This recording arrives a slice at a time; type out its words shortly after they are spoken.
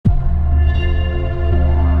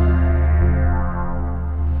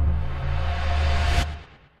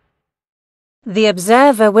The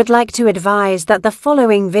observer would like to advise that the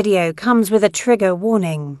following video comes with a trigger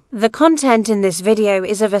warning. The content in this video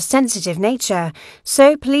is of a sensitive nature,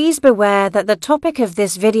 so please beware that the topic of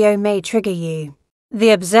this video may trigger you.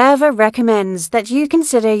 The observer recommends that you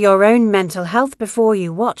consider your own mental health before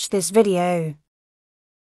you watch this video.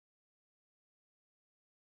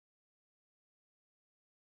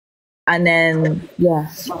 And then, yeah.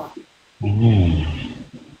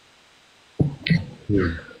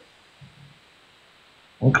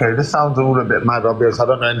 Okay, this sounds all a bit mad, obvious. I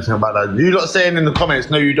don't know anything about that. You lot saying in the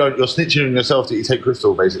comments, no, you don't. You're snitching on yourself that you take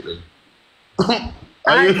crystal, basically.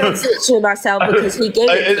 I don't snitch on myself because he gave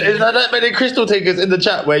it. Is there that many crystal takers in the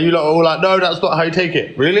chat where you lot are all like, no, that's not how you take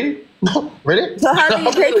it? Really? Really? So how do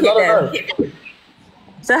you take it then?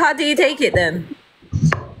 So how do you take it then?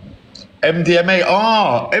 MDMA.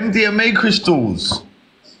 MDMA crystals.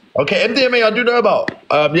 Okay, MDMA I do know about.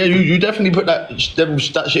 Yeah, you definitely put that shit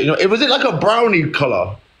in. Was it like a brownie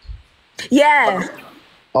color? Yeah.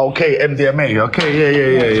 Okay, MDMA.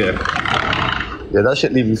 Okay, yeah, that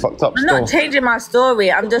shit leave you fucked up. I'm not changing my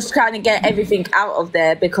story. I'm just trying to get everything out of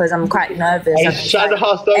there because I'm quite nervous. Don't try to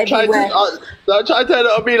turn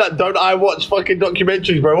it on me like, don't I watch fucking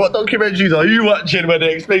documentaries, bro? What documentaries are you watching where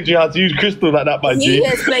they explain to you how to use crystal like that, my G? He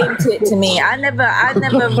explained it to me. I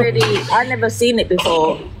never seen it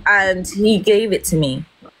before, and he gave it to me.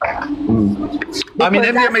 I mean,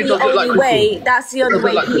 MDMA does look like crystal. That's the only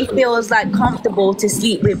way he feels like comfortable to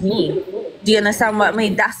sleep with me. Do you understand what I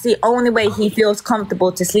mean? That's the only way he feels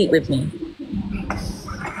comfortable to sleep with me.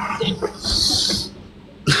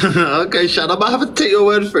 Okay, Shan, I might have to take your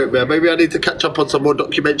word for it, man. Maybe I need to catch up on some more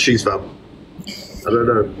documentaries, fam. I don't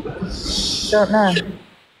know.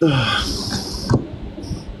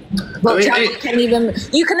 But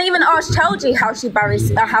you can even ask Chelji how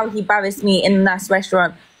he embarrassed me in that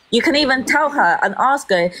restaurant. You can even tell her and ask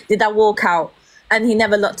her, did I walk out? And he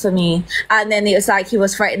never looked for me. And then it was like he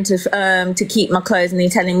was threatened to keep my clothes, and he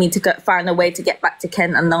telling me to find a way to get back to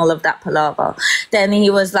Kent and all of that palaver. Then he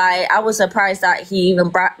was like, I was surprised that he even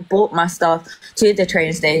brought my stuff to the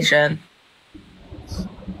train station.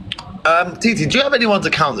 Titi, do you have anyone's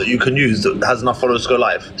account that you can use that has enough followers to go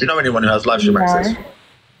live? Do you know anyone who has live stream access?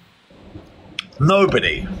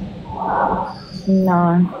 Nobody?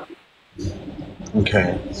 No.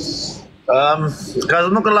 Okay. Guys,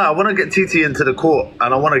 I'm not gonna lie, I want to get TT into the court,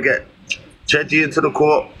 and I want to get Cheji into the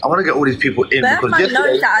court. I want to get all these people in. Birdman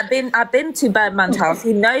knows that I've been to Birdman's house.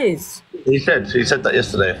 He knows. He said that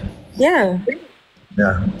yesterday. Yeah.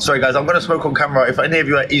 Yeah. Sorry guys, I'm gonna smoke on camera. If any of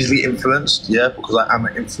you are easily influenced, yeah, because I am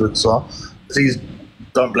an influencer, please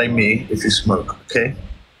don't blame me if you smoke, okay?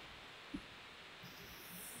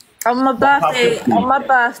 On my birthday,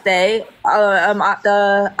 at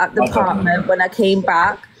the apartment, when I came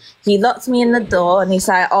back, he locked me in the door and he's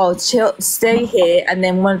like, oh, chill, stay here, and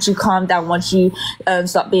then once you calm down, once you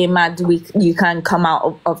stop being mad, you can come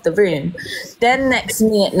out of the room. Then next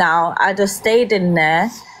minute now, I just stayed in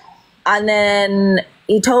there, and then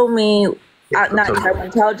he told me at night time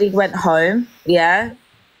when Chelji went home, yeah,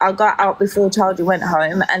 I got out before Chelji went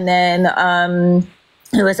home, and then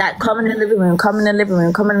he was like, come in the living room, come in the living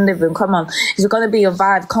room, come in the living room, come on. It's going to be your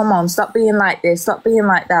vibe. Come on, stop being like this, stop being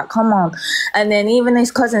like that, come on. And then even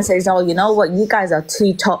his cousin says, oh, you know what? You guys are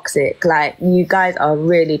too toxic. Like, you guys are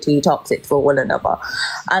really too toxic for one another.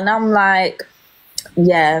 And I'm like,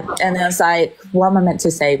 yeah. And I was like, what am I meant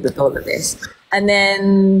to say with all of this? And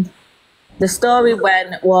then the story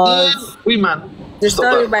went was... The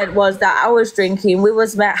story was that I was drinking. We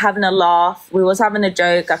was having a laugh. We was having a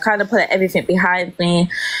joke. I kind of put everything behind me.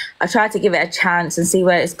 I tried to give it a chance and see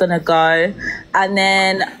where it's gonna go. And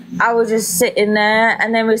then I was just sitting there.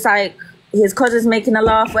 And then it was like his cousin's making a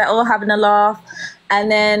laugh. We're all having a laugh.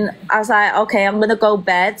 And then I was like, okay, I'm gonna go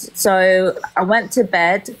bed. So I went to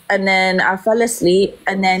bed, and then I fell asleep.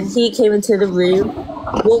 And then he came into the room,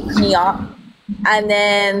 woke me up, and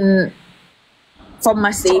then from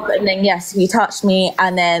my sleep, and then yes, he touched me,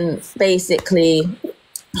 and then basically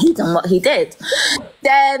he done what he did.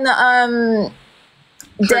 Then on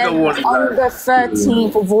the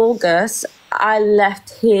 13th of August, I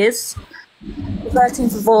left his.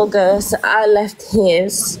 13th of August, I left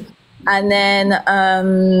his, and then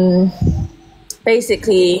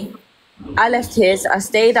basically I left his. I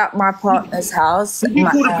stayed at my partner's house. You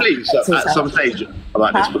called the police at some stage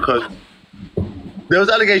about this, because there was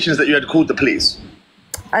allegations that you had called the police.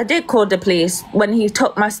 I did call the police when he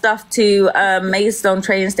took my stuff to Maidstone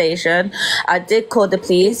train station. I did call the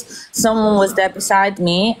police. Someone was there beside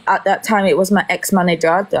me. At that time, it was my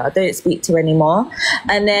ex-manager that I don't speak to anymore.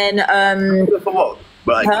 And then... For what?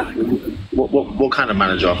 Like, what kind of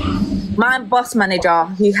manager? My boss manager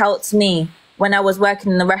who helped me when I was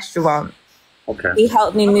working in the restaurant. Okay. He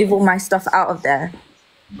helped me move all my stuff out of there.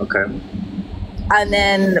 Okay. And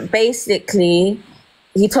then basically,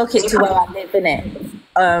 he took it to where I live in it,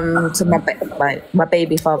 to my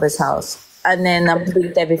baby father's house. And then I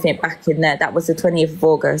moved everything back in there. That was the 20th of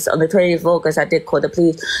August. On the 20th of August, I did call the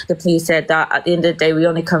police. The police said that at the end of the day, we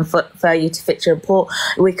only confer you to fix your report.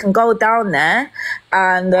 We can go down there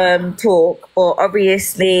and talk, or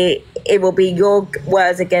obviously it will be your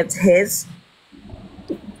words against his.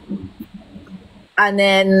 And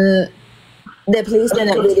then the police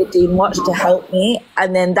didn't really do much to help me.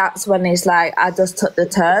 And then that's when it's like, I just took the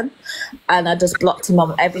turn and I just blocked him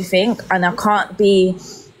on everything. And I can't be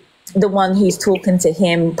the one who's talking to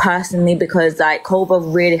him personally, because like Koba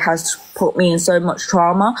really has put me in so much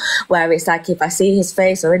trauma, where it's like if I see his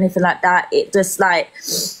face or anything like that, it just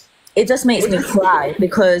makes me cry,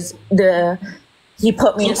 because he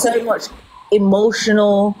put me in so much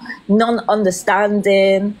emotional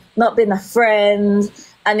non-understanding, not being a friend.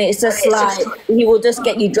 And it's just like, he will just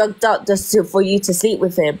get you drugged up for you to sleep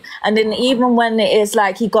with him. And then even when it is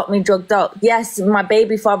like he got me drugged up, yes, my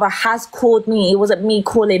baby father has called me. It wasn't me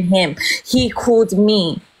calling him. He called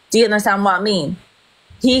me. Do you understand what I mean?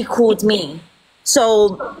 He called me.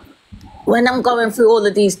 So when I'm going through all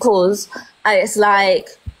of these calls, it's like,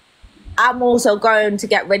 I'm also going to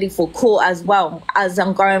get ready for court as well, as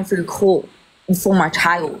I'm going through court for my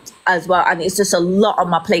child as well. And it's just a lot on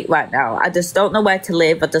my plate right now. I just don't know where to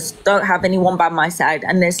live. I just don't have anyone by my side,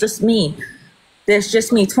 and there's just me.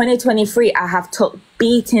 2023, I have took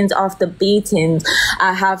beatings after beatings.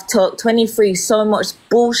 I have took 23 so much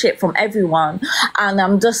bullshit from everyone, and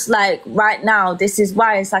I'm just like, right now, this is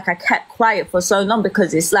why it's like I kept quiet for so long,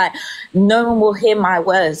 because it's like no one will hear my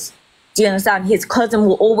words. Do you understand? His cousin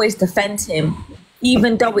will always defend him,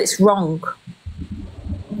 even though it's wrong.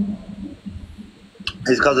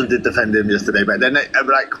 His cousin did defend him yesterday, but then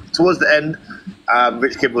like towards the end,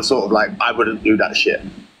 Rich Kid was sort of like, I wouldn't do that shit.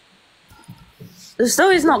 The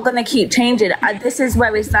story's not going to keep changing. This is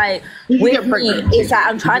where it's like, with me, it's like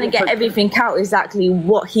I'm trying to get everything out exactly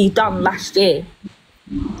what he done last year.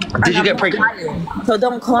 Did you get pregnant? So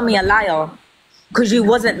don't call me a liar, because you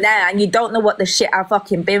wasn't there and you don't know what the shit I've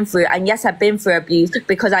fucking been through. And yes, I've been through abuse,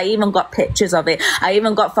 because I even got pictures of it. I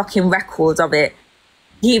even got fucking records of it.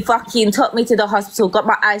 He fucking took me to the hospital, got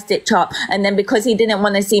my eye stitched up, and then because he didn't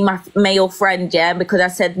want to see my male friend, yeah, because I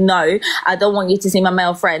said, no, I don't want you to see my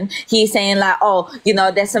male friend, he's saying like, oh, you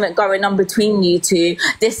know, there's something going on between you two,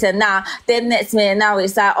 this and that. Then next minute now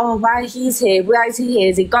it's like, oh, why he's here? Why is he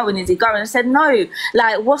here? Is he going? Is he going? I said, no,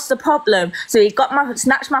 like, what's the problem? So he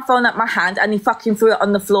snatched my phone out my hand and he fucking threw it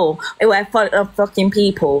on the floor in front of fucking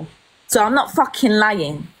people. So I'm not fucking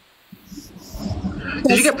lying.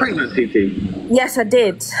 Did you get pregnant, TT? Yes, I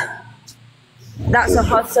did. That's a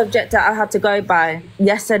hard subject that I had to go by.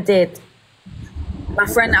 Yes, I did. My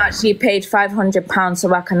friend actually paid £500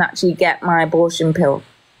 so I can actually get my abortion pill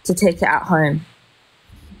to take it at home.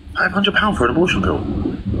 £500 for an abortion pill?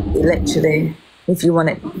 Literally, if you want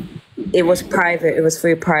it. It was private, it was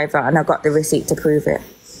through private, and I got the receipt to prove it.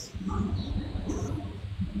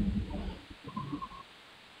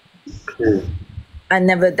 Cool.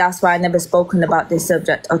 That's why I never spoken about this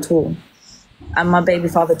subject at all. And my baby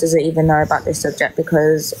father doesn't even know about this subject,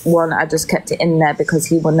 because one, I just kept it in there because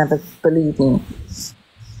he will never believe me.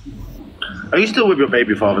 Are you still with your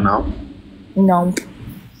baby father now? No.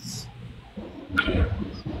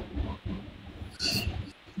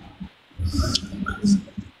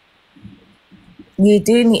 You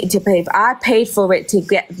do need to pay. I paid for it to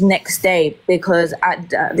get next day, because at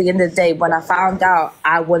the end of the day, when I found out,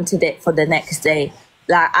 I wanted it for the next day.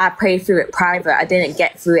 Like, I paid through it private. I didn't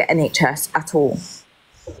get through it NHS at all.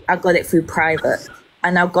 I got it through private,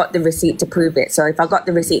 and I've got the receipt to prove it. So if I got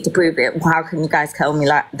the receipt to prove it, how can you guys tell me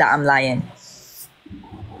like that I'm lying?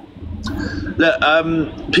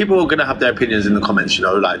 Look, people are gonna have their opinions in the comments, you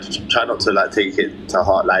know, like try not to like take it to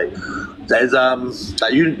heart. Like there's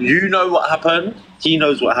like you know what happened, he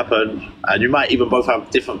knows what happened, and you might even both have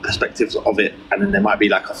different perspectives of it, and then there might be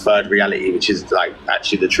like a third reality, which is like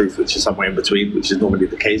actually the truth, which is somewhere in between, which is normally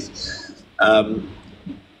the case.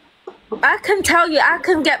 I can tell you, I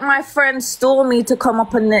can get my friend Stormy to come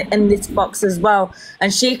up in this box as well,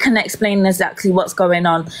 and she can explain exactly what's going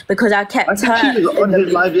on, because I kept her. She was on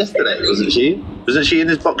his live yesterday, wasn't she? Wasn't she in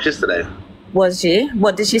his box yesterday? Was she?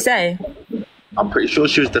 What did she say? I'm pretty sure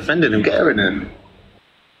she was defending him. Get her in there.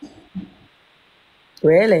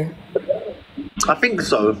 Really? I think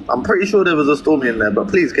so. I'm pretty sure there was a Stormy in there, but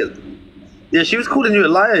please get... Yeah, she was calling you a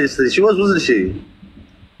liar yesterday. She was, wasn't she?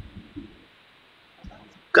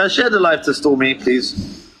 Guys, share the live to Stormy,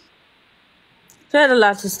 please. Share the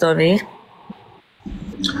live to Stormy.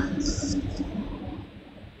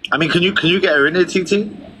 I mean, can you get her in here,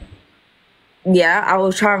 TT? Yeah, I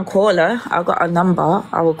will try and call her. I got a number.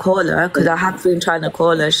 I will call her because I have been trying to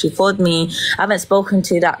call her. She called me. I haven't spoken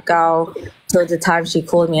to that girl till the time she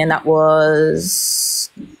called me, and that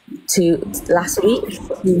was last week,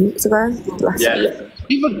 2 weeks ago. Last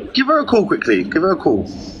week. Give her a call quickly. Give her a call.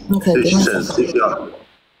 Okay. See what she says.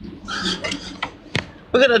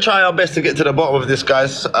 We're gonna try our best to get to the bottom of this,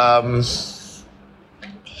 guys.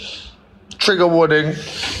 Trigger warning.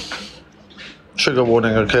 Trigger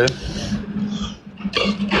warning, okay?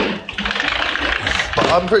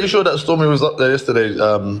 But I'm pretty sure that Stormy was up there yesterday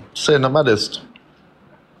saying the maddest.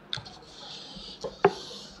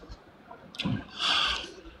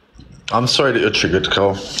 I'm sorry that you're triggered,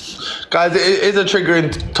 Carl. Guys, it is a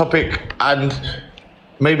triggering topic, and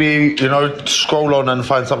maybe, you know, scroll on and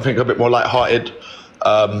find something a bit more lighthearted.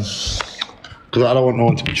 Because I don't want no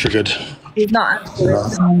one to be triggered. He's not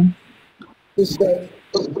actually. He's good.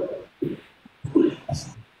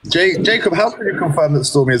 Jacob, how can you confirm that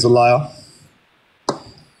Stormy is a liar?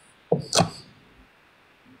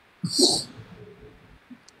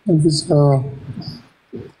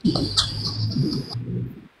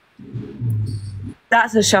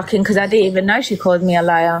 That's a shocking because I didn't even know she called me a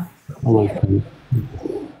liar. Okay.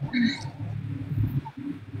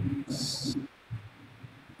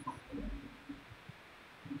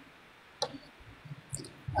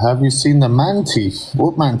 Have you seen the man teeth?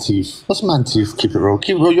 What man teeth? What's man teeth? Keep it real.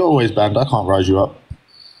 Keep it real. You're always banned. I can't rise you up.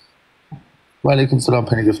 Welcome to the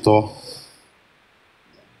Penny Gift Store.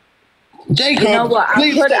 Jacob, You know what?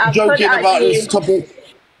 please stop joking about this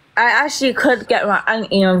topic. I actually could get my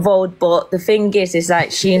auntie involved, but the thing is like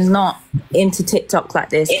she's not into TikTok like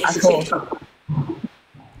this at all.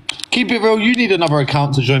 Keep it real. You need another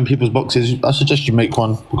account to join people's boxes. I suggest you make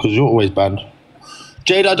one because you're always banned.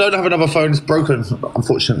 Jade, I don't have another phone. It's broken,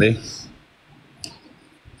 unfortunately.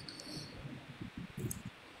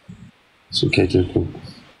 It's okay, Jacob.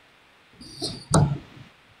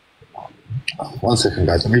 1 second,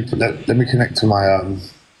 guys. Let me connect to my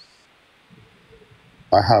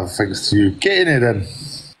I have, thanks to you. Get in here then.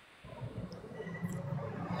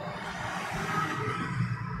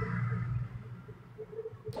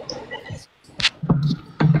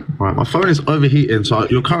 Right, my phone is overheating, so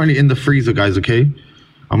you're currently in the freezer, guys, okay?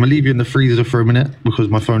 I'm gonna leave you in the freezer for a minute because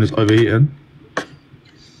my phone is overheating.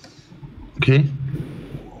 Okay?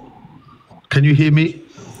 Can you hear me?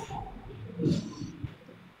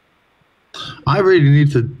 I really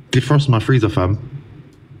need to defrost my freezer, fam.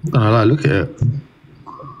 I'm gonna lie, look at it.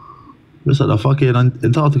 Looks like the fucking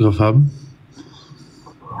Antarctica, fam.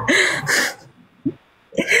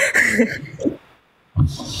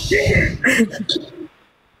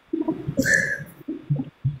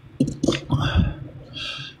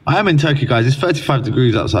 I am in Turkey, guys. It's 35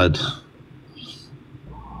 degrees outside.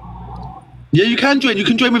 Yeah, you can join. You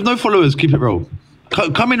can join with no followers. Keep it real.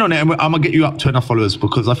 Come in on it, and I'm gonna get you up to enough followers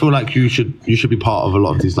because I feel like you should be part of a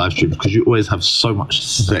lot of these live streams because you always have so much to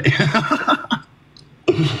say.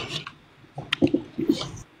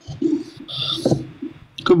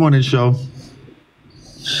 Good morning, show.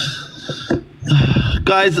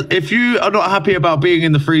 Guys, if you are not happy about being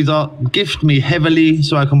in the freezer, gift me heavily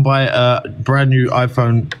so I can buy a brand new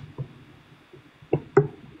iPhone.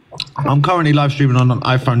 I'm currently live streaming on an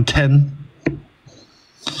iPhone 10.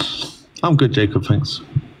 I'm good, Jacob, thanks.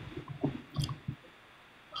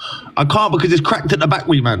 I can't because it's cracked at the back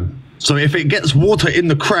wheel, man. So if it gets water in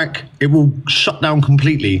the crack, it will shut down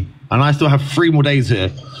completely. And I still have 3 more days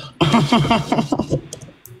here.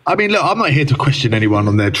 I mean, look, I'm not here to question anyone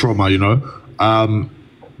on their trauma, you know.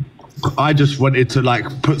 I just wanted to like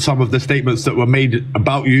put some of the statements that were made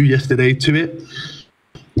about you yesterday to it.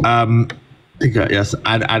 Yes,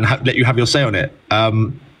 and let you have your say on it.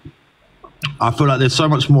 I feel like there's so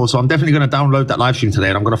much more, so I'm definitely going to download that live stream today,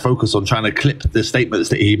 and I'm going to focus on trying to clip the statements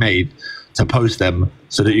that he made to post them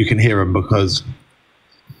so that you can hear them because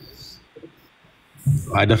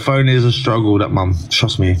the phone is a struggle. That mum,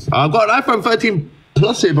 trust me. I've got an iPhone 13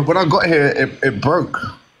 Plus here, but when I got here, it broke.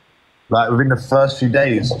 Like within the first few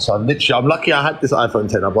days, so I'm lucky I had this iPhone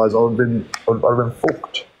 10. Otherwise, I'd have been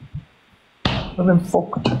fucked. I've been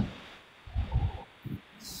fucked.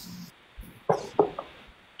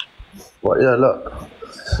 But yeah, look.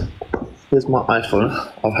 Here's my iPhone.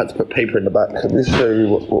 I've had to put paper in the back. Let me show you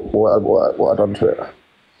what I've done to it.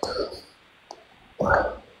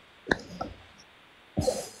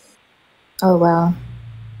 Oh wow.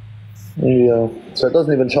 Yeah. So it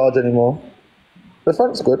doesn't even charge anymore. The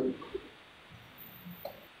front's good.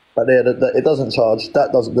 But yeah, it doesn't charge.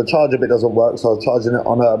 That doesn't. The charger bit doesn't work. So I was charging it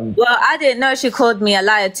on. Well, I didn't know she called me a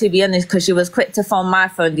liar, to be honest, because she was quick to phone my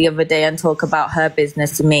phone the other day and talk about her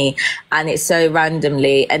business to me, and it's so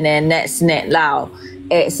randomly. And then next minute, now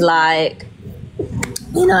it's like,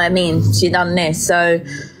 you know what I mean? She done this. So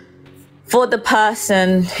for the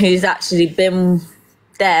person who's actually been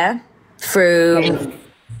there through,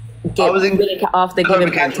 I was in after Koba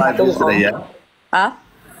giving Kane's birth live to my yesterday. daughter. Yeah. Huh?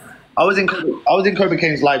 I was in Koba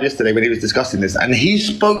Kane's live yesterday when he was discussing this, and he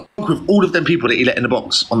spoke with all of them people that he let in the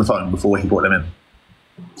box on the phone before he brought them in.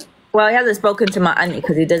 Well, he hasn't spoken to my auntie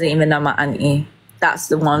because he doesn't even know my auntie. That's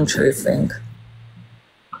the one true thing.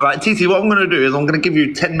 Right, TT, what I'm going to do is I'm going to give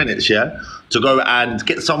you 10 minutes, yeah, to go and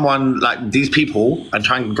get someone like these people and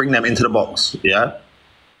try and bring them into the box, yeah?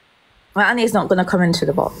 My auntie's not going to come into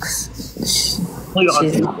the box. She's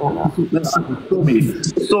not gonna.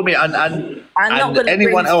 Stormy and I'm not going to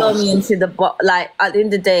bring Stormy into the box. Like, at the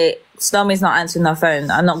end of the day, Stormy's not answering her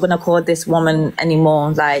phone. I'm not going to call this woman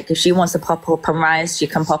anymore. Like, if she wants to pop up and rise, she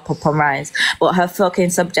can pop up and rise. But her fucking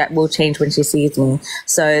subject will change when she sees me.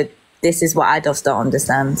 So this is what I just don't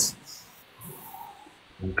understand.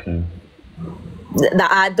 Okay.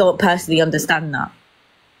 That I don't personally understand that.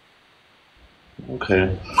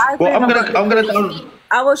 Okay. Well,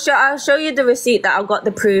 I'll show you the receipt that I got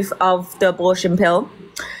the proof of the abortion pill,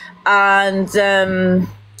 and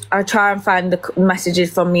I'll try and find the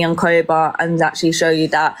messages from me and Koba and actually show you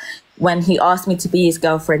that when he asked me to be his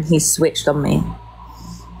girlfriend, he switched on me.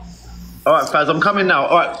 All right, Faz, I'm coming now.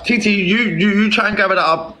 All right, TT, you try and gather that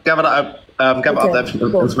up that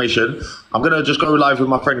information. I'm gonna just go live with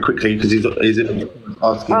my friend quickly because he's in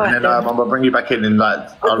asking, right, and then I'm gonna bring you back in like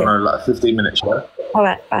I don't know, like 15 minutes. Yeah? All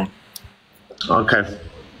right, bye. Okay.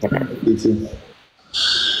 TT.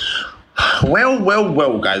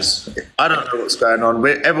 Well, guys. I don't know what's going on.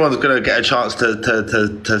 Everyone's gonna get a chance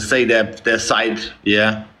to say their side,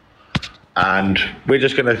 yeah. And we're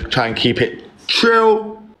just gonna try and keep it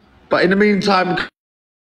chill. But in the meantime,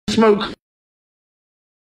 smoke.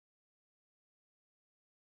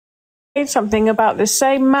 Something about the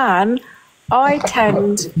same man, I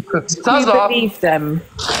tend to believe them.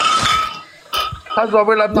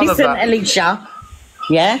 Listen, Alicia.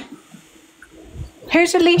 Yeah?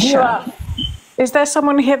 Who's Alicia? Is there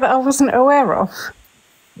someone here that I wasn't aware of?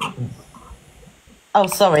 Oh,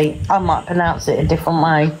 sorry. I might pronounce it a different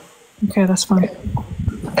way. Okay, that's fine.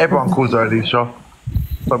 Everyone calls her Alicia.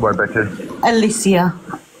 Don't worry, Becky. Alicia.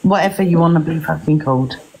 Whatever you want to be fucking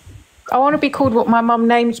called. I want to be called what my mum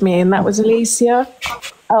named me, and that was Alicia.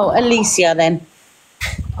 Oh, Alicia, then.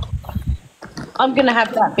 I'm going to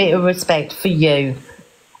have that bit of respect for you.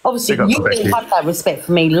 Obviously, you didn't have that respect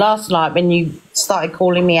for me last night when you started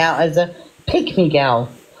calling me out as a pick-me gal.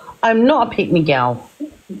 I'm not a pick-me gal.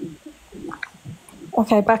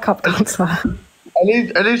 Okay, back up, Dancer.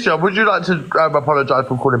 Alicia, would you like to apologise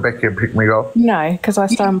for calling Becky a pick-me girl? No, because I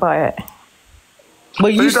stand by it. Well,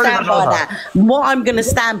 you stand by that. What I'm going to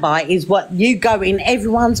stand by is what you go in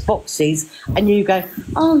everyone's boxes and you go,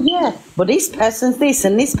 oh, yeah, well, this person's this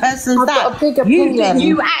and this person's that.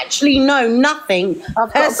 You actually know nothing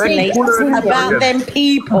personally about them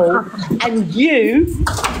people, and you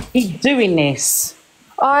keep doing this.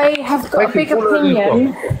 I have got a big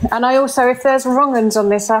opinion, and I also, if there's wrong-uns on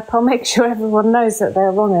this app, I'll make sure everyone knows that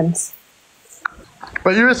they're wrong-uns.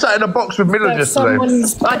 But you were sat in a box with Millen yesterday.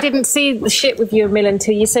 I didn't see the shit with you and Millen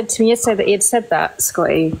until you said to me yesterday that he had said that,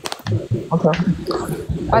 Scotty. Okay.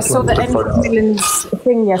 I saw the end of Millen's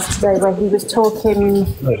thing yesterday where he was talking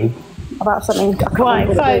about something.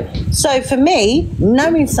 Right, so for me,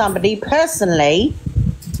 knowing somebody personally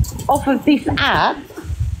off of this app,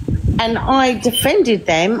 and I defended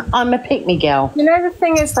them, I'm a pick-me girl. You know, the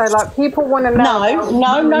thing is, though, like, people want to know...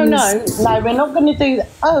 No, we're not going to do that.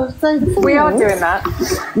 Oh, so we are doing that.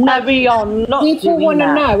 No, we are not. People want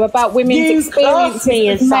to know about women's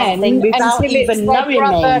experiences with men without even knowing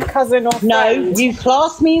me. Cousin, or no, you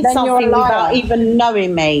class me in something without even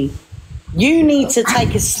knowing me. You need to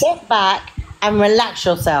take a step back and relax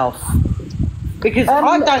yourself. Because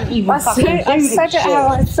I don't even fucking do this shit. I said it how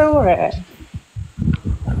I saw it.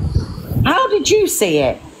 How did you see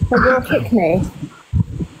it? Well, you're a pick-me.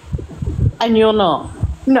 And you're not?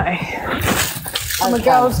 No. I'm a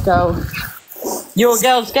girl's girl. You're a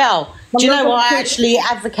girl's girl. Do you know what? I actually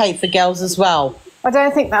advocate for girls as well. I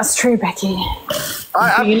don't think that's true, Becky.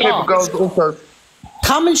 I advocate for girls also.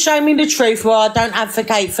 Come and show me the truth where I don't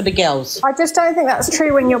advocate for the girls. I just don't think that's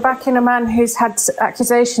true when you're backing a man who's had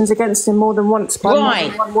accusations against him more than once by more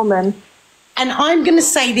than one woman. And I'm going to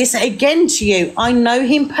say this again to you. I know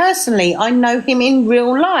him personally. I know him in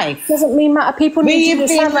real life. Doesn't mean matter. People need to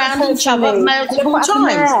be around each other multiple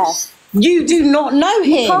times. You do not know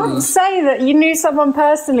him. You can't say that you knew someone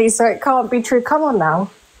personally, so it can't be true. Come on now.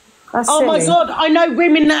 That's silly. My God, I know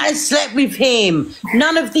women that have slept with him.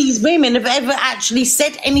 None of these women have ever actually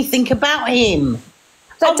said anything about him.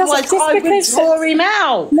 Otherwise, I would tore him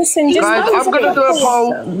out. Listen, guys, I'm going to do a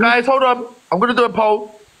poll. Guys, hold on. I'm going to do a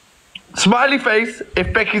poll. Smiley face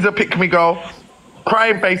if Becky's a pick-me girl.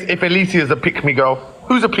 Crying face if Alicia's a pick-me girl.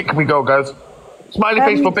 Who's a pick-me girl, guys? Smiley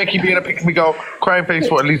face for Becky being a pick-me girl. Crying face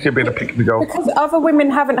for Alicia being a pick-me girl. Because other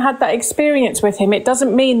women haven't had that experience with him, it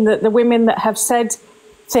doesn't mean that the women that have said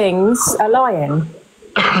things are lying.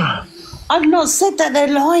 I've not said that they're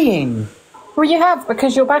lying. Well, you have,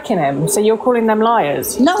 because you're backing him, so you're calling them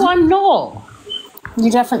liars. No, I'm not.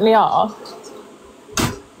 You definitely are.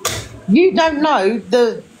 You don't know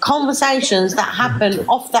the conversations that happen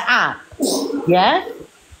off the app, yeah?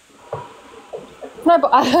 No,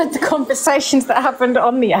 but I heard the conversations that happened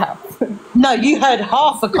on the app. No, you heard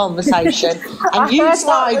half a conversation, and you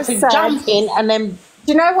started to jump in, and then...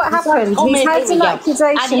 Do you know what happened? He's had an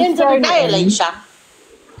accusation. At the end of the day, Alicia...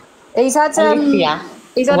 He's had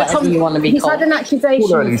an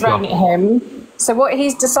accusation thrown at him. So what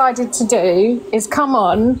he's decided to do is come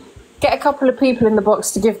on, get a couple of people in the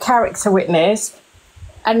box to give character witness,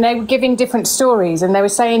 and they were giving different stories and they were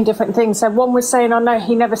saying different things. So one was saying, oh no,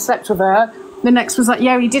 he never slept with her. The next was like,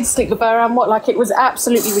 yeah, he did sleep with her, and what? Like, it was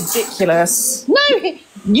absolutely ridiculous. No,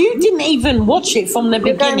 you didn't even watch it from the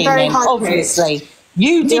beginning, then, obviously.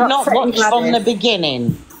 You did not watch from the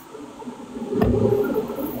beginning.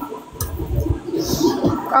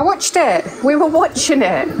 I watched it. We were watching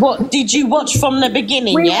it. What, did you watch from the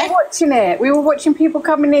beginning, We were watching it. We were watching people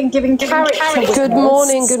coming in, giving character witness. Good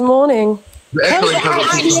morning, good morning.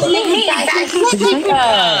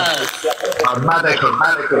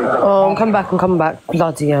 Oh, I'm coming back.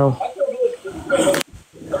 Bloody hell.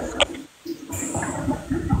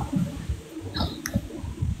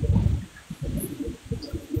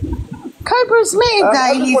 Koba admitted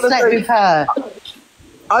that he slept with her.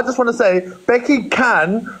 I just want to say, Becky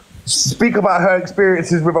can speak about her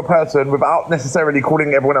experiences with a person without necessarily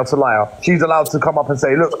calling everyone else a liar. She's allowed to come up and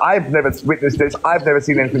say, look, I've never witnessed this. I've never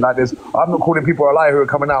seen anything like this. I'm not calling people a liar who are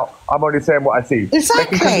coming out. I'm only saying what I see.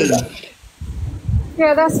 Exactly.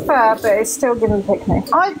 Yeah, that's fair, but it's still giving picnic.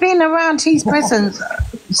 I've been around his presence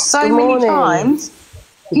so many times.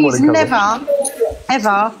 He's never,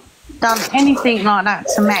 ever done anything like that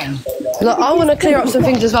to me. Look, I want to clear up some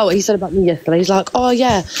things as well. What he said about me yesterday. He's like, oh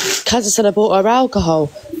yeah, Kazza said I bought her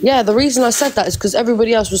alcohol. Yeah, the reason I said that is because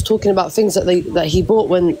everybody else was talking about things that he bought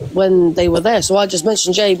when they were there. So I just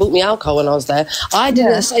mentioned, Jay, he bought me alcohol when I was there. I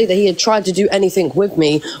didn't say that he had tried to do anything with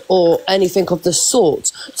me or anything of the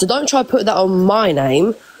sort. So don't try to put that on my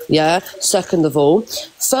name. Yeah, second of all.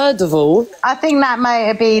 Third of all, I think that may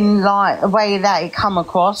have been like a way that it come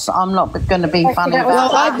across. I'm not going to be funny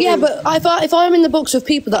about that. Yeah, but if I'm in the box of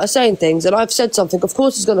people that are saying things and I've said something, of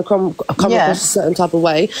course it's going to come across a certain type of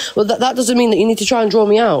way. Well, that doesn't mean that you need to try and draw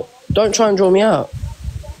me out. Don't try and draw me out.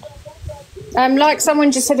 Like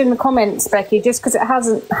someone just said in the comments, Becky, just because it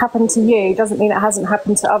hasn't happened to you doesn't mean it hasn't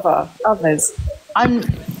happened to others. And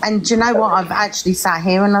do you know what? I've actually sat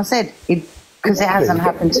here and I said, because it hasn't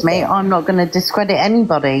happened to me, I'm not going to discredit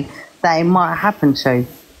anybody that it might happen to.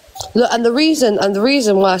 Look, and the reason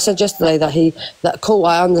why I said yesterday that cool,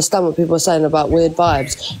 I understand what people are saying about weird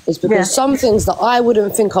vibes, is because some things that I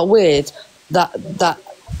wouldn't think are weird, that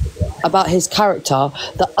about his character,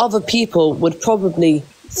 that other people would probably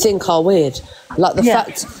think are weird. Like the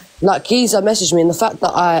fact, like Giza messaged me, and the fact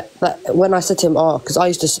that when I said to him, because I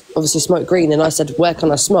used to obviously smoke green, and I said, where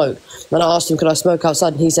can I smoke? And I asked him, could I smoke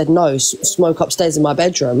outside? And he said, no, smoke upstairs in my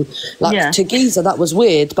bedroom. Like, to Giza, that was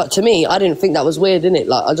weird. But to me, I didn't think that was weird, innit?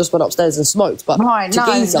 Like, I just went upstairs and smoked. But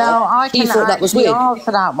Giza, he thought that was weird. I can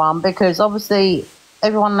answer that one, because obviously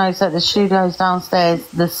everyone knows that the studios downstairs,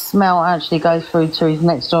 the smell actually goes through to his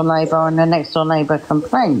next-door neighbour, and the next-door neighbour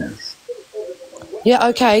complains. Yeah,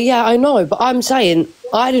 okay, yeah, I know. But I'm saying...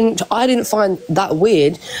 I didn't find that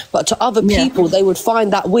weird, but to other people, they would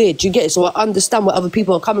find that weird. Do you get it? So I understand where other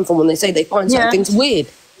people are coming from when they say they find certain things weird.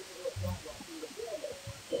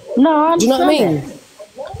 No, I understand. Do you know what I mean?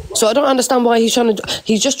 So I don't understand why he's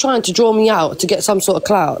just trying to draw me out to get some sort of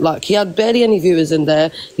clout. Like, he had barely any viewers in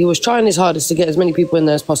there. He was trying his hardest to get as many people in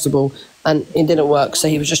there as possible, and it didn't work. So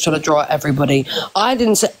he was just trying to draw out everybody. I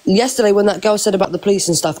didn't say yesterday when that girl said about the police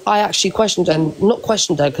and stuff. I actually questioned her, and not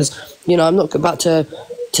questioned her because I'm not about to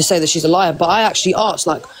say that she's a liar. But I actually asked,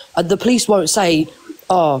 like, the police won't say,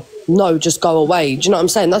 oh, no, just go away. Do you know what I'm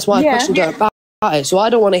saying? That's why I questioned her about it. So I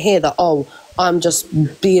don't want to hear that, oh, I'm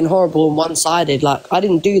just being horrible and one-sided. Like, I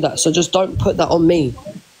didn't do that, so just don't put that on me.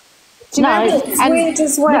 Do you know what's weird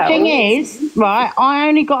as well? The thing is, right, I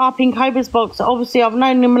only got up in Koba's box. Obviously, I've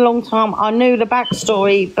known him a long time. I knew the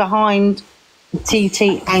backstory behind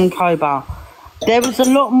TT and Koba. There was a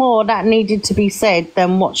lot more that needed to be said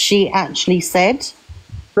than what she actually said.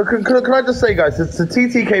 So can I just say, guys, so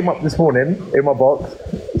TT came up this morning in my box.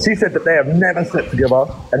 She said that they have never slept together,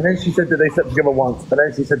 and then she said that they slept together once, and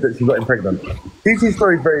then she said that she got him pregnant. TT's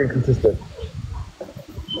story is very inconsistent.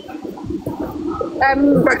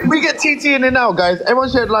 But can we get TT in there now, guys? Everyone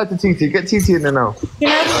should lie to TT. Get TT in there now. You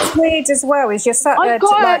know what's weird as well is you're sat there. I've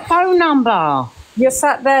got her phone number. You're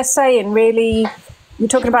sat there saying really. You're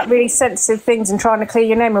talking about really sensitive things and trying to clear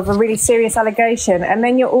your name of a really serious allegation, and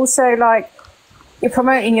then you're also like you're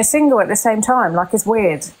promoting your single at the same time. Like, it's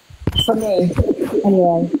weird for me,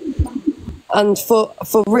 anyway. And for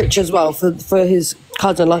Rich as well, for his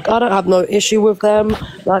cousin, like, I don't have no issue with them.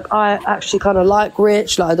 Like, I actually kind of like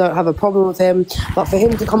Rich. Like, I don't have a problem with him. But for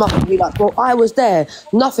him to come up and be like, well, I was there,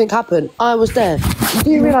 nothing happened, I was there.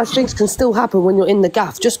 Do you realise things can still happen when you're in the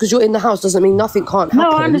gaff? Just because you're in the house doesn't mean nothing can't happen.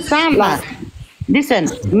 No, I understand that. Listen,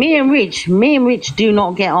 me and Rich do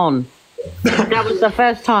not get on. That was the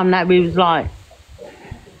first time that we was like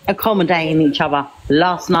accommodating each other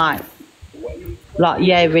last night. Like,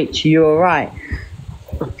 yeah, Rich, you're all right.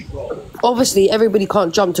 Obviously, everybody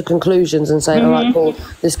can't jump to conclusions and say, all right, well,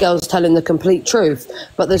 this girl's telling the complete truth.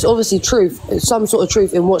 But there's obviously truth, some sort of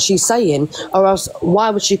truth in what she's saying, or else why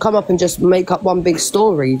would she come up and just make up one big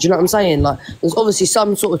story? Do you know what I'm saying? Like, there's obviously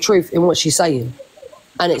some sort of truth in what she's saying.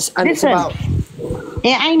 And it's about...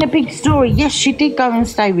 It ain't a big story. Yes, she did go and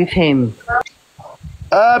stay with him.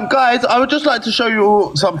 Guys, I would just like to show you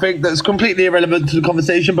all something that's completely irrelevant to the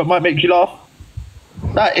conversation but might make you laugh.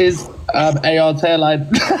 That is AR tailline.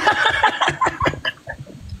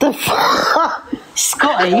 The fuck?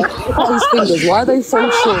 Scotty's fingers, why are they so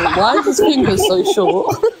short? Why are his fingers so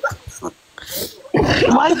short?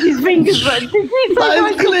 Why is his fingers so short?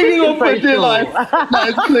 That is clinging on for dear life. That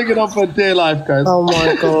is clinging on for dear life, guys. Oh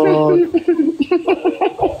my god.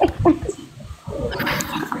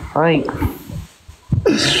 Right.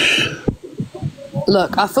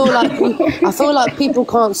 Look, I feel like people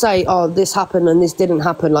can't say, oh, this happened and this didn't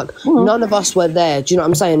happen. Like, none of us were there. Do you know what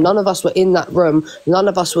I'm saying? None of us were in that room. None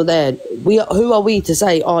of us were there. Who are we to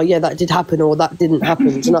say, oh, yeah, that did happen or that didn't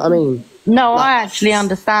happen? Do you know what I mean? No, I actually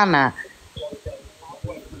understand that.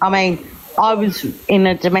 I mean, I was in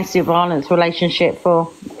a domestic violence relationship for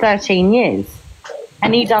 13 years.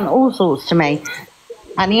 And he done all sorts to me.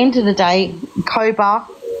 At the end of the day, Koba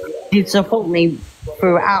did support me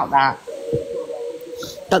throughout that.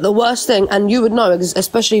 But the worst thing, and you would know,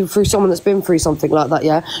 especially through someone that's been through something like that,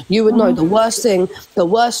 yeah, you would know the worst thing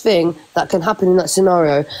that can happen in that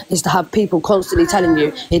scenario is to have people constantly telling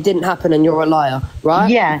you it didn't happen and you're a liar, right?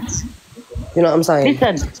 Yes. You know what I'm saying?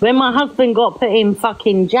 Listen, when my husband got put in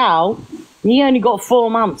fucking jail, he only got 4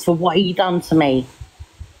 months for what he done to me.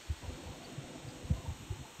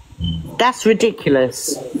 That's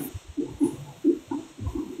ridiculous.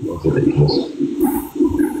 That's ridiculous.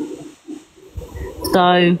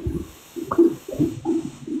 So,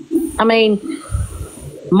 I mean,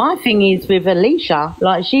 my thing is with Alicia,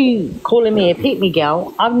 like, she calling me a pick-me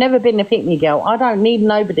girl. I've never been a pick-me girl. I don't need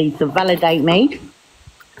nobody to validate me.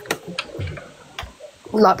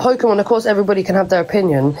 Like Pokemon, of course, everybody can have their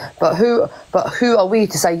opinion, but who are we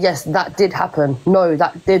to say, yes, that did happen? No,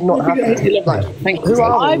 that did not happen. Like, who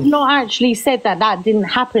are we? I've not actually said that didn't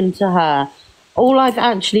happen to her. All I've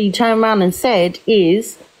actually turned around and said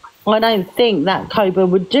is, I don't think that Koba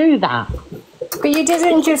would do that. But you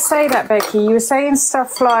didn't just say that, Becky. You were saying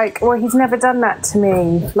stuff like, well, he's never done that to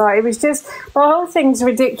me. Like, it was just, the whole thing's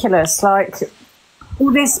ridiculous. Like,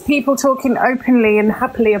 all this people talking openly and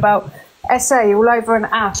happily about SA all over an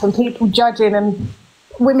app and people judging and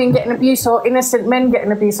women getting abuse or innocent men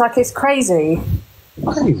getting abuse. Like, it's crazy.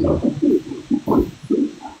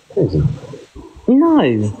 Crazy.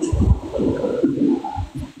 No.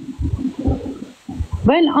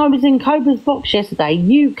 When I was in Koba's box yesterday,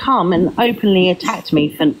 you come and openly attacked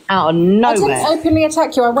me from out of nowhere. I didn't openly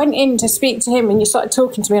attack you. I went in to speak to him and you started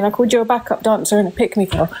talking to me and I called you a backup dancer and a pick-me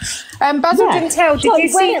girl. Basil didn't tell. Did you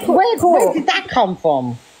see where did that come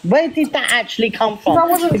from? Where did that actually come from? I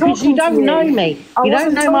wasn't because you don't know me. You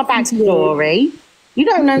don't know my backstory. You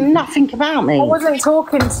don't know nothing about me. I wasn't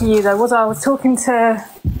talking to you though, was I? I was talking to...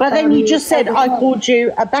 But then you just said I called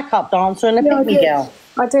you a backup dancer and a pick-me girl.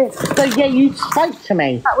 I did. So yeah, you spoke to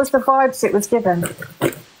me. That was the vibes it was given.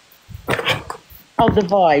 Oh, the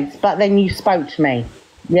vibes. But then you spoke to me.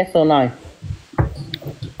 Yes or no?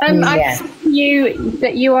 I said to you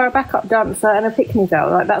that you are a backup dancer and a pick-me girl.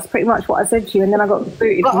 Like, that's pretty much what I said to you, and then I got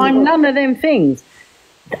booted. But I'm none of them things.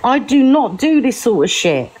 I do not do this sort of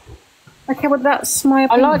shit. Okay, well, that's my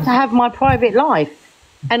opinion. I like to have my private life.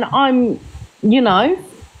 And I'm, you know,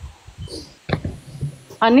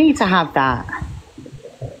 I need to have that.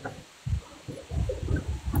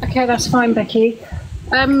 Okay, that's fine, Becky.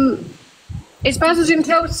 Is Basil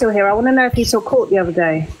Gintel still here? I want to know if he saw Court the other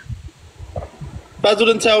day. Basil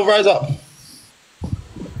Gintel, rise up.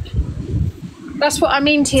 That's what I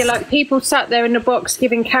mean to you. Like, people sat there in the box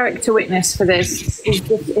giving character witness for this is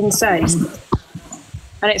just insane.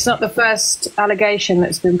 And it's not the first allegation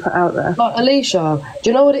that's been put out there. Like, Alicia, do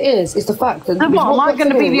you know what it is? It's the fact that... And what, am I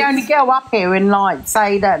going to be the only girl up here and, like,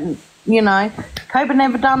 say that, you know, Koba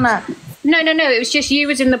never done that? No. It was just you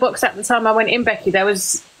was in the box at the time I went in, Becky. There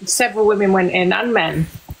was several women went in and men.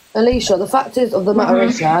 Alicia, the fact is of the matter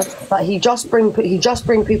is that he just bring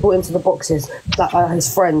people into the boxes that are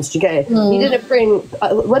his friends. Do you get it? He didn't bring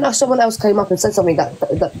when someone else came up and said something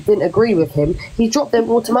that didn't agree with him. He dropped them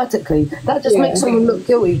automatically. That just makes someone look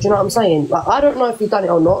guilty. Do you know what I'm saying? Like, I don't know if he's done it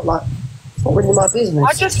or not. Like, it's not really my business.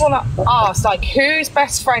 I just want to ask, like, whose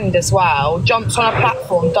best friend as well jumps on a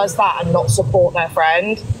platform, does that, and not support their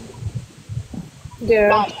friend?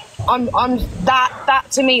 Yeah. Like, that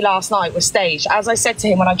to me last night was staged. As I said to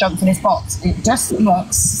him when I jumped in his box, it just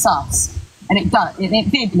looks sus, and it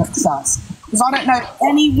did look sus, because I don't know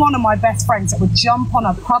any one of my best friends that would jump on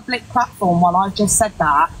a public platform while I've just said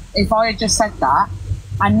that, if I had just said that,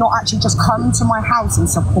 and not actually just come to my house and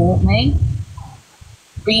support me,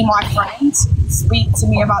 be my friend, speak to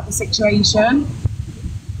me about the situation.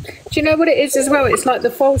 Do you know what it is as well? It's like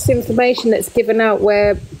the false information that's given out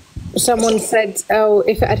where someone said, oh,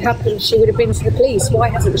 if it had happened, she would have been to the police. Why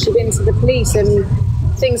hasn't she been to the police? And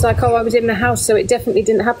things like, oh, I was in the house, so it definitely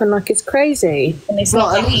didn't happen. Like, it's crazy. And it's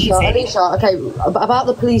not Alicia, okay, about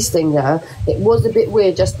the police thing, yeah, it was a bit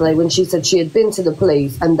weird yesterday when she said she had been to the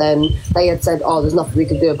police and then they had said, oh, there's nothing we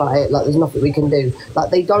can do about it, like, there's nothing we can do. Like,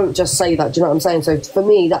 they don't just say that, do you know what I'm saying? So for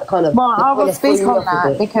me, that kind of... Well, I will speak on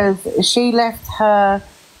that because she left her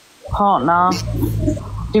partner.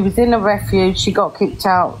 She was in a refuge, she got kicked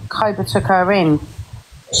out, Koba took her in.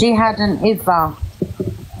 She had an Iva.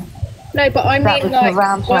 No, but I mean,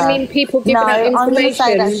 like, people giving out information. I'm going to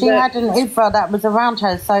say that she had an Iva that was around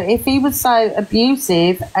her. So if he was so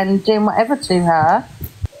abusive and doing whatever to her,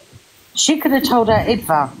 she could have told her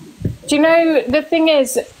Iva. Do you know, the thing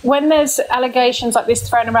is, when there's allegations like this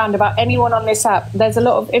thrown around about anyone on this app, there's a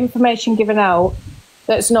lot of information given out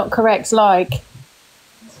that's not correct, like,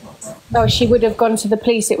 oh, she would have gone to the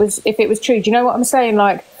police if it was true. Do you know what I'm saying?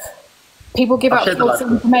 Like, people give out false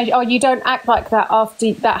information. Oh, you don't act like that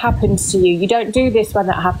after that happens to you. You don't do this when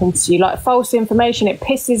that happens to you. Like, false information, it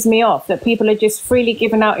pisses me off that people are just freely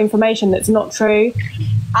giving out information that's not true.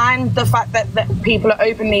 And the fact that people are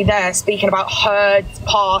openly there speaking about her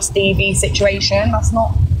past DV situation. That's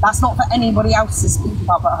not for anybody else to speak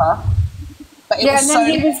about but her. Yeah, and then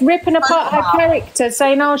he was ripping apart her character,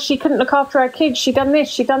 saying, oh, she couldn't look after her kids, she done this,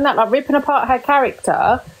 she done that, like ripping apart her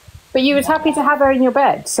character, but you was happy to have her in your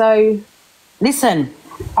bed, so... Listen,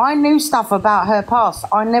 I knew stuff about her past.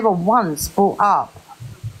 I never once brought up.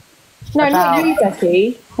 No, not you,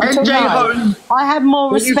 Becky. I have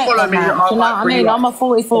more respect than that, do you know what I mean? I'm a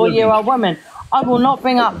 44-year-old woman. I will not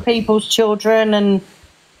bring up people's children and...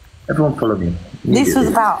 Everyone follow me. This was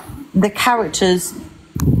about the characters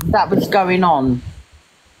that was going on.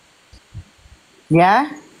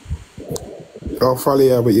 Yeah? I'll follow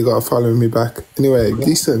you, but you gotta follow me back. Anyway,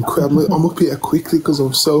 listen, I'm up here quickly because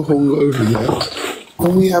I'm so hungover, yeah?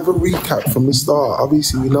 When we have a recap from the start,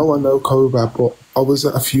 obviously, you know I know Koba, but I was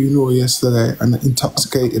at a funeral yesterday and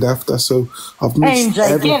intoxicated after, so I've missed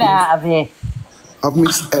everything. Get out of here. I've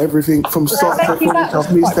missed everything from start to finish.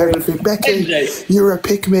 I've missed everything. Becky, you're a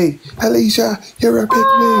pick-me. Alicia, you're a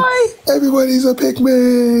pick-me. Everybody's a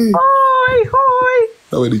pick-me. Hi.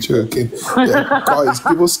 I'm only joking. Yeah, guys,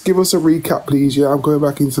 give us a recap, please. Yeah, I'm going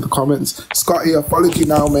back into the comments. Scotty, I followed you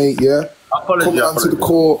now, mate. Yeah, come down to the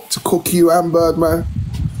court to cook you and Birdman.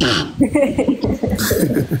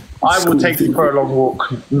 I will take you for a long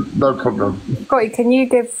walk. No problem. Scotty, can you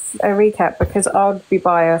give a recap because I'll be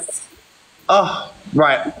biased. Oh,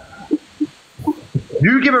 right.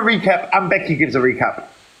 You give a recap and Becky gives a recap.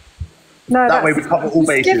 No, that way we cover all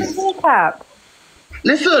bases. Give a recap.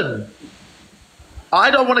 Listen,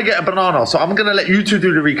 I don't want to get a banana, so I'm going to let you two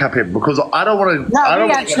do the recapping because I don't want to. No,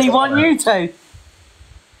 we actually want you to.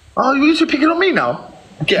 Oh, you two picking on me now?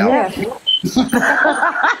 Get out. Yeah.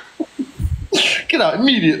 Get out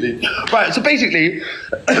immediately. Right, so basically,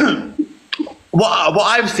 what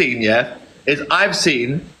I've seen, is I've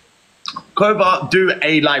seen Koba do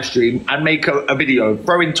a live stream and make a video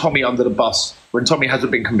throwing Tommy under the bus when Tommy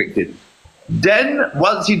hasn't been convicted. Then,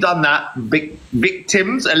 once he's done that,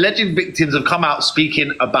 alleged victims have come out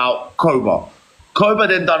speaking about Koba. Koba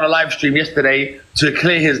then done a live stream yesterday to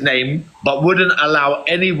clear his name, but wouldn't allow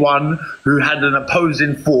anyone who had an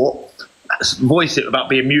opposing thought voice it without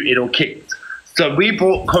being muted or kicked. So we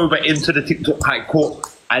brought Koba into the TikTok High Court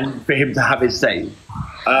and for him to have his say.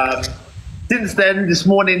 Since then, this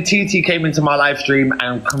morning, TT came into my live stream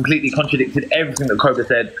and completely contradicted everything that Koba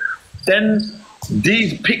said. Then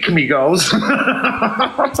these pick-me girls, me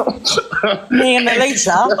and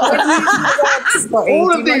Melissa,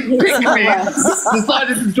 all of these pick-me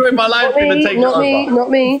decided to join my live stream and take it over. Not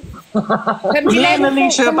me. Me and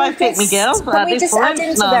Melissa are both pick-me girls. Can we just add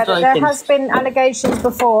into that there has been allegations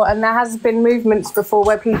before and there has been movements before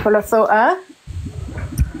where people have thought,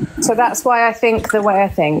 so that's why I think the way I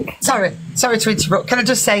think. Sorry to interrupt. Can I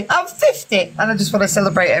just say, I'm 50 and I just want to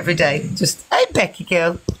celebrate every day. Just, hey, Becky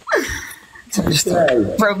girl. So I just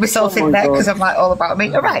throw myself in there because I'm like all about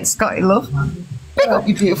me. All right, Scotty, love. Big up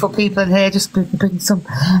you beautiful people in here. Just bring some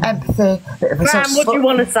empathy. Bit of a Graham, what do you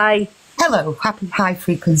want to say? Hello, happy high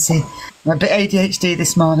frequency. I'm a bit ADHD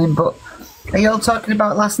this morning, but are you all talking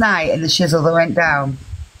about last night and the shizzle that went down?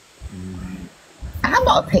 I'm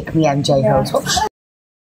not a pick-me MJ host.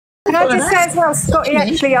 Can I just say as well, Scotty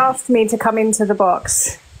actually asked me to come into the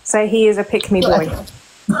box, so he is a pick-me boy.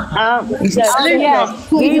 Alicia,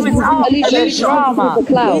 he was after drama.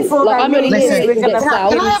 I'm only here to get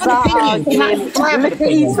clout. Can I have an opinion? Can I have an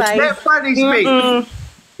opinion? Let Fanny speak.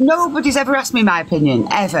 Nobody's ever asked me my opinion,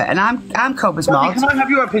 ever, and I'm Koba's mod. Can I have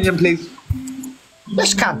your opinion, please?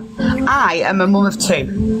 Yes, can. I am a mum of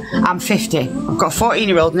 2. I'm 50. I've got a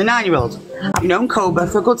 14-year-old and a 9-year-old. I've known Koba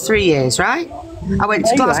for a good 3 years, right? I went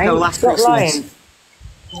to Glasgow last Christmas.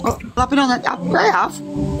 Well, I've been on that. I have.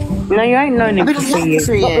 No, you ain't known him for 3 years.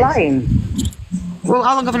 Stop lying. Well,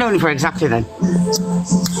 how long have I known him for exactly then?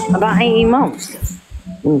 About 18 months.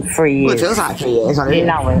 3 years. Well, it feels like 3 years. You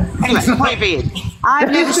know it. Anyway, point being,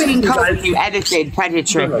 I've never seen Koba do anything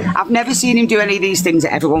predatory. I've never seen him do any of these things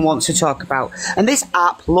that everyone wants to talk about. And this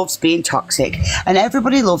app loves being toxic. And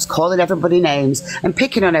everybody loves calling everybody names and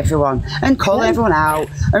picking on everyone and calling everyone out.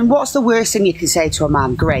 And what's the worst thing you can say to a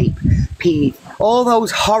man? Grape, pee, all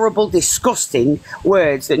those horrible, disgusting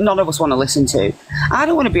words that none of us want to listen to. I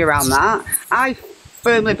don't want to be around that. I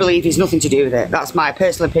firmly believe he's nothing to do with it. That's my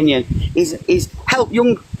personal opinion. Is help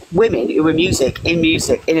young women who are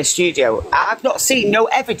in a studio. I've not seen no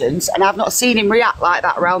evidence, and I've not seen him react like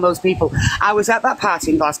that around those people. I was at that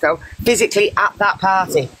party in Glasgow, physically at that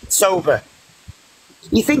party, sober.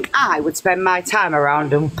 You think I would spend my time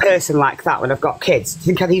around a person like that when I've got kids? Do you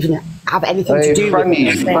think I'd even have anything to do with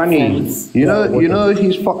it? Franny, you know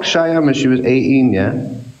he's fucked Cheyenne when she was 18, yeah?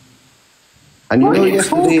 And you know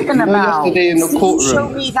yesterday in the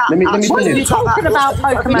courtroom. Let me finish. Let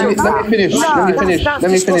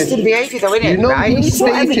me finish. You know he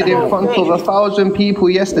stated in front of 1,000 people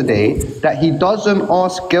yesterday that he doesn't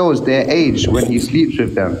ask girls their age when he sleeps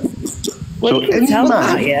with them. So any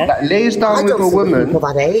man that lays down with a woman,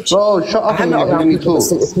 bro, shut up and let me talk.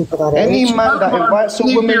 Any man that invites a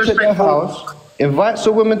woman to their house, invites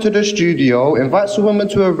a woman to the studio, invites a woman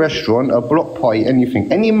to a restaurant, a block party,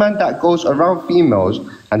 anything. Any man that goes around females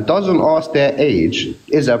and doesn't ask their age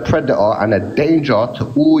is a predator and a danger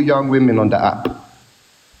to all young women on the app.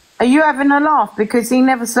 Are you having a laugh? Because he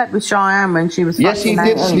never slept with Cheyenne when she was 19. Yes, he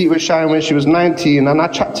did sleep with Cheyenne when she was 19, and I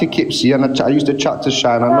chat to Kipsy, and I used to chat to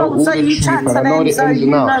Cheyenne. I know all the truth, and I know the ins and outs. You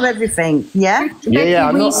know everything, yeah? Yeah,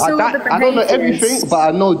 I know. I don't know everything, but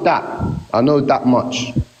I know that. I know that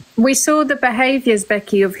much. We saw the behaviours,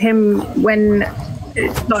 Becky, of him when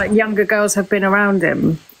like younger girls have been around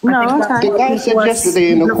him. No, okay. The guy said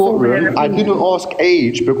yesterday in the courtroom, I didn't ask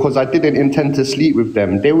age because I didn't intend to sleep with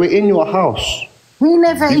them. They were in your house. He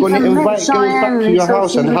never You're going to even invite girls back to your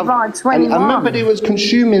house and have. And I remember they was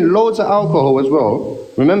consuming loads of alcohol as well.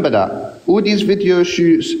 Remember that? All these video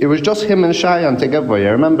shoots, it was just him and Cheyenne together. Yeah,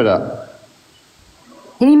 remember that?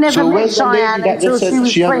 He never met Cheyenne until she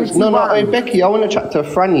was 21. No, Becky, I want to chat to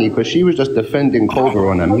Franny because she was just defending Koba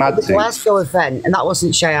on a mad thing. Glasgow event, and that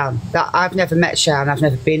wasn't Cheyenne. I've never met Cheyenne. I've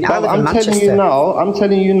never been. Well, I'm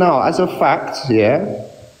telling you now, as a fact, yeah,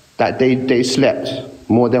 that they slept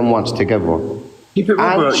more than once together.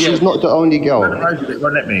 And she's not the only girl. It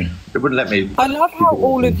wouldn't let me. I love how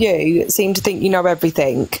all of you seem to think you know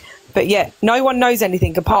everything, but yet no one knows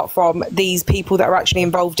anything apart from these people that are actually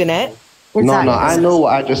involved in it. No, I know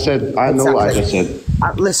what I just said. I know what I just said.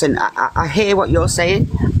 Listen, I hear what you're saying.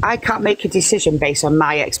 I can't make a decision based on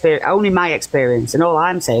my experience, only my experience. And all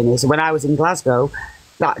I'm saying is, when I was in Glasgow,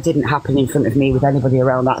 that didn't happen in front of me with anybody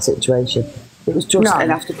around that situation. It was just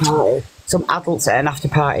an after party, some adults at an after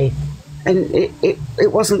party, and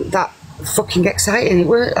it wasn't that fucking exciting. It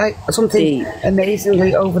was like something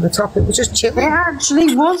amazingly over the top. It was just chilling. It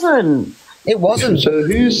actually wasn't. It wasn't. So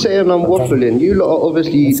who's saying I'm waffling? You lot are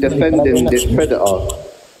obviously defending this predator.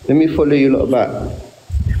 Let me follow you lot back.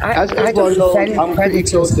 As everyone knows, I'm pretty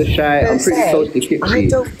close to Shy, I'm pretty close to Kipsy. I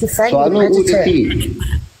don't defend so I know all the tea.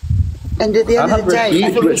 And at the end of the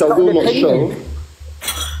day, which I will not show.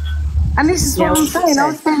 And this is what I'm saying.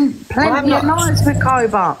 I've spent plenty of nights with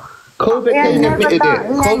Koba. Koba came and admitted it.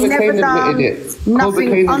 Koba came and admitted it. Koba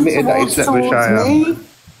came and admitted that he slept with Shia.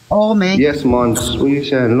 Or me. Yes, man. What are you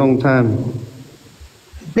saying? Long time.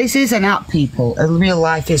 This is an app, people. And real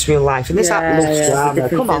life is real life. And this app loves drama.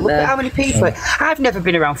 Come on, look at how many people. I've never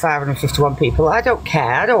been around 551 people. I don't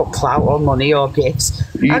care. I don't clout or money or gifts.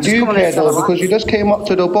 You do care, though, because you just came up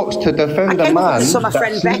to the box to defend a man. So my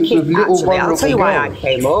friend Becky, actually, I'll tell you why I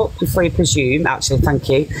came up, before you presume. Actually, thank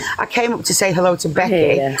you. I came up to say hello to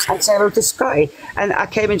Becky and say hello to Scotty. And I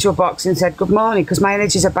came into a box and said, good morning, because my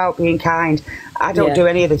energy is about being kind. I don't do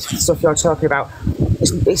any of the stuff you're talking about.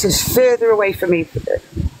 It's as further away from me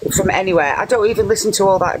from anywhere. I don't even listen to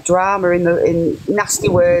all that drama in nasty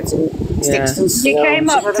words and sticks and stones. You came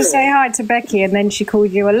up to say hi to Becky and then she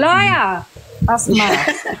called you a liar. That's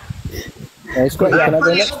mad. It's great.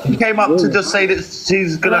 She came up to just say that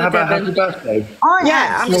she's going to have a happy birthday.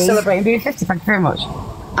 I'm just celebrating being 50. Thank you very much.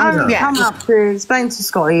 Come up to explain to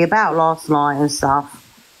Scotty about last night and stuff.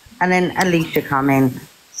 And then Alicia come in.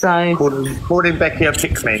 So calling Becky a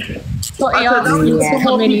pick me. Scotty asked you to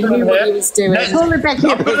come in, he knew what he was doing. Calling Becky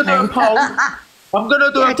a pick me. I'm going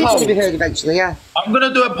to do a poll. I did want to be heard eventually, I'm going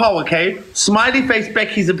to do a poll, okay? Smiley face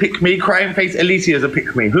Becky's a pick me, crying face Alicia's a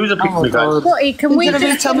pick me. Who's a pick me, guys? Scotty, can we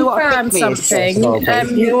just confirm something?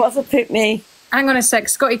 What's a pick me? Hang on a sec.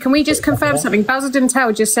 Scotty, can we just confirm something? Basildon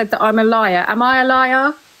Tell just said that I'm a liar. Am I a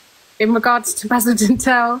liar in regards to Basildon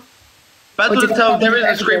Tell? Basildon Tell, there is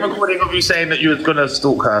a screen recording of you saying that you were going to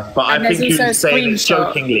stalk her, but I think you were saying it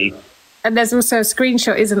jokingly. And there's also a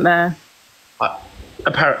screenshot, isn't there?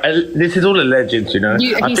 Apparently, this is all alleged, you know.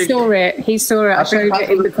 He saw it. He saw it. I showed it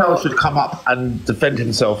in the Tell should come up and defend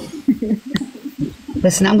himself.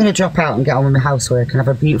 Listen, I'm going to drop out and get on with my housework and have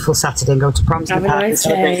a beautiful Saturday and go to proms in the park and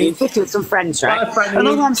celebrate being 50 with some friends, right? And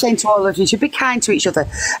all I'm saying to all of you, you should be kind to each other.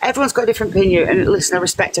 Everyone's got a different opinion, and listen, I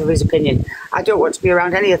respect everybody's opinion. I don't want to be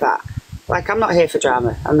around any of that. Like, I'm not here for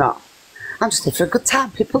drama. I'm not. I'm just here for a good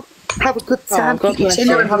time, people. Have a good time. Have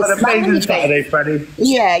an amazing Saturday, Freddie.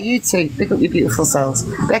 Yeah, you too. Pick up your beautiful selves.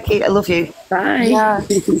 Becky, I love you. Bye. Yeah.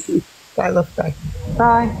 Bye, love. Bye.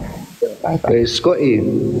 Bye. Bye. Hey, Scotty.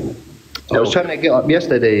 I was trying to get up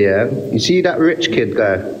yesterday, You see that rich kid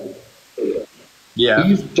guy? Yeah.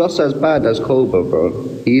 He's just as bad as Koba,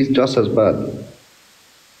 bro. He's just as bad.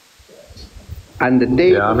 And the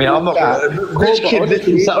day I'm not. Rich kid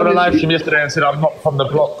literally sat on a live stream yesterday and said, I'm not from the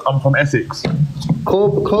block, I'm from Essex.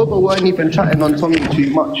 Koba weren't even chatting on Tommy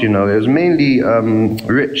too much, you know. It was mainly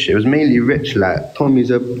Rich. It was mainly Rich, like,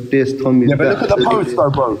 Tommy's a this, Tommy's that. Yeah, but look at the post, though,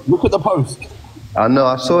 bro. Look at the post. I know,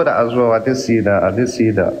 I saw that as well. I did see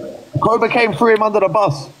that. Koba came threw him under the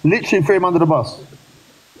bus. Literally threw him under the bus.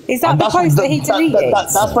 Is that the post that he deleted?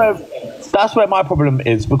 That's where my problem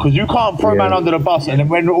is, because you can't throw man under the bus and then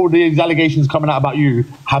when all these allegations coming out about you,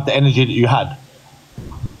 have the energy that you had.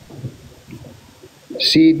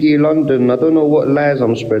 CD London, I don't know what lies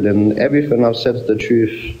I'm spreading. Everything I've said is the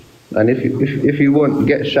truth. And if you want,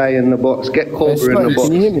 get Shy in the box, get Koba in the box.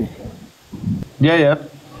 Can you hear me? Yeah.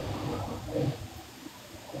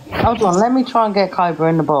 Hold on, let me try and get Koba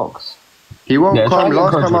in the box. He won't come.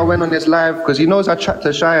 Last time I went on his live, because he knows I chat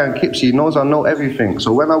to Shy and Kipsy, he knows I know everything.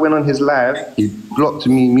 So when I went on his live, he blocked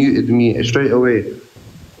me, muted me straight away.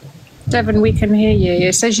 Devon, we can hear you.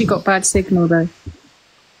 It says you got bad signal, though.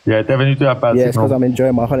 Yeah, Devon, you do have bad signal. Yeah, it's because I'm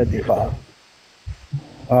enjoying my holiday, but...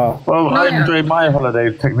 I enjoyed my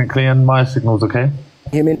holiday, technically, and my signal's okay.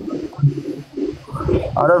 Hear me?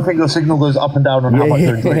 I don't think your signal goes up and down on how much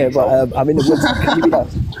you're enjoying. Yeah, but I'm in the woods. Can you hear me now?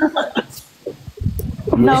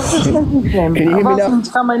 No, I'm just listening to him. Can you hear me now? I've asked him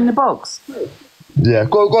to come in the box. Yeah,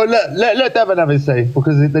 go, let Devon have his say,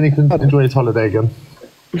 because then he can enjoy his holiday again.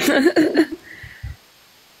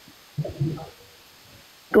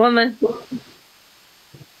 Go on, then.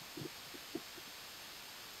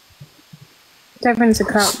 Devon's a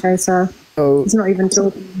clout chaser. Oh. He's not even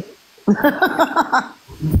talking.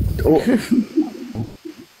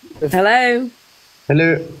 Hello.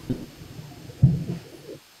 Hello.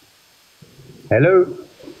 Hello.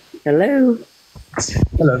 Hello.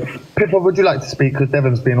 Hello. Pippa, would you like to speak? Because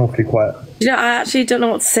Devon's been awfully quiet. You know, I actually don't know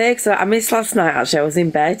what to say because I missed last night, actually. I was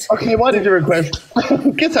in bed. Okay, why did you request?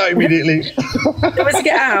 Get out immediately. I was to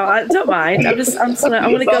get out. I don't mind. I'm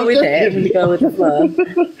going to go with it. I'm going to go with the flow.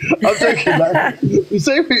 I'm joking, man. You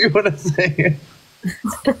say what you want to say.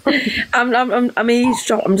 I'm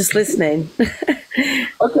eavesdropping. I'm just listening.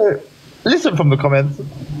 Okay. Listen from the comments.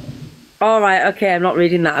 All right. Okay. I'm not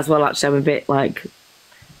reading that as well, actually. I'm a bit like...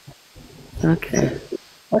 Okay.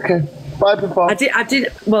 Okay. Bye, Pippa. I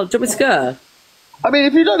did. Well, do you want me to go? I mean,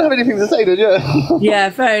 if you don't have anything to say, then yeah. Yeah,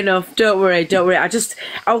 fair enough. Don't worry.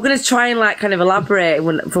 I'm going to try and like kind of elaborate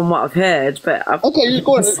from what I've heard, but okay,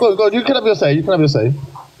 go on. You can have your say.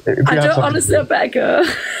 I don't honestly. I better go.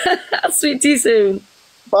 I'll speak to you soon.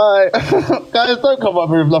 Bye, guys. Don't come up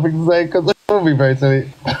here with nothing to say because it will be very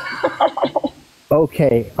silly.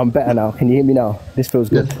 Okay, I'm better now. Can you hear me now? This feels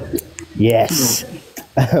good. Yes.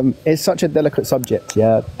 It's such a delicate subject,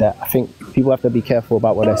 yeah, that I think people have to be careful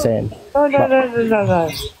about what they're saying. No. What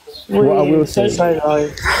I will say...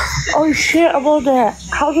 Oh shit, I'm on there.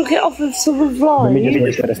 How do I get off of someone's line? Let me just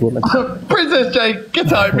wait for this woman. Princess Jane,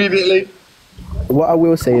 get out immediately. What I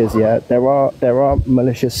will say is, yeah, there are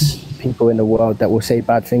malicious people in the world that will say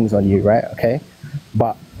bad things on you, right? Okay?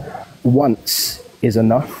 But once is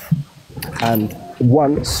enough, and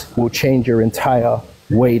once will change your entire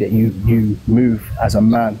way that you move as a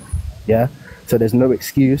man, yeah? So there's no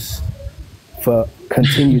excuse for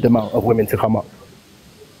continued amount of women to come up,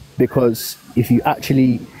 because if you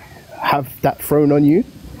actually have that thrown on you,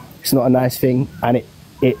 it's not a nice thing, and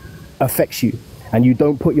it affects you, and you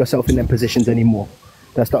don't put yourself in them positions anymore.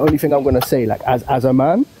 That's the only thing I'm going to say. Like, as a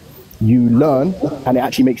man, you learn, and it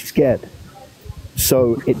actually makes you scared,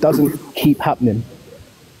 so it doesn't keep happening.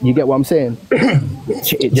 You get what I'm saying?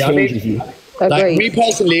 It changes you. Like me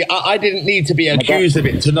personally, I didn't need to be accused of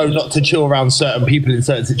it to know not to chill around certain people in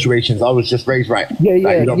certain situations. I was just raised right. No,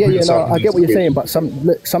 I get what you're saying, but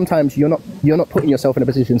sometimes you're not putting yourself in a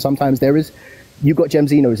position. Sometimes you got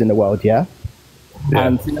Gemzinos in the world, yeah,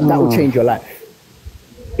 and that will change your life.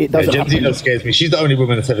 It doesn't. Gemzino scares me. She's the only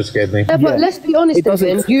woman that's ever scared me. Yeah, but let's be honest,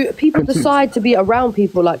 people decide to be around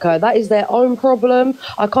people like her. That is their own problem.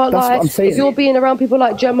 I can't lie. If you're being around people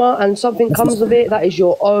like Gemma and something comes of it, that is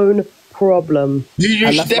your own problem. You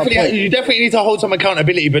definitely need to hold some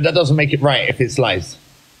accountability, but that doesn't make it right if it's lies.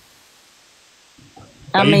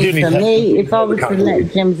 I mean, for me, if I was to let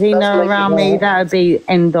Gemzino around me, that would be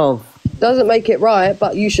end of. Doesn't make it right,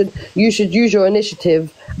 but you should use your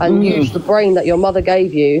initiative and use the brain that your mother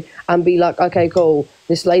gave you and be like, okay, cool,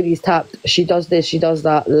 this lady's tapped, she does this, she does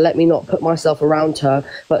that, let me not put myself around her.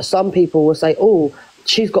 But some people will say, oh,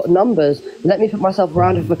 she's got numbers, let me put myself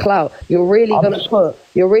around her for clout. You're really going to put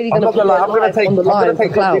your life on the line for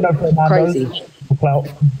clout. Crazy.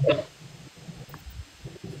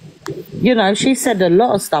 You know, she said a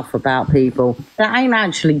lot of stuff about people that ain't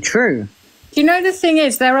actually true. You know, the thing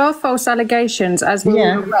is, there are false allegations, as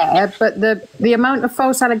we're aware, but the amount of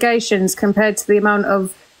false allegations compared to the amount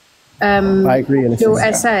of I agree, your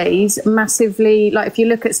essays massively, like if you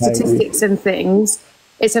look at statistics and things,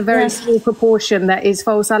 it's a very small proportion that is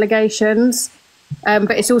false allegations,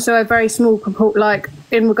 but it's also a very small proportion, like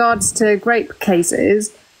in regards to rape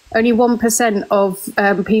cases, only 1%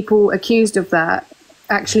 of people accused of that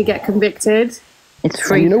actually get convicted. It's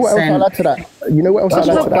 3%. You know what else I'll add to that? That's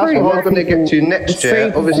what we're going to get to next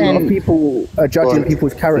year. Obviously, a lot of people are judging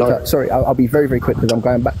people's character. Sorry, I'll be very, very quick because I'm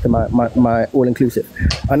going back to my all-inclusive.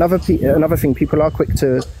 Another thing, people are quick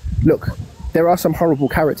to look. There are some horrible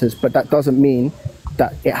characters, but that doesn't mean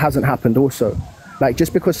that it hasn't happened also. Like,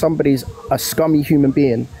 just because somebody's a scummy human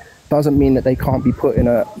being doesn't mean that they can't be put in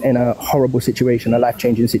a horrible situation, a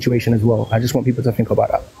life-changing situation as well. I just want people to think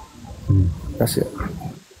about that. That's it.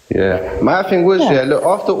 Yeah, my thing was, look,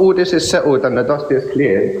 after all this is settled and the dust is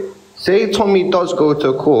cleared, say Tommy does go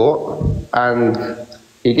to court and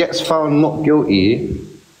he gets found not guilty.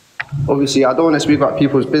 Obviously, I don't want to speak about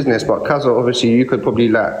people's business, but Kaza, obviously, you could probably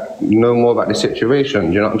know more about the situation,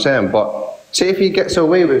 do you know what I'm saying? But say if he gets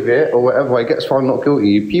away with it or whatever, he gets found not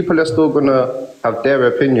guilty, people are still going to have their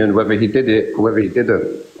opinion whether he did it or whether he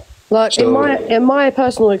didn't. Like, in my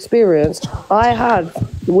personal experience, I had,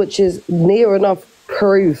 which is near enough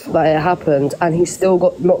proof that it happened, and he still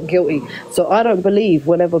got not guilty. So I don't believe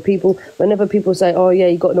whenever people say, oh yeah,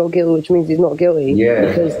 he got not guilty, which means he's not guilty,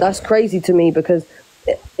 because that's crazy to me, because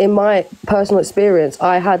in my personal experience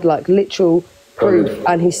I had like literal proof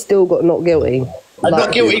and he still got not guilty. And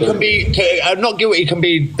not guilty can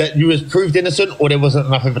be that you was proved innocent or there wasn't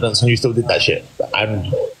enough evidence and you still did that shit,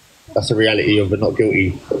 and that's the reality of the not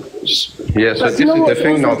guilty. Yeah, so this is the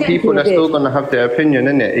thing now. People are still going to have their opinion,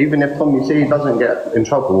 innit? Even if Tommy say he doesn't get in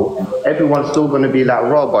trouble, everyone's still going to be like,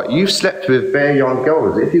 raw, but you've slept with bare young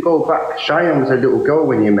girls. If you go back, Cheyenne was a little girl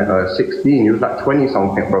when you met her, 16. You was like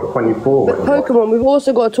 20-something, bro, 24. But Pokemon, we've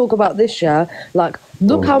also got to talk about this, yeah? Like,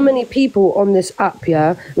 look how many people on this app,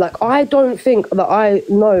 yeah? Like, I don't think that I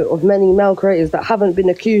know of many male creators that haven't been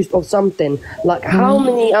accused of something. Like, how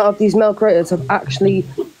many out of these male creators have actually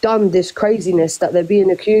done this craziness that they're being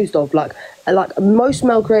accused of? Like most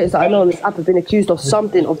male creators that I know on this app have been accused of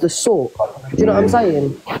something of the sort. Do you know what I'm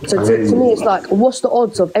saying? So to me, it's like, what's the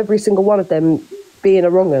odds of every single one of them being a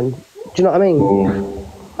wrong un? Do you know what I mean?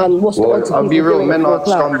 And what's the odds of I'll be real, men are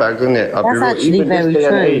scumbags, innit? I'll be real. Actually Even very this day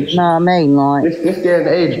and true. age, No, I mean, like this day and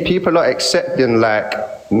age, people are accepting like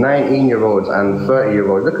 19-year-olds and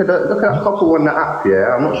 30-year-olds. Look at that couple on the app,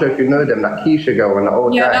 yeah. I'm not sure if you know them, that Keisha girl and the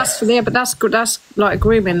old guy. But that's like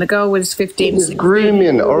grooming. The girl was 15. It's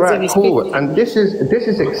grooming, all right, cool. And this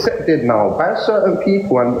is accepted now by certain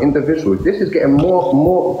people and individuals. This is getting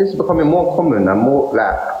more. This is becoming more common and more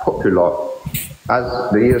like popular as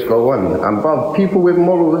the years go on. And bro, people with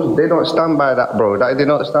morals, they don't stand by that, bro. They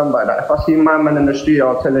don't stand by that. If I see my man in the street,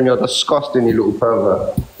 I'll tell him you're disgusting, you little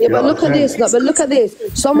pervert. Yeah, but look at this. But look at this.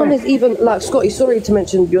 Someone is even like Scotty. Sorry to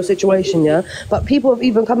mention your situation, yeah. But people have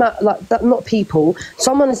even come out like that. Not people.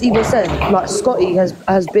 Someone has even said like Scotty has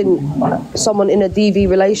been someone in a DV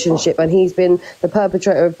relationship, and he's been the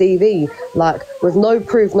perpetrator of DV. Like with no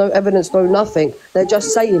proof, no evidence, no nothing. They're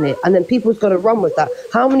just saying it, and then people's got to run with that.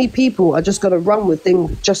 How many people are just going to run with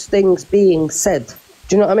things being said?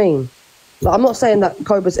 Do you know what I mean? Like, I'm not saying that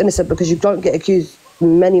Koba's innocent because you don't get accused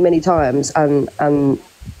many times and.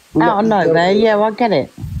 Out of nowhere, yeah, I get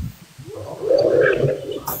it.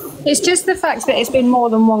 It's just the fact that it's been more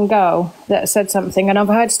than one girl that said something, and I've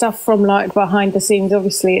heard stuff from like behind the scenes.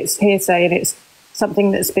 Obviously, it's hearsay and it's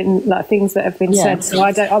something that's been like things that have been said. So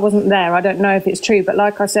I wasn't there. I don't know if it's true, but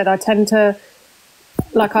like I said, I tend to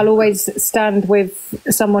I'll always stand with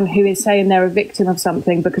someone who is saying they're a victim of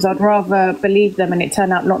something, because I'd rather believe them and it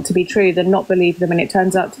turn out not to be true than not believe them and it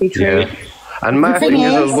turns out to be true. Yeah. And my thing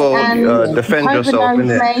is as well, defend yourself,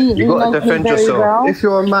 innit? You got to defend yourself. If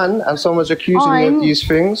you're a man and someone's accusing you of these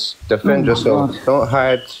things, defend yourself. Don't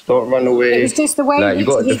hide, don't run away. It's just the way you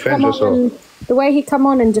got to defend yourself. The way he come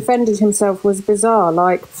on and defended himself was bizarre.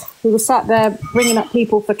 Like, he was sat there bringing up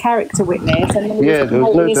people for character witness, and then there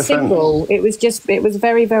was no defense. Single. It was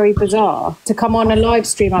very, very bizarre to come on a live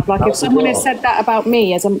stream up. Like, if someone had said that about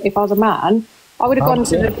me if I was a man, I would have gone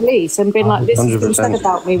to the police and been like, this has been said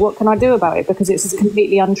about me, what can I do about it? Because it's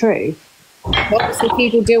completely untrue. Obviously,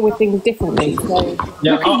 people deal with things differently. So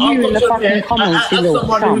look at you in the fucking comments, you little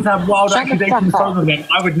someone who's had wild accusations thrown on them,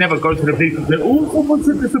 I would never go to the police and say, oh, someone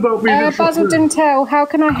said this about me. Basil Dentel, how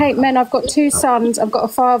can I hate men? I've got 2 sons, I've got a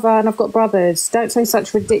father, and I've got brothers. Don't say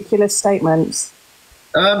such ridiculous statements.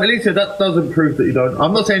 Elisa, that doesn't prove that you don't.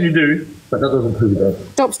 I'm not saying you do, but that doesn't prove you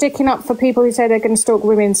don't. Stop sticking up for people who say they're going to stalk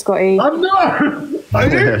women, Scotty. I'm not. I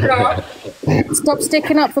did not. Stop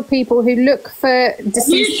sticking up for people who look for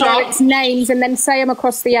deceased parents' names and then say them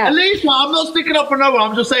across the app. Elisa, I'm not sticking up for no one.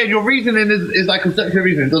 I'm just saying your reasoning is like a sexual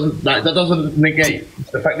reason. That doesn't negate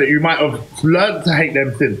the fact that you might have learned to hate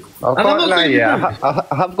them since. I can't lie,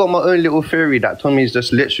 I have got my own little theory that Tommy's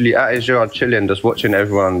just literally at his yard chilling, just watching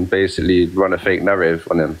everyone basically run a fake narrative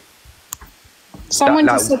on him. Someone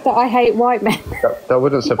just said that I hate white men. That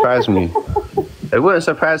wouldn't surprise me. It wouldn't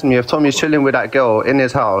surprise me if Tommy's chilling with that girl in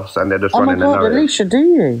his house and they're just running a narrative. Oh my God, Alicia, do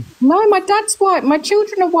you? No, my dad's white. My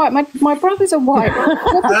children are white. My brothers are white.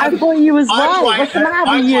 I thought you was white. What's the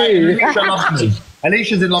matter with you? Alicia loves me.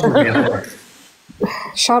 Alicia's in love with me.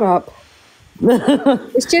 Shut up.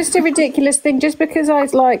 It's just a ridiculous thing. Just because I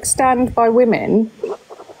stand by women,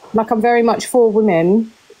 like I'm very much for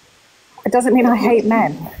women, it doesn't mean I hate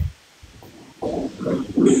men. No.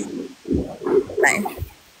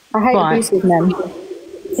 I hate abusive men.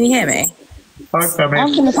 Can you hear me?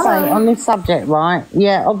 I'm going to say on this subject, right?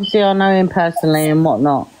 Yeah, obviously I know him personally and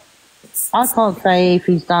whatnot. I can't say if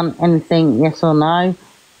he's done anything, yes or no.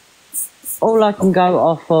 All I can go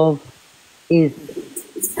off of is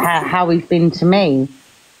how he's been to me.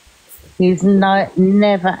 He's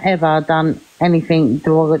never ever done anything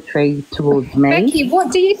derogatory towards me. Becky,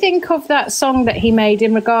 what do you think of that song that he made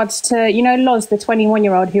in regards to, you know, Loz, the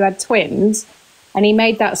 21-year-old who had twins, and he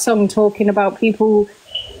made that song talking about people,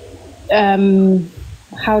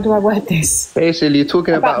 how do I word this? Basically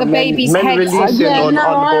talking about the baby's men releasing on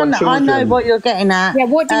unborn children. I know what you're getting at. Yeah,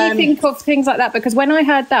 what do you think of things like that? Because when I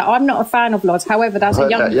heard that, I'm not a fan of Loz. However, that's a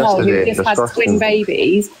young girl who just had twin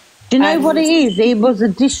babies. Do you know what it is? It was a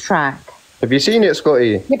diss track. Have you seen it,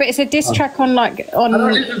 Scotty? Yeah, but it's a diss track on on. I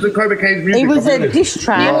don't listen to Koba Kane's music. It was a diss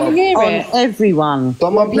track on everyone.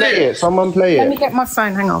 Someone play it. Someone play Let me it. get my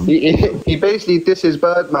phone. Hang on. He basically disses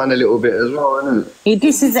Birdman a little bit as well, isn't it? He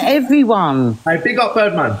disses everyone. Hey, big up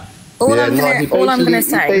Birdman. All I'm gonna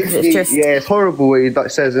say is it's just it's horrible what he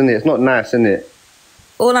says, isn't it? It's not nice, isn't it?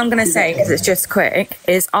 all I'm gonna say, because it's just quick,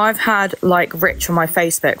 is I've had like Rich on my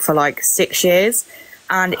Facebook for like 6 years,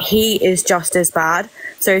 and he is just as bad.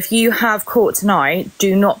 So if you have court tonight,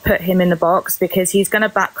 do not put him in the box, because he's going to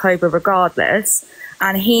back Koba regardless.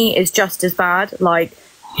 And he is just as bad. Like,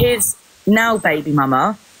 his now baby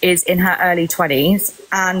mama is in her early 20s.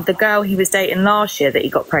 And the girl he was dating last year that he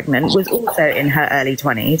got pregnant was also in her early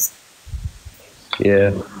 20s.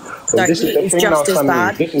 Yeah. So this is the he's thing just now, as Sammy.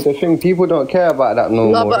 bad. This is the thing. People don't care about that no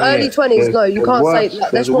more. No, but early 20s, no, you can't say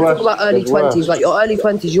that. Let's not talk about early 20s. Like, your early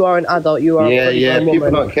 20s, you are an adult. You are a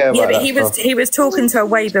people don't care about Yeah, but that. he was talking to her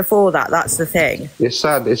way before that. That's the thing. It's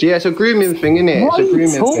sad. It's a grooming thing, isn't it? What It's a are you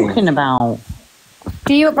grooming talking about?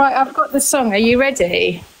 Do you right? I've got the song. Are you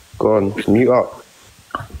ready? Go on, mute up.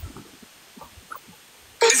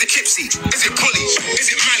 Is it Kipsy? Is it Polly?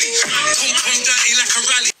 Is it Mally? Tom dirty like a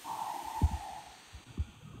rally.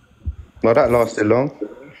 No, that lasted long.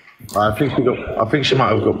 I think she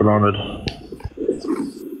might have got bananaed.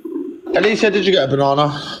 Alicia, did you get a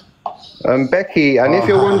banana? Becky, and if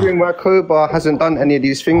you're wondering why Koba hasn't done any of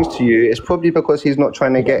these things to you, it's probably because he's not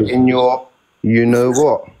trying to get in your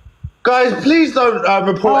you-know-what. Guys, please don't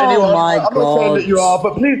report anyone. My I'm not saying God. that you are,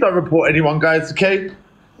 but please don't report anyone, guys, okay?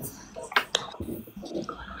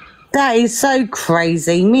 That is so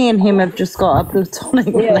crazy. Me and him have just got a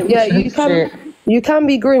platonic relationship. You can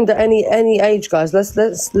be groomed at any age, guys. Let's put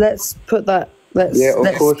that. Let's put that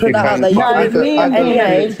out there. You can be groomed at any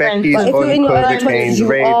age. If you're in your early 20s,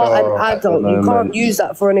 you are an adult. You can't use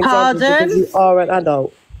that for an example because you are an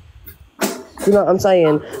adult. You know what I'm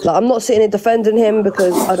saying? Like, I'm not sitting here defending him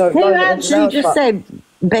because I don't know. Who actually just said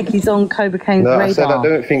Becky's on Koba Kane's radar? I said I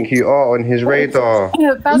don't think you are on his radar.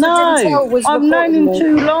 No, I've known him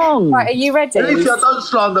too long. Right, are you ready? Alicia, don't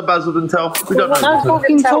slander Basil and tell. We don't know. Don't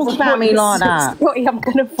fucking talk about me like that. Scotty, I'm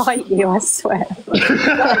going to fight you, I swear.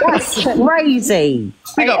 That's crazy.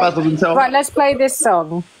 Big up Basil and tell. Right, let's play this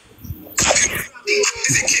song.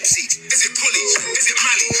 Is it Kipsy? Is it Polly? Is it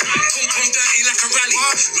Mally? Tom dirty like a rally.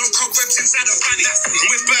 No cobwebs inside a fanny.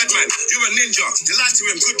 I'm with Birdman. You're a ninja. You lied to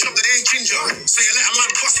him. Good job that they ain't ginger. So you let a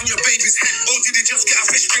man bust on your baby's head. Or did he just get a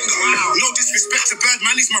fish finger? No disrespect to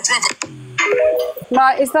Birdman. He's my brother.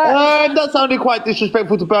 Like, is that... That sounded quite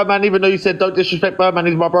disrespectful to Birdman, even though you said don't disrespect Birdman,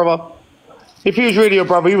 he's my brother. If he was really your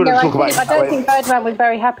brother, you wouldn't talk about it. I don't think Birdman was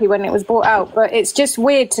very happy when it was brought out, but it's just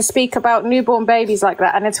weird to speak about newborn babies like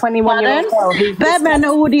that and a 21-year-old girl. Birdman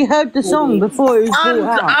already heard the song before it was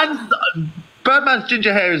brought out. And Birdman's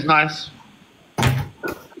ginger hair is nice.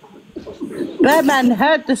 Birdman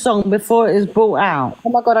heard the song before it was brought out.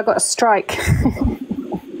 Oh my God, I got a strike.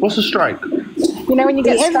 What's a strike? You know when you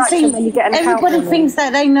get a strike and then you get an account everybody warning? thinks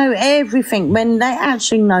that they know everything when they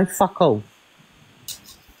actually know fuck all.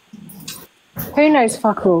 Who knows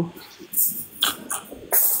fuck all?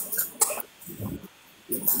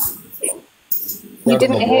 You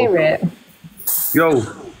didn't hear it. Yo.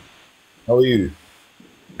 How are you?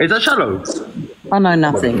 Is that shallow? I know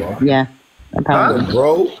nothing. Yeah. Apparently.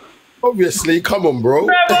 Bro. Obviously, come on, bro.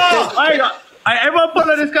 Everyone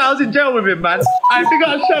follow this guy. I was in jail with him, man. I think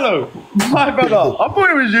I'm shallow. My brother. I thought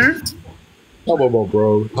it was you. Come on,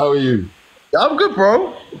 bro. How are you? I'm good,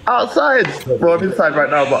 bro. Outside. Bro, I'm inside right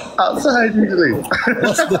now, but outside usually.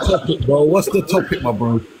 What's the topic, bro? What's the topic, my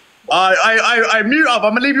bro? I mute up.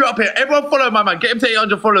 I'm gonna leave you up here. Everyone follow my man. Get him to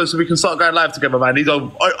 800 followers so we can start going live together, man. He's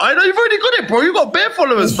on. I know you've already got it, bro. You got bare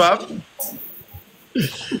followers, fam.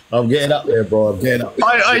 I'm getting up there, bro. I'm getting up.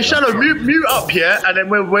 Shallow, mute up here, and then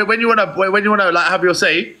when you wanna like have your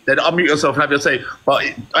say, then unmute yourself and have your say. But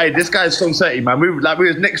hey, this guy's so dirty, man. We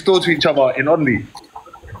was next door to each other in Only.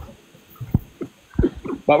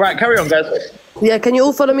 But right, carry on, guys. Yeah, can you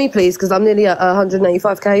all follow me, please? Because I'm nearly at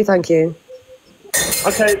 185k. Thank you.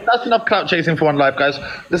 Okay, that's enough clout chasing for one live, guys.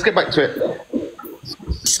 Let's get back to it.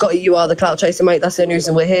 Scotty, you are the clout chaser, mate. That's the only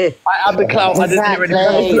reason we're here. I am the clout. I didn't hear anything.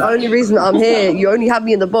 That's the only reason that I'm here. You only have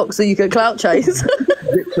me in the box so you can clout chase.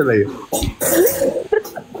 Literally.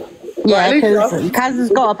 Yeah, because Kaz has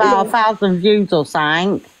got about 1,000 views or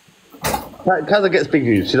something. Kaz gets big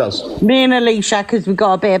views. She does. Me and Alicia, because we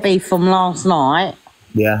got a bit of beef from last night.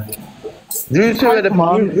 Yeah. You two are the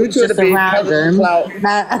big cousins clout.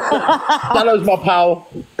 Sallo's my pal.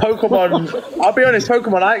 Pokemon. I'll be honest,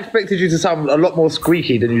 Pokemon. I expected you to sound a lot more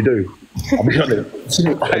squeaky than you do. I'll be honest.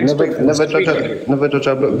 Never judge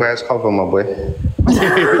a book by its cover, my boy.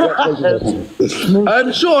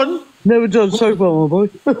 Sean. Never judge so far, my boy.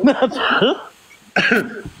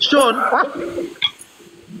 Sean.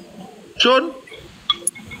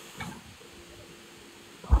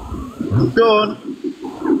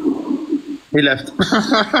 He left.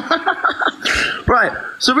 Right,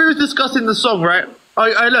 so we were discussing the song, right?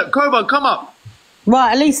 I look, Koba, come up.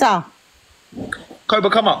 Right, Elisa. Koba,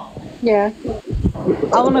 come up. Yeah.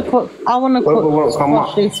 I want to put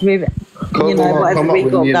this with, whatever we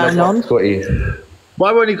got going on.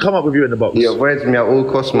 Why won't he come up with you in the box? He avoids me at all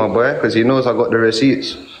costs, my boy, because he knows I got the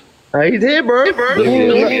receipts. He's here, bro.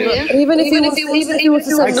 Even if he was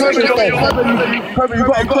to say Kobe, you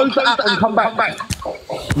got to close the app and come back.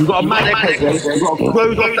 You got a mad echo, bro. You got to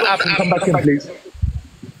close off the app and come back in, please.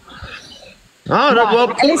 Well,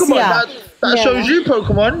 Pokemon, that shows you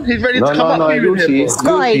Pokemon. He's ready to come up to you in here, bro.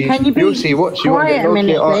 Sky, can you be quiet a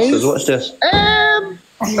minute, please? Watch this.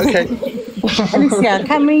 Okay. Alicia,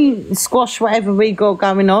 can we squash whatever we got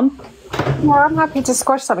going on? Well, I'm happy to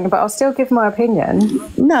squash something, but I'll still give my opinion.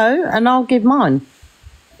 No, and I'll give mine.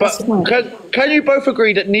 But can you both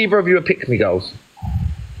agree that neither of you are pick-me girls?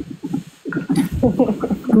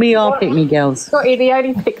 We are pick-me girls. Scotty, the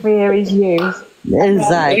only pick-me here is you.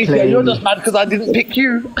 Exactly. You're just mad because I didn't pick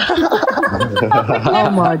you. Oh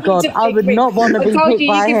my God, I would not want to be picked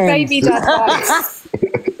by him. Baby dad vibes.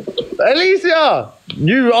 Alicia,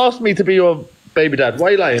 you asked me to be your baby dad. Why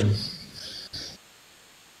are you lying?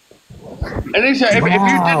 Alicia, if you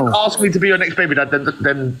didn't ask me to be your next baby dad,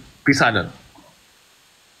 then be silent.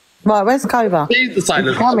 Right, where's Koba? He's the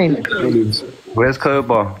silent. Coming. Where's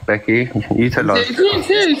Koba, Becky? You tell us. He's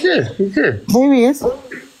here. Here he is.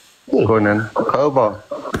 Go on then. Koba.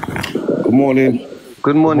 Good morning.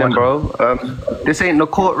 Good morning, bro. This ain't the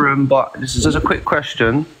courtroom, but this is just a quick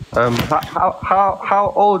question.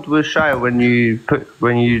 How old was Shia when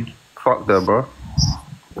you fucked her, bro?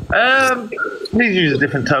 Please use a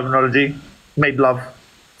different terminology. Made love.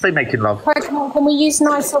 Say making love. Can we use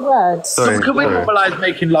nicer words? Can we normalize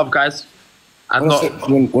making love, guys? And not.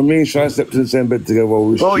 When me and Shia slept in the same bed together.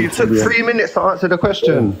 Oh, you took 3 minutes to answer the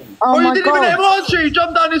question. Oh you my didn't God. even let him answer. You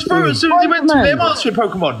jumped down his throat as soon as he went to let him answer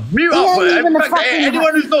Pokemon. Mute up. In fact,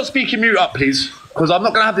 anyone who's not speaking, mute up, please. Because I'm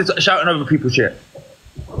not going to have this shouting over people's shit.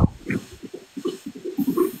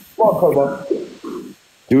 What, Koba?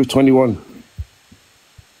 He was 21.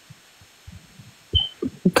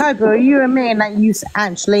 Koba, are you admitting that you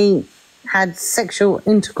actually had sexual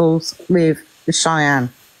intercourse with Cheyenne?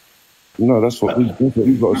 No, that's what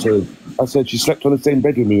we've got to say. I said she slept on the same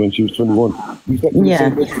bed with me when she was 21. We slept in the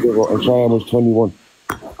same bed together and Cheyenne was 21.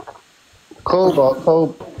 Koba,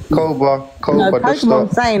 No,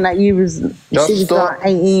 Pokemon's saying that she was like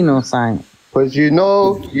 18 or something. Because you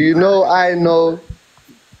know, I know.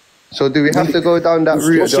 So do we have to go down that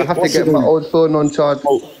route? Do I have to get my old phone on charge?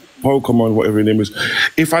 Pokemon, whatever her name is.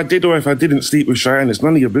 If I did or if I didn't sleep with Cheyenne, it's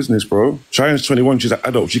none of your business, bro. Cheyenne's 21, she's an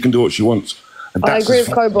adult, she can do what she wants. I agree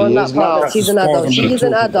with Koba on that part, that she's an adult. She's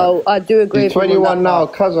an adult, I do agree with 21 now,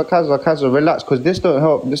 Kaza, relax, because this don't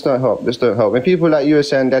help. When people like you are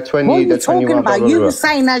saying they're 20, what are you they're 21. talking about? You were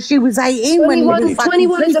saying that she was 18 when you were fucking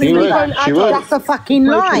 21 is a grown adult. That's a fucking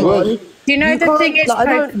lie. Do you know the thing is, I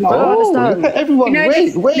don't understand. Everyone,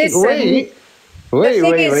 wait. The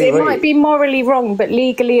thing is, it might be morally wrong, but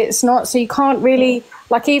legally it's not. So you can't really,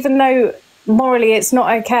 like, even though morally it's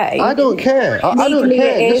not okay. I don't care. I don't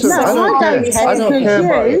care. It is. Listen, I don't care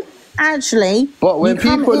about it. Actually, but when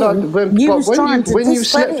people are when you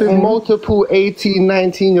slept with multiple 18,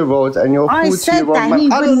 19-year-olds and you're 40-year-old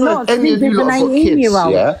man, I don't know if any of you lot got kids,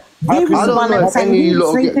 yeah? He was the one that was saying he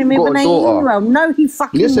was sleeping with an 18-year-old. No, he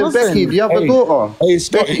fucking wasn't. Listen, Becky, do you have a daughter? Hey,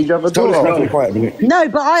 Becky, do you have a daughter? No,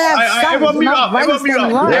 but I have sons. Everyone mute up. No,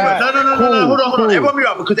 hold on. Everyone mute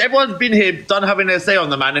up, because everyone's been here, done having their say on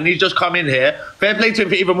the man, and he's just come in here. Fair play to him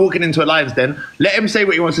for even walking into Alliance then. Let him say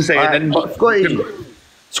what he wants to say, and then...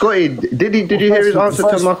 Scotty, did you hear his answer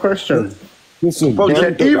to my question? Listen, bro,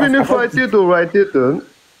 even if I did or I didn't,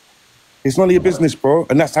 it's none of your business, bro,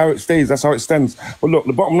 and that's how it stays. That's how it stands. But look,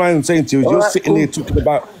 the bottom line I'm saying to you is, you're sitting here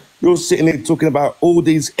talking about all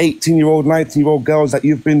these 18-year-old, 19-year-old girls that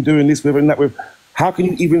you've been doing this with and that with. How can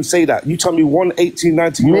you even say that? You tell me one 18,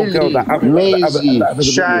 19-year-old girl that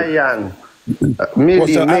Cheyenne.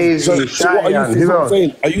 Maisie, so what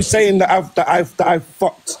are you saying that I've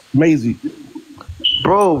fucked Maisie?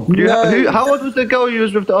 Bro, how old was the girl you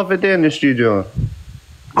was with the other day in the studio?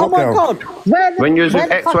 Oh my God! When you was where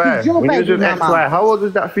with the fuck XY, is your when you was baby with mama? XY, how old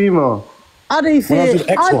was that female? I do think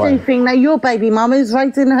that your baby mama is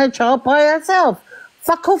raising her child by herself.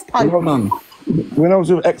 Fuck off, Pope. Hold on. When I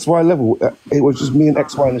was with XY level, it was just me and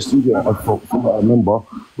XY in the studio. I thought, from what I remember,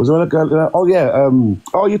 was there a girl? Oh yeah.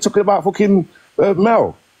 Oh, you're talking about fucking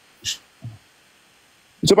Mel.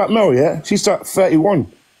 It's about Mel, yeah. She's like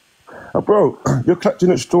 31. Bro, you're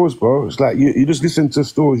clutching at straws, bro. It's like you just listen to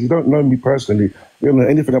straws. You don't know me personally. You don't know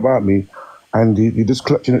anything about me, and you're just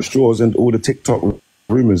clutching at straws and all the TikTok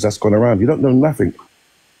rumors that's gone around. You don't know nothing.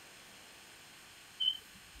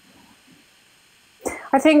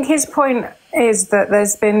 I think his point is that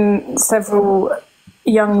there's been several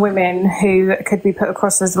young women who could be put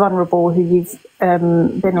across as vulnerable who you've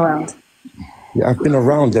been around. Yeah, I've been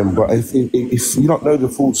around them, but if you don't know the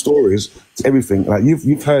full stories, it's everything. Like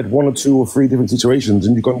you've heard 1 or 2 or 3 different situations,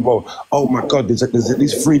 and you've gone, well, oh my God, there's at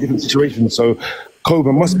least 3 different situations. So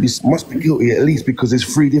Koba must be guilty at least because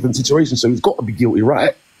there's 3 different situations. So he's got to be guilty,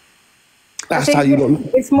 right? That's how you don't.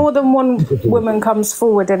 If more than one woman comes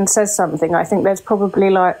forward and says something, I think there's probably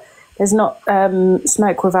there's not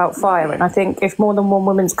smoke without fire. And I think if more than one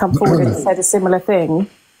woman's come forward and said a similar thing.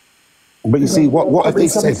 But you see, what have they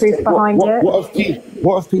said?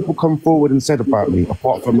 What have people come forward and said about me,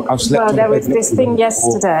 apart from I've slept Well, there was this thing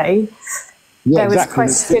yesterday. Yeah, there was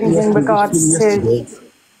questions in regards to...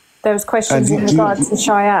 There was questions in regards to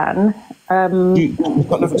Cheyenne. It's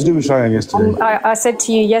got nothing to do with Cheyenne yesterday. I said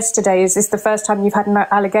to you yesterday, is this the first time you've had an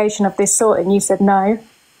allegation of this sort? And you said no.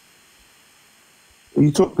 Are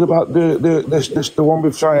you talking about the one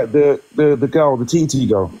with Cheyenne, the girl, the TT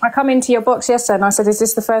girl? I come into your box yesterday and I said, is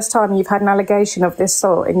this the first time you've had an allegation of this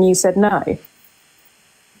sort? And you said no.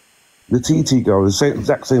 The TT girl, the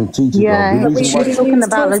exact same TT girl. Yeah, we should be talking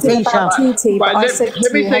about the TT.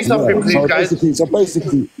 Let me say something, please, guys.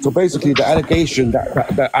 So basically, the allegation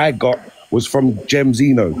that I got was from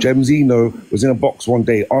Gemzino. Gemzino was in a box one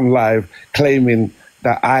day on live claiming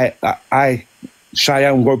that I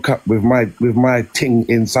Cheyenne woke up with my ting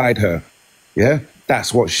inside her. Yeah,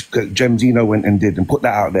 that's what Gemzino went and did and put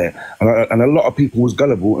that out there. And a lot of people was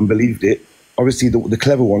gullible and believed it. Obviously, the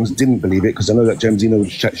clever ones didn't believe it because I know that Gemzino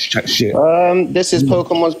would chat shit. This is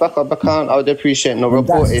Pokemon's backup account. I would appreciate no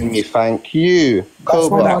reporting me. Thank you,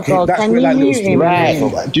 Koba. Right.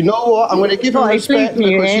 Do you know what? I'm going to give him respect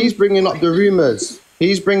because he's bringing up the rumors.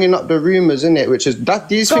 He's bringing up the rumours, innit? Which is that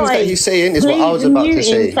these things that he's saying is what I was about to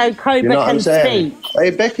say. So Koba you know what I'm saying? speak. Hey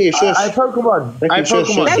Becky, shush. Pokemon.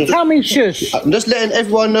 Don't tell me shush. I'm just letting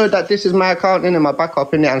everyone know that this is my account, innit? My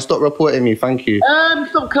backup, innit? And stop reporting me. Thank you.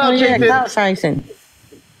 Stop clout chasing. Clout chasing.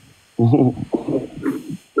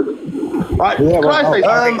 Right,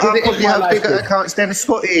 I probably have bigger accounts than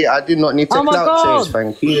Scotty. I do not need to clout chase.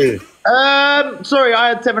 Thank you. Sorry, I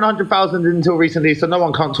had 700,000 until recently, so no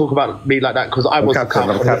one can't talk about me like that because I was capping.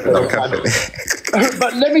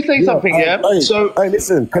 But let me say something, yeah. Hey,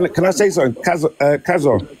 listen, can I say something,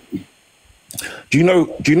 Kazo? Do you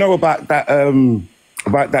know about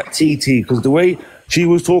that TT? Because the way she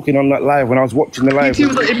was talking on that live when I was watching the live,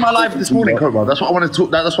 TT was in my live this morning, Koba. That's what I want to talk.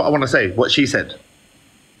 That's what I want to say. What she said.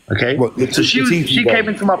 Okay, so she came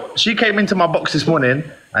into my box this morning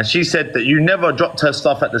and she said that you never dropped her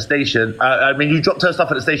stuff at the station. I mean, you dropped her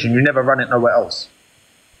stuff at the station. You never run it nowhere else.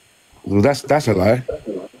 Well, that's a lie.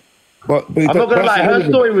 But I'm not gonna lie. Her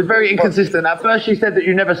story was very inconsistent. At first, she said that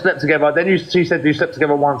you never slept together. Then she said you slept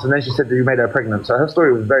together once, and then she said that you made her pregnant. So her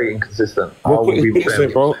story was very inconsistent.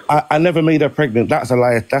 Bro, I never made her pregnant. That's a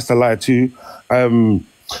lie. That's a lie too.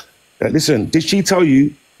 Listen, did she tell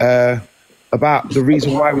you? About the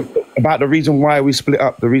reason why we split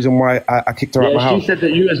up, the reason why I kicked her out of my house. She said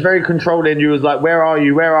that you was very controlling. You was like, where are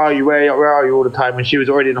you all the time, and she was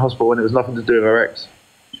already in the hospital and it was nothing to do with her ex.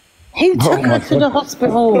 Who took her to the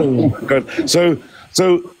hospital? Oh my God. So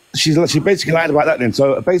she basically lied about that then.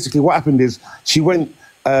 So basically what happened is she went,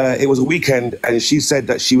 it was a weekend, and she said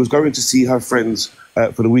that she was going to see her friends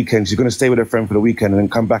for the weekend. She's going to stay with her friend for the weekend and then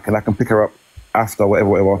come back and I can pick her up after,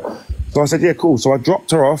 whatever. So I said, yeah, cool. So I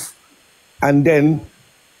dropped her off. And then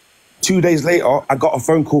 2 days later, I got a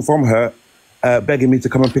phone call from her begging me to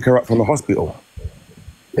come and pick her up from the hospital.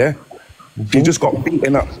 Yeah? She just got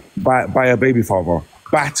beaten up by her baby father,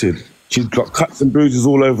 battered. She's got cuts and bruises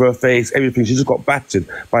all over her face, everything. She just got battered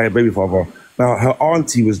by her baby father. Now, her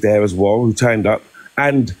auntie was there as well, who turned up,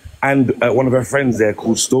 and one of her friends there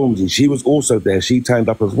called Stormzy. She was also there. She turned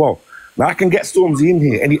up as well. Now, I can get Stormzy in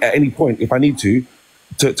here at any point if I need to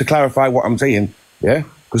clarify what I'm saying, yeah?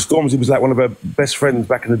 Because Stormzy was like one of her best friends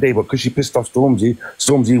back in the day, but because she pissed off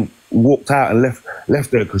Stormzy walked out and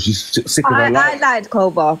left her because she's sick of her life. I lied,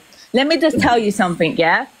 Koba. Let me just tell you something,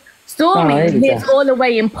 yeah? Stormy lives all the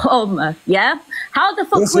way in Palmer, yeah? How the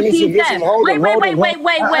fuck could he there?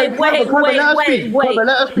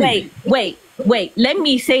 Wait. Let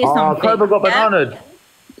me say something. Koba got bananaed.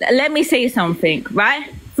 Let me say something,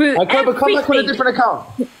 right? Through Koba, come back on a different account.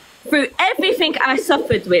 Through everything I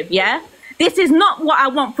suffered with, yeah? This is not what I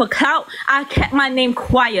want for clout. I kept my name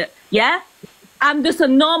quiet, yeah? I'm just a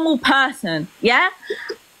normal person, yeah?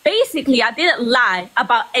 Basically, I didn't lie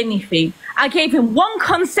about anything. I gave him one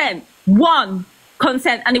consent,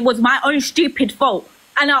 and it was my own stupid fault,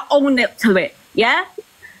 and I own up to it, yeah?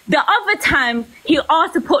 The other time, he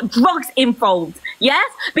asked to put drugs involved, yes?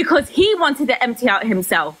 Because he wanted to empty out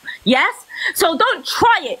himself, yes? So don't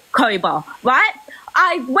try it, Koba, right?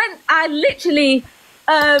 I literally,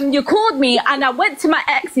 you called me and I went to my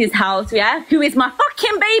ex's house, yeah, who is my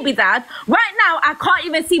fucking baby dad. Right now, I can't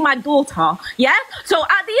even see my daughter, yeah? So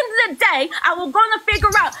at the end of the day, I was gonna figure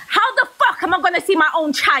out how the fuck am I gonna see my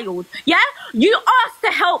own child, yeah? You asked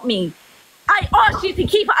to help me. I asked you to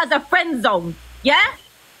keep it as a friend zone, yeah?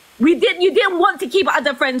 You didn't want to keep it as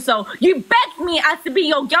a friend zone. You begged me as to be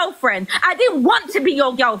your girlfriend. I didn't want to be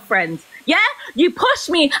your girlfriend. Yeah? You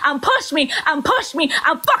pushed me and pushed me and pushed me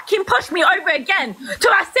and fucking pushed me over again.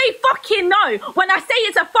 Till I say fucking no when I say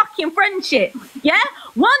it's a fucking friendship. Yeah?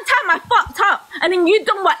 One time I fucked up and then you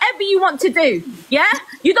done whatever you want to do. Yeah?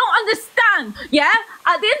 You don't understand. Yeah?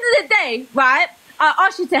 At the end of the day, right? I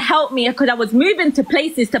asked you to help me because I was moving to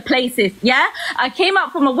places, yeah? I came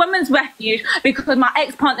out from a women's refuge because my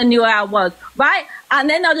ex-partner knew where I was, right? And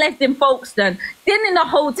then I left in Folkestone, then in a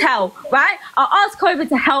hotel, right? I asked Koba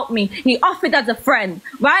to help me. He offered as a friend,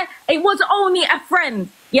 right? It was only a friend,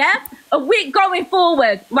 yeah? A week going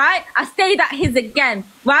forward, right? I stayed at his again,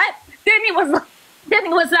 right? Then it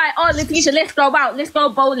was like, oh, Letitia, let's go out, let's go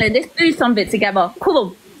bowling, let's do something together.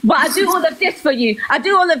 Cool. But I do all of this for you.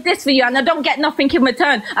 And I don't get nothing in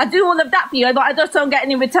return. I do all of that for you, but I just don't get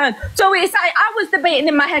any return. So it's like, I was debating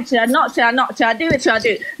in my head, should I not, should I do it? So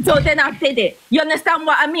then I did it. You understand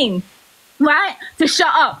what I mean? Right? To shut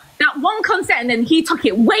up. That one consent, and then he took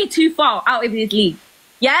it way too far out of his league.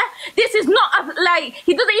 Yeah? This is not, like,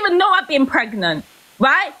 he doesn't even know I've been pregnant.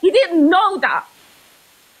 Right? He didn't know that.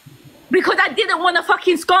 Because I didn't want to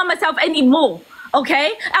fucking scar myself anymore.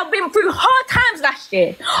 Okay? I've been through hard times last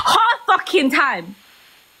year. Hard fucking time.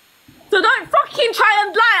 So don't fucking try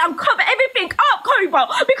and lie and cover everything up, Koba.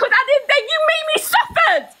 Because at the end of the day, you made me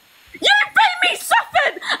suffered. You made me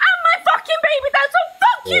suffered. And my fucking baby dad. So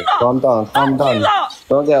fuck you lot. Calm down.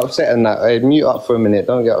 Don't get upset on that. Hey, mute up for a minute.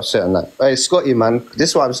 Don't get upset on that. Hey, Scotty, man. This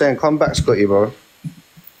is what I'm saying. Come back, Scotty, bro.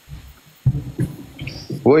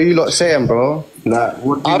 What are you lot saying, bro? Like,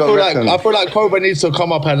 I feel like Koba needs to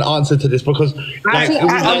come up and answer to this because I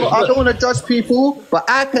don't want to judge people, but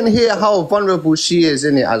I can hear how vulnerable she is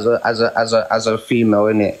in it as a female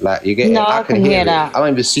in it. Like you get, I can hear that. I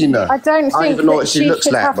haven't even seen her. I don't think even know what she looks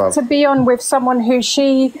should like, have bro. to be on with someone who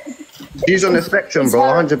she's on the spectrum, bro.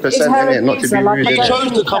 100% in it. Not to be rude. She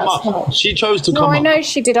chose to come up. She chose to come up. No, I know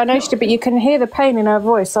she did. But you can hear the pain in her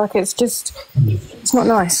voice. Like it's not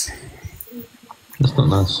nice. It's not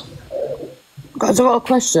nice. Guys, I got a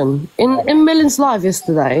question. In Millen's live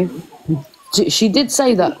yesterday, she did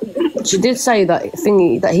say that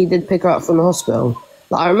thingy that he did pick her up from the hospital.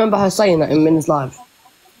 Like, I remember her saying that in Millen's live.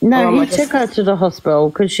 No, he took her to the hospital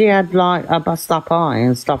because she had like a bust up eye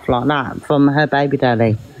and stuff like that from her baby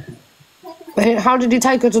daddy. But how did he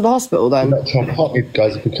take her to the hospital then?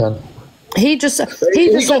 Guys, if we can. He just said that he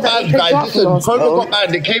picked her up from the hospital. Koba got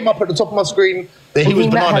banned. It came up at the top of my screen that he was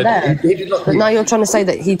banana. He did not. But now you're trying to say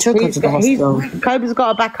that he took her to the hospital. Koba's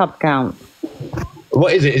got a backup account.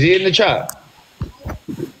 What is it? Is he in the chat?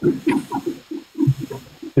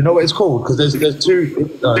 You know what it's called? Because there's two.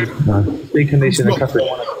 No. Speaking Nation and Catholic.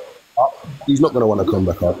 He's not going to want to come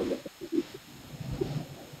back up.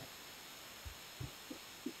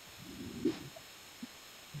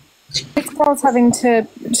 This girl's having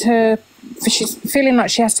she's feeling like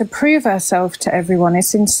she has to prove herself to everyone.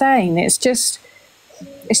 It's insane. It's just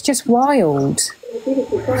wild.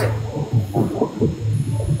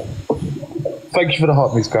 Thank you for the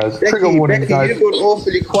heartbeats, guys. Becky, Trigger warning, guys. You've gone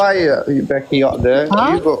awfully quiet, Becky, up there.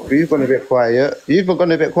 Huh? You've gone a bit quiet. You've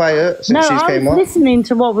gone a bit quiet since she came up. I was listening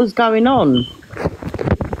to what was going on.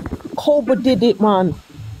 Koba did it, man.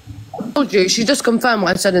 I told you, she just confirmed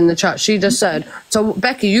what I said in the chat. She just said, so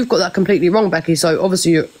Becky, you've got that completely wrong, Becky. So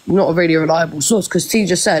obviously you're not a really reliable source because T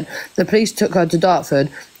just said the police took her to Dartford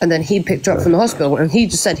and then he picked her up from the hospital. And he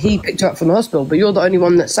just said he picked her up from the hospital. But you're the only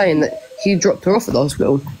one that's saying that he dropped her off at the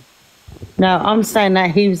hospital. No, I'm saying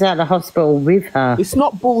that he was at the hospital with her. It's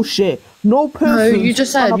not bullshit. No person. No, you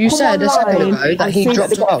just said, a second ago that he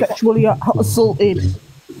dropped her off. Sexually assaulted.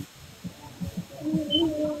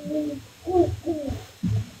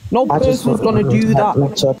 No person's gonna do that.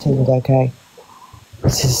 Make sure things okay.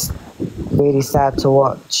 It's just really sad to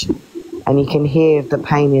watch, and you can hear the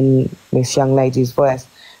pain in this young lady's voice.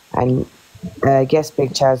 And yes,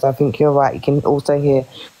 Big Chaz, I think you're right. You can also hear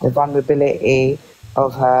the vulnerability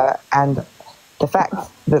of her, and the fact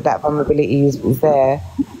that that vulnerability is there.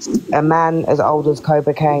 A man as old as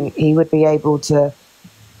Koba Kane, he would be able to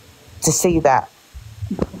see that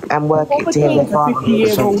and work it to his advantage.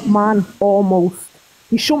 50-year-old man, almost.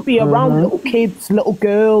 He shouldn't be around little kids, little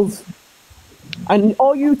girls. And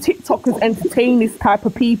all you TikTokers entertain this type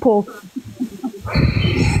of people.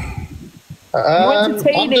 I'm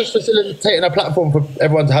just facilitating a platform for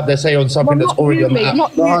everyone to have their say on something that's already on the app.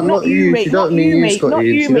 Not you, mate. She don't mean you,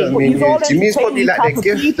 Scotty. She don't mean you. She means probably like the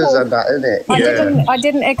gifters and that, innit? I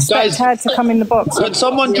didn't expect her to come in the box. Can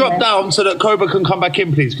someone drop down so that Koba can come back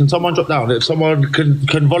in, please? Can someone drop down? If someone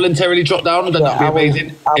can voluntarily drop down, then that'd be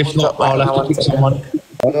amazing. If not, I'll have to pick someone.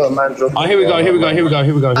 Here we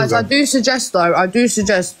go. As I do suggest,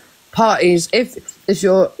 parties, if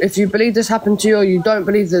you believe this happened to you, or you don't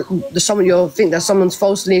believe that think that someone's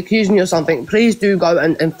falsely accusing you or something, please do go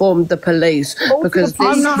and inform the police, because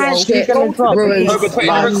I'm not actually going to drop ruins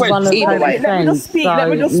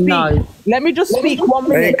Let me just speak 1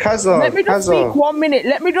 minute. Hey, Kaza, Let me just speak 1 minute.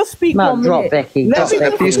 Drop, Becky.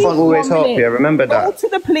 The police can't always help you. Remember that. Go to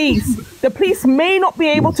the police. The police may not be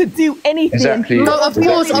able to do anything. Exactly. No, of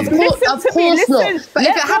course not. But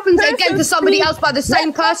if it happens again to somebody else by the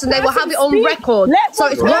same person, they will have it on record. So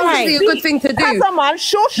it's obviously a good thing to do. Kaza, man,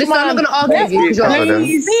 shush, Listen, I'm not going to argue with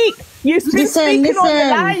you. You've been speaking on the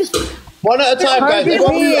lies. One at a time,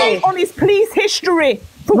 guys. On his police history.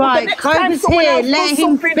 Right, Koba's here. Let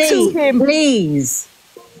him speak, please.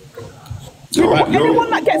 Everyone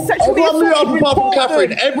that gets sexually Everyone mute up assaulted apart from report Catherine.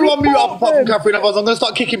 them. Everyone mute up apart from Report Catherine. Otherwise, I'm going to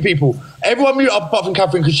start kicking people. Everyone mute up apart from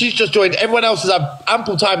Catherine because she's just joined. Everyone else has had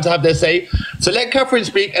ample time to have their say. So let Catherine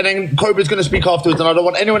speak, and then Koba's going to speak afterwards. And I don't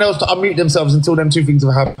want anyone else to unmute themselves until them two things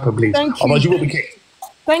have happened, please. Thank you. Otherwise, you will be kicked.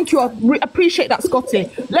 Thank you. I appreciate that, Scotty.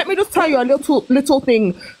 Let me just tell you a little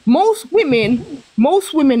thing. Most women,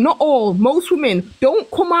 not all, most women don't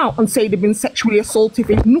come out and say they've been sexually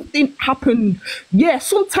assaulted if nothing happened. Yeah,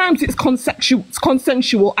 sometimes it's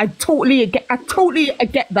consensual. I totally get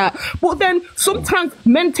that. But then sometimes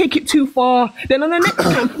men take it too far. Then on the next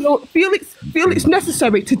time feel it's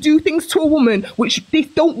necessary to do things to a woman which they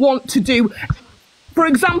don't want to do. For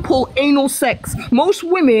example, anal sex. Most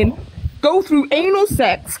women go through anal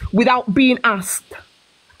sex without being asked.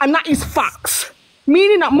 And that is facts.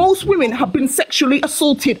 Meaning that most women have been sexually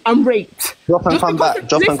assaulted and raped. Drop and come back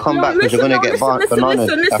because you're going to get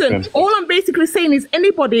bananas. Listen. All I'm basically saying is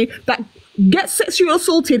anybody that gets sexually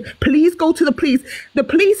assaulted, please go to the police. The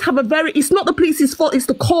police have it's not the police's fault, it's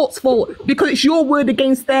the court's fault, because it's your word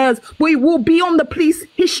against theirs. But it will be on the police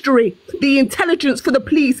history, the intelligence for the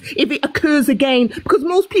police if it occurs again, because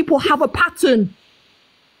most people have a pattern.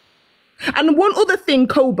 And one other thing,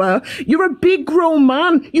 Koba, you're a big grown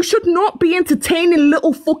man. You should not be entertaining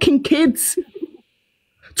little fucking kids.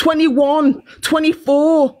 21,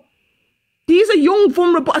 24. These are young,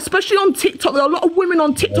 vulnerable, especially on TikTok. There are a lot of women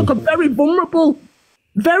on TikTok are very vulnerable.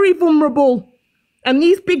 Very vulnerable. And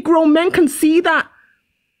these big grown men can see that.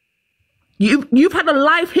 You've had a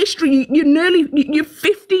life history. You're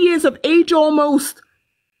 50 years of age almost.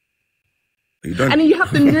 And you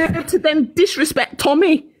have the nerve to then disrespect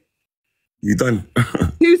Tommy. You done.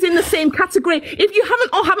 Who's in the same category. If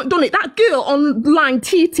you haven't done it, that girl online,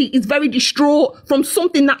 TT, is very distraught from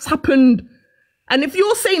something that's happened. And if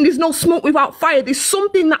you're saying there's no smoke without fire, there's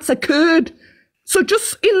something that's occurred. So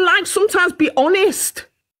just in life, sometimes be honest.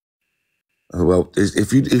 Well,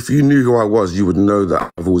 if you knew who I was, you would know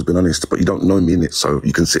that I've always been honest, but you don't know me in it, so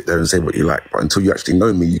you can sit there and say what you like. But until you actually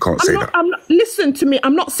know me, you can't say that. Listen to me.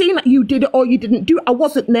 I'm not saying that you did it or you didn't do it. I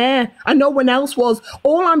wasn't there. And no one else was.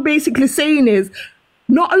 All I'm basically saying is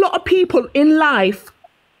not a lot of people in life,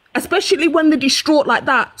 especially when they're distraught like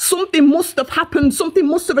that, something must have happened. Something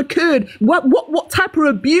must have occurred. What type of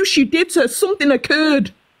abuse you did to her, something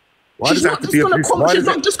occurred. She's not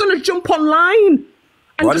just going to jump online.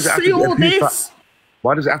 Why does it have to be abuse?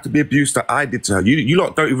 Why does it have to be abuse that I did to her? You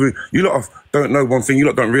lot don't know one thing. You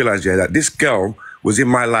lot don't realise, yeah, that this girl was in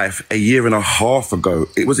my life a year and a half ago.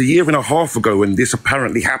 It was a year and a half ago when this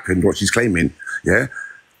apparently happened, what she's claiming, yeah?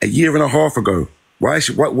 A year and a half ago. Why is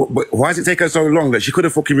it take her so long that she could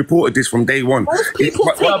have fucking reported this from day one? Most people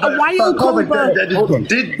take a while, Koba.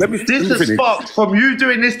 This is sparked from you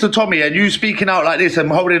doing this to Tommy and you speaking out like this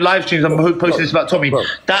and holding live streams and posting this about Tommy.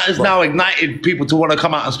 That has now ignited people to want to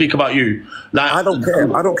come out and speak about you. Like, I don't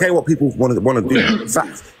care. I don't care what people want to do.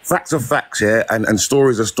 Facts are facts, yeah, and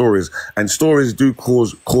stories are stories, and stories do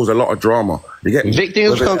cause a lot of drama. You get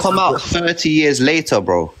victims can come out 30 years later,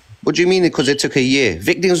 bro. What do you mean because it took a year?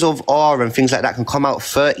 Victims of R and things like that can come out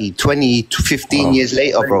 30, 20, 15 years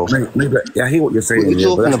later, bro. Yeah, I hear what you're saying. What are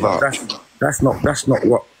you talking about? That's not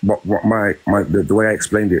what the way I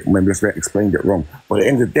explained it. Maybe I explained it wrong. But at the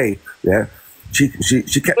end of the day, yeah, she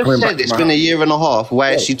kept coming back. It's been a year and a half.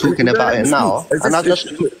 Why is she talking about it now? And I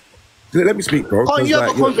just. Let me speak, bro. Can't you have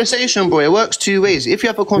a conversation, bro? It works two ways. If you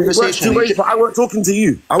have a conversation... It works 2 ways, but I weren't talking to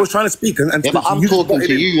you. I was trying to speak and yeah, but I'm talking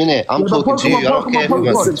to you, innit? I'm talking to you. I don't care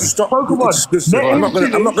if Stop. I'm not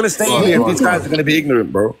going to stay here if these guys are going to be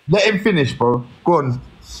ignorant, bro. Let him finish, bro. Go on.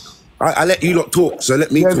 I let you lot talk, so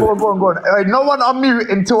let me talk. Go on. Hey, no one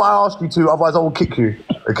unmute until I ask you to, otherwise I will kick you.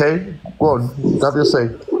 Okay? Go on. Have your say.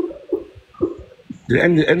 At the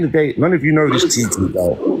end of the day, none of you know this TT,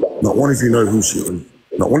 though. Not one of you know who she is.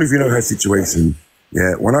 Not one of you know her situation.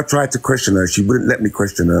 Yeah, when I tried to question her, she wouldn't let me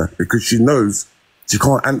question her because she knows she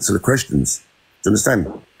can't answer the questions. Do you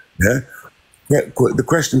understand? Yeah. The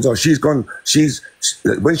questions are: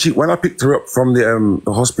 when I picked her up from the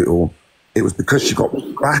hospital, it was because she got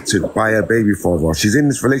battered by her baby father. She's in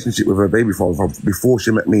this relationship with her baby father before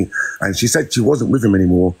she met me, and she said she wasn't with him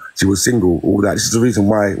anymore. She was single. All that. This is the reason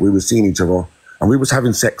why we were seeing each other. And we was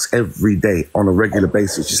having sex every day on a regular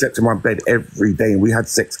basis. She slept in my bed every day and we had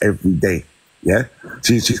sex every day. Yeah?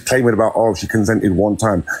 She's claiming about, oh, she consented one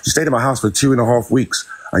time. She stayed in my house for 2.5 weeks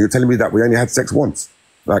and you're telling me that we only had sex once.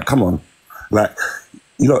 Like, come on. Like,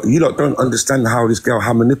 you lot don't understand how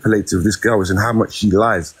manipulative this girl is and how much she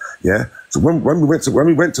lies. Yeah? So when we went to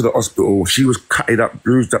the hospital, she was cutted up,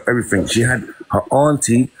 bruised up, everything. She had her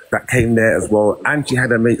auntie that came there as well, and she had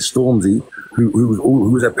her mate Stormzy, who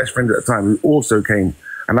was her best friend at the time, who also came.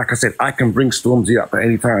 And like I said, I can bring Stormzy up at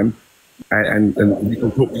any time, and you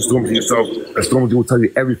can talk to Stormzy yourself, and Stormzy will tell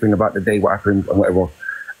you everything about the day, what happened, and whatever.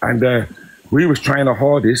 And we was trying our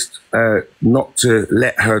hardest not to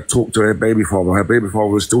let her talk to her baby father. Her baby father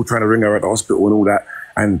was still trying to ring her at the hospital and all that,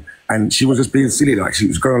 and she was just being silly, like she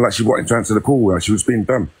was going like she wanted to answer the call, like she was being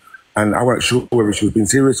dumb. And I wasn't sure whether she was being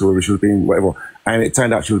serious or whether she was being whatever. And it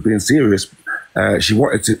turned out she was being serious. She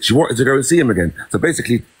wanted to go and see him again. So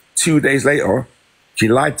basically, 2 days later, she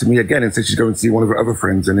lied to me again and said she's going to see one of her other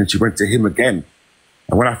friends, and then she went to him again.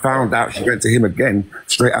 And when I found out she went to him again,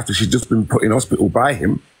 straight after she'd just been put in hospital by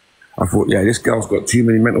him, I thought, yeah, this girl's got too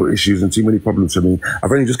many mental issues and too many problems for me. I've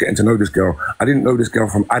only just getting to know this girl. I didn't know this girl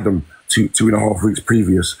from Adam 2.5 weeks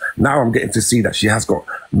previous. Now I'm getting to see that she has got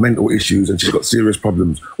mental issues and she's got serious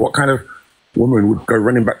problems. What kind of woman would go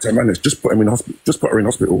running back to her man that's just put him in hospital, just put her in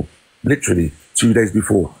hospital, literally 2 days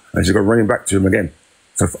before, and she'd go running back to him again?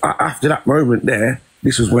 So after that moment there,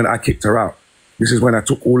 this was when I kicked her out. This is when I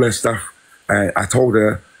took all her stuff. I told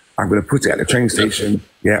her, I'm going to put it at the train station,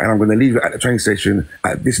 yeah, and I'm going to leave it at the train station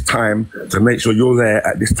at this time to make sure you're there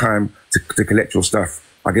at this time to collect your stuff.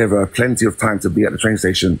 I gave her plenty of time to be at the train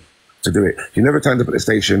station to do it. She never turned up at the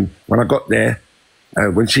station. When I got there,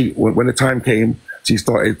 when the time came, she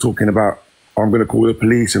started talking about, oh, I'm going to call the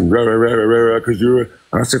police and because you're.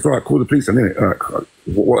 And I said, all right, call the police in a minute.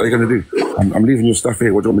 What are they going to do? I'm leaving your stuff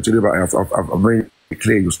here. What do you want me to do about it? I've made it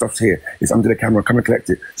clear. Your stuff's here. It's under the camera. Come and collect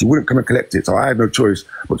it. She wouldn't come and collect it, so I had no choice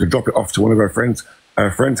but to drop it off to one of her friends'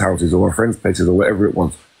 houses or her friends' places or whatever it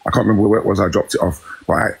was. I can't remember where it was I dropped it off,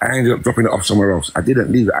 but I ended up dropping it off somewhere else. I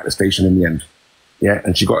didn't leave it at the station in the end. Yeah,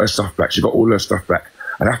 and she got her stuff back. She got all her stuff back.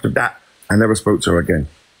 And after that, I never spoke to her again.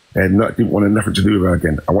 I didn't want nothing to do with her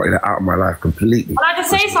again. I wanted her out of my life completely. Can I just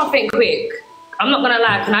say something quick? I'm not going to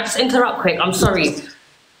lie. Can I just interrupt quick? I'm sorry.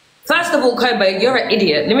 First of all, Koba, you're an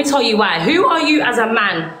idiot. Let me tell you why. Who are you as a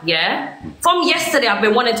man, yeah? From yesterday, I've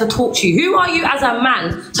been wanting to talk to you. Who are you as a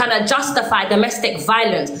man trying to justify domestic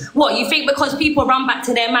violence? What, you think because people run back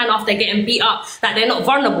to their man after getting beat up that they're not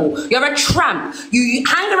vulnerable? You're a tramp. You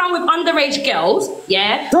hang around with underage girls,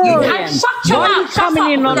 yeah? Shut your mouth. Shut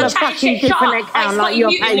coming in on a fucking different account like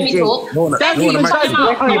you're paging. Becky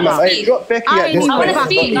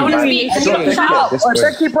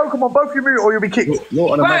Pokemon, both you mute or you'll be kicked.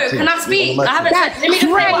 Bro, Can I speak? I haven't said. Let me just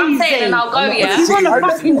say what I'm saying and I'll go, yeah? You want to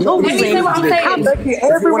fucking talk Let me say what I'm saying.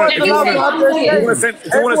 If you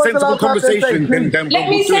want a sensible conversation, then let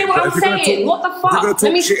me say what I'm saying. What the fuck?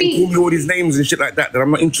 Let me speak. Call me all these names and shit like that, then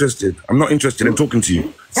I'm not interested. I'm not interested in talking to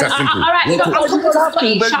you. It's that simple. All right, I'm talking to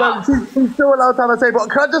Scotty. Shut up. She's still allowed to have a say, but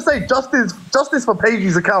can I just say justice for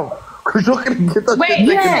Paige's account? Because you're going to get that shit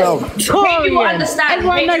taken down. Torian.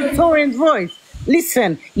 Everyone knows Torian's voice.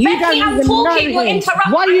 Listen, you Becky, don't I'm even talking, know him.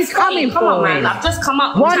 Why are you coming Come for on, man. him? I've just come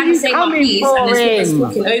up. I'm Why are trying to you say my coming piece for and this him? nigga's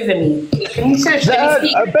talking over me. Can you shush? Let me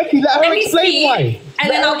speak. Becky, let her me explain speak, why. and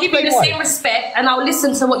then I'll give you the same respect and I'll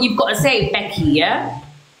listen to what you've got to say, Becky, yeah?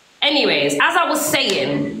 Anyways, as I was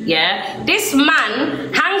saying, yeah, this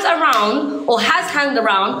man hangs around or has hanged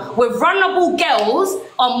around with vulnerable girls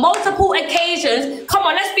on multiple occasions. Come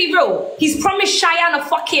on, let's be real. He's promised Cheyenne a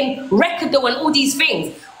fucking record deal and all these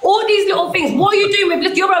things. All these little things. What are you doing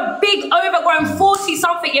with, you're a big overgrown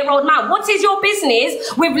 40-something-year-old man. What is your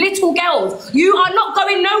business with little girls? You are not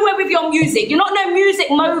going nowhere with your music. You're not no music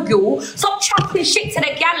mogul. Stop chucking shit to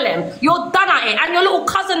the gallem. You're done at it. And your little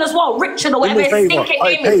cousin as well, Richard or whatever his stinking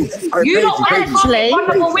name is. You don't want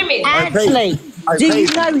vulnerable women. Actually, do you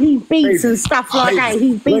know he beats and stuff like that?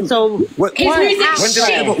 He beats all. His music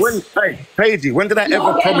shit. Paige, when did I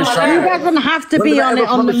ever promise Cheyenne? He doesn't have to be on it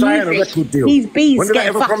on the music. His beats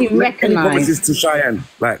get fucking recognised. Promises to Cheyenne,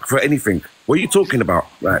 like for anything. What are you talking about?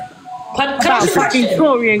 Like about fucking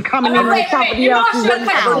Torian coming in with somebody else's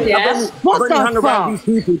account. What the hung around these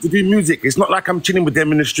people to do music. It's not like I'm chilling with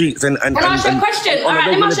them in the streets and Can I ask you a question? All right,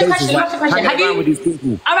 let me ask you a question. All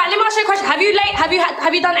right, let me ask you a question.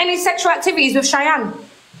 Have you done any sexual activities with Cheyenne?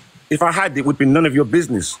 If I had, it would be none of your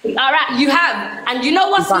business. All right, you have. And you know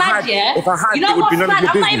what's mad, yeah? If I had, you know what's mad?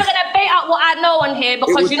 I'm not even going to bait out what I know on here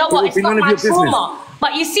because you know what? It's not my trauma.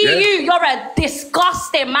 But you see you're a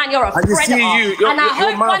disgusting man. You're a predator. And I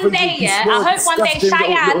hope one day,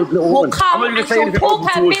 Cheyenne will come and she'll talk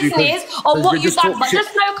her business on what you've done. But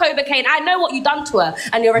just know, Koba Kane, I know what you've done to her.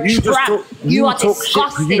 And you're a tramp. You are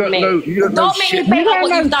disgusting, mate. Don't make me bait out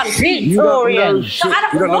what you've done, please. Are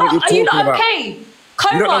you not okay?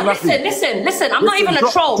 Koba, listen. I'm not even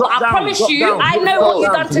a troll, but I promise you, I know what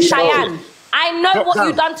you've done to Cheyenne. I know what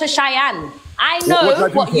you've done to Cheyenne. I know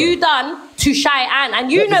what you done to Cheyenne,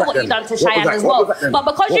 and you know what you done to Cheyenne as well. But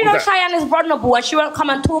because you know Cheyenne is vulnerable and she won't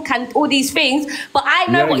come and talk and all these things, but I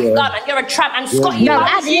know what you've done, and you're a tramp. And Scotty,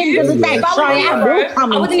 at the end of the day, Cheyenne will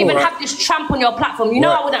come. I wouldn't even have this tramp on your platform. You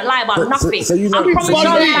know I wouldn't lie about nothing. I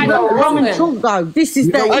promise you. This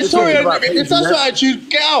is the. Sorry, if that's your attitude,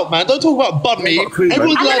 get out, man. Don't talk about bun me. I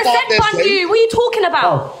never said bun you. What are you talking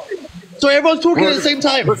about? So everyone's talking at the same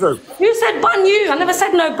time. You said bun you. I never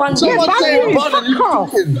said no bun you. Someone saying bun and you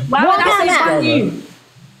talking. Why would I say bun you?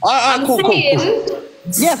 I'm saying,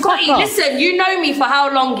 Scotty, listen, you know me for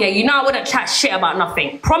how long, yeah? You know I wouldn't chat shit about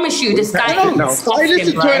nothing. Promise you, this guy is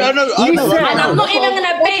disgusting, bro. I know. And I'm not even going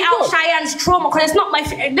to bait out Cheyenne's trauma because it's not my...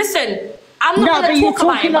 Listen, I'm not going to talk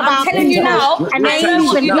about it, but I'm telling you now, and I know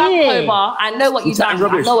what you've done, Koba. I know what you've done.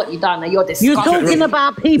 I know what you've done, and you're disgusting. You're talking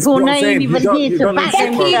about people and they ain't even here to back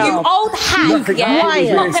them up. You old hag,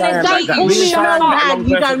 yeah? Don't call me an old hag.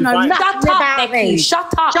 You don't know nothing about me.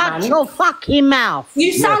 Shut up, Shut your fucking mouth.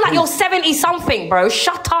 You sound like you're 70-something, bro.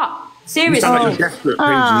 Shut up. Seriously. You sound like you're desperate,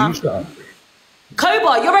 Paige. You shut up.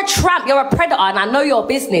 Koba, you're a tramp, you're a predator, and I know your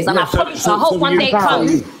business. And I promise you, I hope one day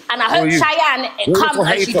comes, and I hope Cheyenne comes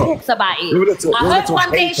and she talks about it. I hope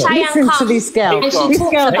one day Cheyenne comes. Listen to this girl. This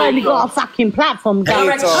girl's only got a fucking platform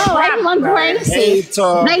going. Everyone's crazy.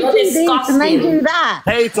 They do this and they do that.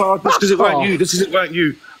 Hater, this isn't you. This isn't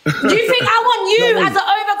you. Do you think I want you as an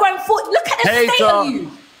overgrown foot? Look at the state of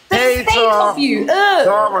you. The state of you.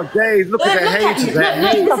 Oh my days, look at the haters.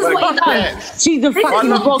 This is what you done. She's a fucking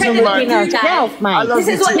bottom looking herself, man. This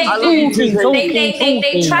is what they do.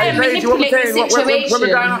 They try and manipulate the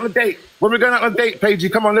situation. When we're going out on a date,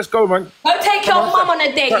 Paige, come on, let's go, man. Go take your mum on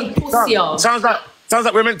a date, you pussy. Sounds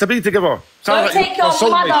like we're meant to be together. Go take your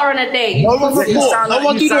mother on a date. No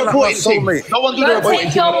one do the reporting team. No one do the reporting team.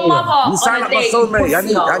 Take your mother on a date. You sound like my soulmate.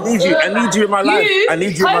 I need you in my life. I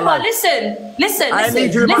need you in my life. Listen. You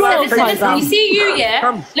see you,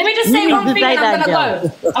 yeah? Let me just say one thing and I'm gonna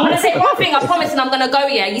go. I'm gonna say one thing, I promise, and I'm gonna go,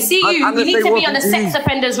 yeah? You see you need to be on the sex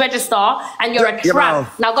offenders register and you're a tramp.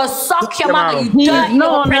 Now go suck your mother, you dirty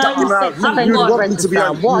little predator.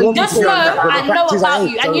 Just know I know about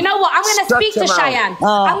you. And you know what? I'm gonna speak to Cheyenne.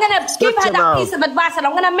 I'm going to give her that piece of advice and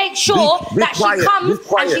I'm going to make sure that she comes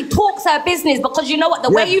and she talks her business because you know what?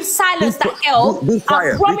 The way you've silenced that girl,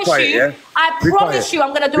 I promise you, I promise you,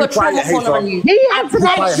 I'm going to do a trauma corner on you. He I had to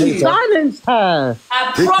promise you. silence her.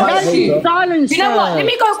 I promise you. Silence You know what? her. Let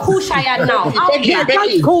me go call Cheyenne now. Go call her. Go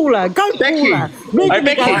Becky. call her.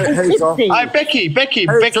 Becky,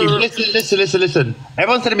 listen.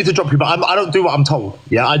 Everyone's telling me to drop you, but I don't do what I'm told.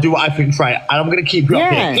 Yeah, I do what I think's right, and I'm gonna keep you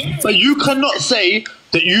up here. But you cannot say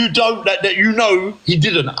that you don't, that you know he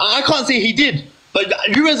didn't. I can't say he did. But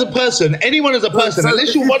you as a person, anyone as a person,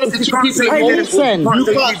 unless you're one of the two people involved,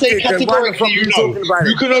 you can't say categorically you know.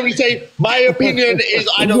 You can only say, my opinion is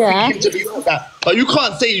I don't think him to be like that. But you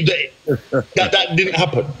can't say that didn't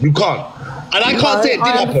happen. You can't. And I can't say it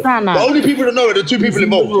did happen. The only people that know are the two people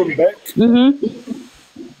involved.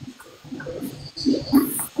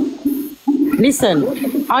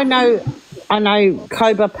 Listen, I know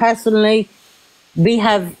Koba personally. We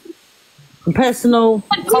have personal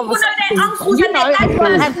conversations. You know,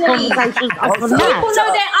 everyone has conversations People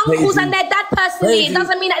know their uncles and their dad personally. It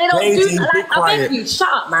doesn't mean that they don't do like. I beg you, shut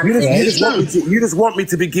up, man. You just want me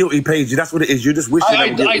to be guilty, Paige. That's what it is. You just wish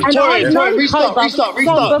I'm guilty.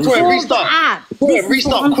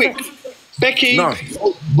 Restart quick. Becky,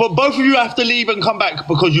 but both of you have to leave and come back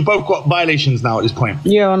because you both got violations now at this point.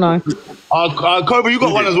 Yeah, I know. Koba, you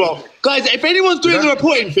got one as well. Guys, if anyone's doing the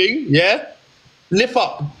reporting thing, lift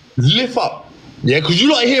up. Yeah, because you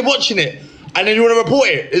lot are here watching it and then you want to report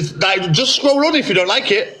it. It's like, just scroll on if you don't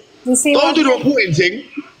like it. Don't do the reporting thing.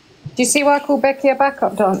 Do you see why I call Becky a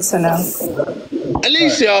backup dancer now?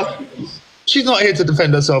 Alicia, she's not here to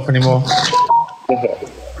defend herself anymore.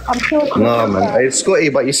 I'm sure. No, man. Hey, Scotty,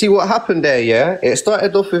 but you see what happened there, yeah? It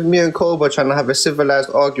started off with me and Koba trying to have a civilized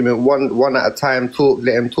argument, one at a time,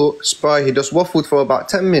 let him talk. Spy, he just waffled for about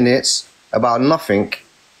 10 minutes about nothing.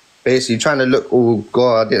 Basically trying to look, oh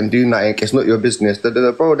God, I didn't do nothing, it's not your business.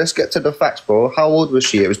 Bro, let's get to the facts, bro. How old was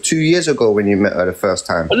she? It was 2 years ago when you met her the first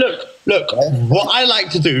time. Look, what I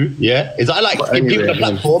like to do, is I like to give people a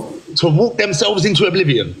platform to walk themselves into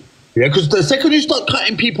oblivion. Yeah, because the second you start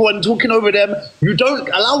cutting people and talking over them, you don't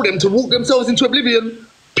allow them to walk themselves into oblivion.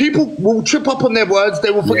 People will trip up on their words, they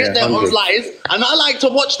will forget their own lies, and I like to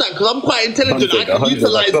watch that because I'm quite intelligent. I can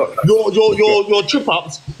utilize your trip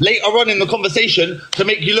ups later on in the conversation to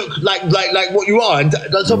make you look like what you are. And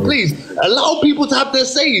so please allow people to have their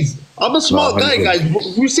says. I'm a smart guy, guys.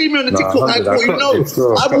 You see me on the TikTok, that's what you know.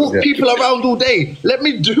 I walk people around all day. Let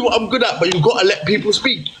me do what I'm good at, but you've got to let people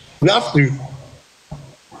speak. You have to.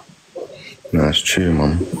 No, that's true,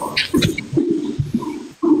 man.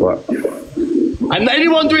 What? And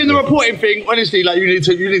anyone doing the reporting thing, honestly, like you need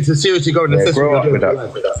to seriously go and assess grow what up you're with doing.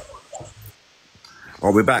 that.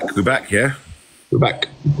 Oh, we're back, yeah? We're back.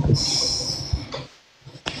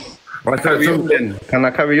 Right, can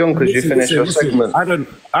I carry on because you finished your segment? I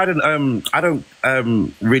don't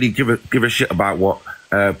really give a shit about what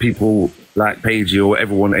people like Paige or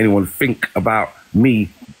anyone think about me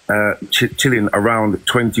chilling around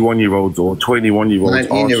 21-year-olds or 21-year-olds.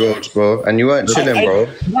 19-year-olds, bro. And you weren't chilling, bro.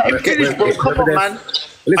 Come on, man.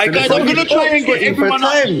 Guys, I'm going to try and get everyone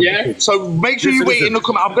up, yeah? So make sure you wait in the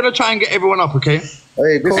comment. I'm going to try and get everyone up, okay?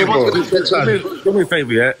 Hey, do me a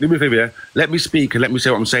favour, yeah? Let me speak and let me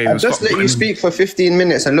say what I'm saying. Just let you speak for 15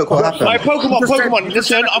 minutes and look what happened. Right, Pokemon,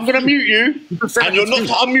 listen, I'm going to mute you and you're not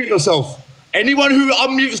to unmute yourself. Anyone who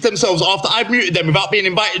unmutes themselves after I've muted them without being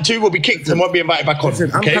invited to will be kicked and won't be invited back on.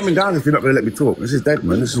 Listen, I'm coming down if you're not going to let me talk. This is dead,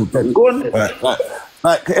 man. This is all dead. Go on.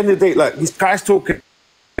 Like, at the end of the day, like, these guys talking...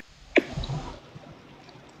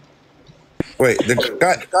 Wait, the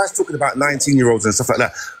guy's talking about 19-year-olds and stuff like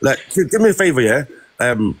that. Like, do me a favour, yeah?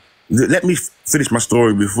 Let me finish my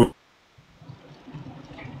story before...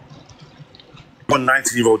 One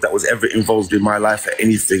 19-year-old that was ever involved in my life at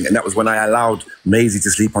anything, and that was when I allowed Maisie to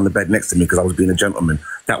sleep on the bed next to me because I was being a gentleman.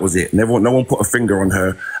 That was it. No one put a finger on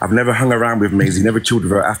her. I've never hung around with Maisie, never chilled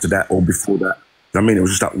with her after that or before that. I mean, it was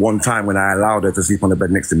just that one time when I allowed her to sleep on the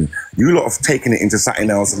bed next to me. You lot have taken it into something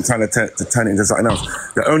else and trying to turn it into something else.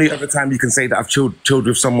 The only other time you can say that I've chilled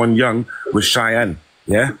with someone young was Cheyenne,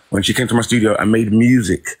 yeah? When she came to my studio and made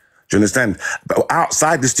music. Do you understand? But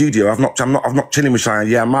outside the studio, I'm not chilling with Cheyenne.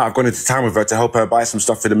 Yeah, I might have gone into town with her to help her buy some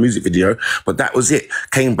stuff for the music video, but that was it.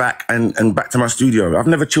 Came back and back to my studio. I've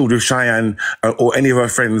never chilled with Cheyenne or any of her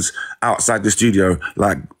friends outside the studio,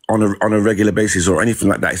 like on a regular basis or anything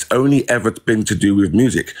like that. It's only ever been to do with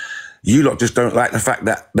music. You lot just don't like the fact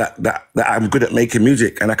that I'm good at making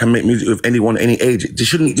music and I can make music with anyone, any age. There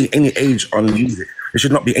shouldn't be any age on music. There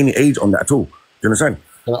should not be any age on that at all. Do you understand?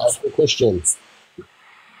 Can I ask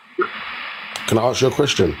you a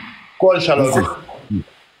question? Go on, Shalom.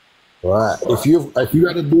 Right. If you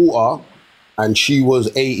had a daughter and she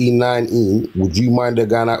was 18, 19, would you mind her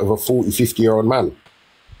going out with a 40, 50-year-old man?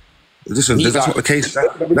 Listen, that's not the case.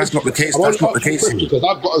 That's not the case. That's not the case. Because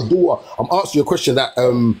I've got a daughter. I'm asking you a question that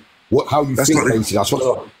how you think, basically. I just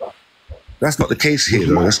want to. That's not the case here,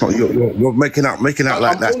 though. That's not you're making out like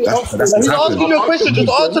that. That's He's asking you a question. Just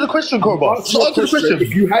answer the question, Koba. Just answer the question.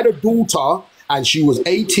 If you had a daughter and she was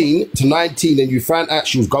 18 to 19 and you found out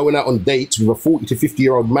she was going out on dates with a 40 to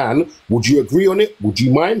 50-year-old man, would you agree on it? Would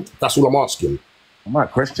you mind? That's all I'm asking. I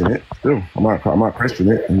might question it. Still, I might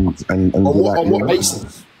question it and on what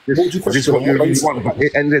basis? What would you question? What you really want. But at the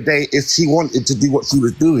end of the day, if she wanted to do what she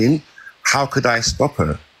was doing, how could I stop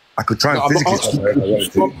her? I could try and physically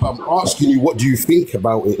stop her. I'm asking you, what do you think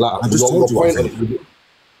about it? Like, I just told you what I think.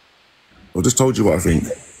 I just told you what I think.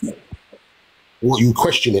 What, you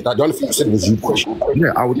question it? The only thing you said was you question it.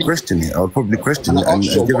 Yeah, I would question it. I would probably question it and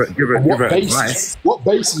give her advice. What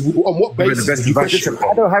basis? On what basis? Listen,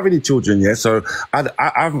 I don't have any children, yeah, so I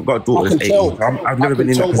haven't got a daughter that's 18. I've never been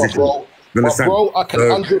in that position. Bro, I can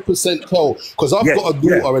 100% tell because I've got a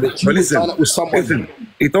daughter and she was signed up with someone. Listen,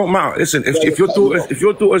 it don't matter. Listen, if your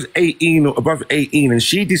daughter's 18 or above 18 and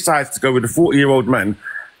she decides to go with a 40-year-old man,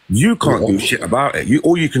 you can't do shit about it.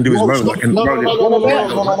 All you can do is moan.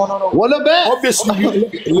 What a bet? Obviously,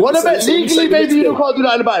 what a bet? Legally, maybe you can't do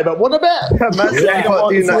that about it, but what a bet?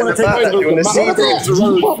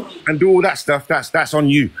 And do all that stuff. That's on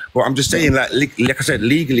you. But I'm just saying, like I said,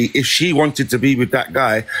 legally, if she wanted to be with that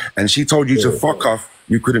guy and she told you to fuck off,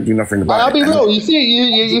 you couldn't do nothing about it. I'll be real. You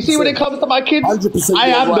see, when it comes to my kids, I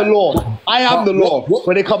am the law. I am the law.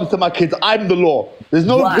 When it comes to my kids, I'm the law. There's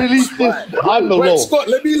no police. I'm the law. Scott,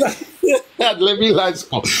 let me lie,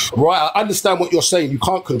 Scott. Right, I understand what you're saying. You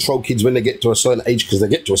can't control kids when they get to a certain age because they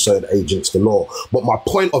get to a certain age. It's the law. But my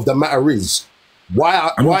point of the matter is,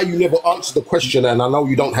 why you never answer the question, and I know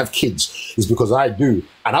you don't have kids, is because I do.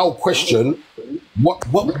 And I'll question what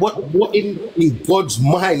in God's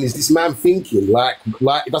mind is this man thinking? Like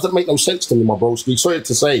it doesn't make no sense to me, my bro. Sorry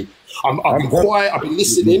to say. I've been quiet, I've been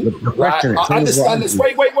listening. Like, I understand this.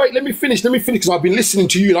 Wait, let me finish because I've been listening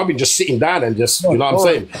to you and I've been just sitting down and just, you know what I'm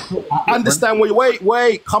saying? I understand where you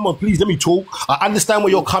wait, come on, please let me talk. I understand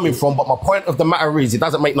where you're coming from, but my point of the matter is it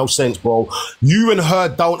doesn't make no sense, bro. You and her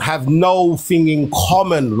don't have no thing in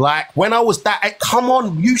common. Like when I was that, come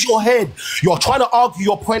on, use your head. You're trying to argue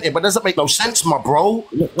your point here, but it doesn't make no sense, my bro.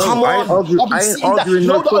 Come on. I ain't arguing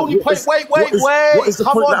no point. What is the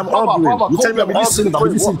point that I'm arguing? You tell me I'm listening to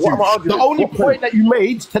you. The only point that you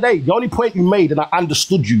made today, the only point you made, and I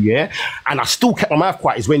understood you, yeah, and I still kept my mouth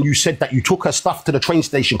quiet, is when you said that you took her stuff to the train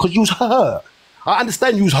station because you was hurt. I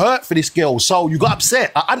understand you was hurt for this girl, so you got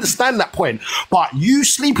upset. I understand that point. But you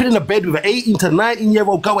sleeping in a bed with an 18 to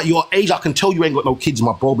 19-year-old girl at your age, I can tell you ain't got no kids,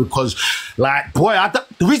 my bro, because, like, boy,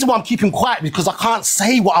 the reason why I'm keeping quiet is because I can't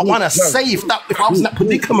say what I want to say if I was in that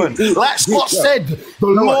predicament. Like Scott said, the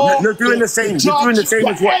law... You're doing the same. You're doing the same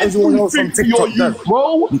as what everyone else on TikTok does.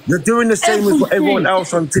 Bro. You're doing the same as what everyone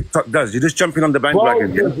else on TikTok does. You're just jumping on the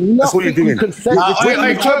bandwagon. Yeah? That's what you're doing.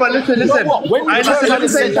 Wait, Koba, listen. Let me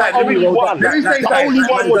say that. The only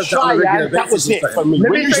one was shy, that was it for me.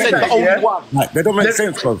 Let me say the only one. They don't make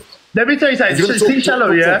sense, bro. Let me tell you something. See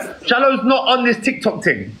Shallow, yeah? Shallow's not on this TikTok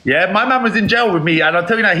thing, yeah? My man was in jail with me, and I'll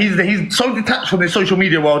tell you now, he's so detached from this social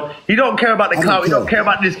media world. He don't care about the clout. He don't care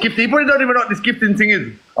about this gifting. He probably don't even know what this gifting thing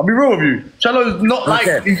is. I'll be real with you. Shallow's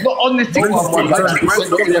not he's not on this TikTok thing.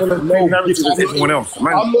 Everyone else.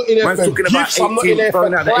 I'm not in there for gifts. I'm not in there for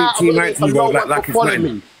clout.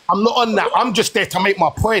 I'm not on that. I'm just there to make my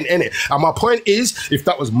point, innit? And my point is, if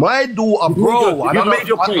that was my daughter, bro... You've made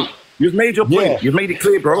your point. You've made your point. Yeah. You've made it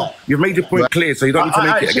clear, bro. You've made your point clear, so you don't need to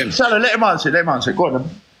make it again. Shallow, let him answer. Go on, then.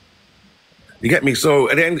 You get me? So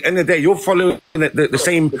at the end of the day, you're following the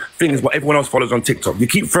same thing as what everyone else follows on TikTok. You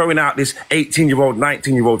keep throwing out this 18-year-old,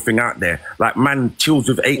 19-year-old thing out there. Like, man chills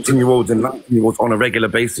with 18-year-olds and 19-year-olds on a regular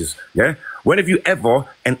basis, yeah? When have you ever,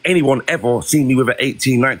 and anyone ever, seen me with an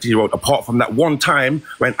 18, 19-year-old, apart from that one time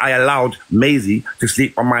when I allowed Maisie to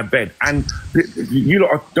sleep on my bed? And you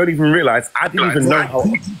lot don't even realize, I didn't even know how...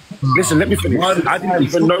 Listen, let me finish. I didn't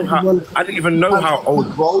even know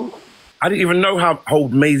how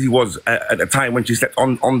old Maisie was at the time when she slept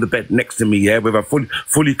on the bed next to me, yeah, with her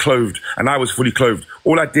fully clothed, and I was fully clothed.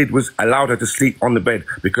 All I did was allow her to sleep on the bed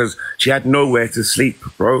because she had nowhere to sleep,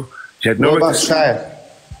 bro. She had nowhere to sleep.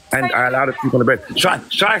 And I allowed her to sleep on the bed. Shy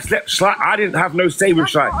slept. I didn't have no say with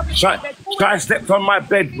Shy. Shy slept on my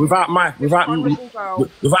bed without my permission.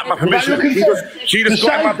 She just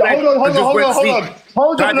got in my bed and just went to sleep.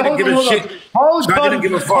 Hold on.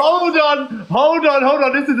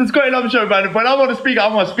 This is the Scotty Love Show, man. When I want to speak,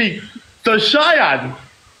 I want to speak. So Cheyenne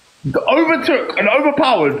overtook and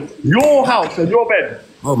overpowered your house and your bed.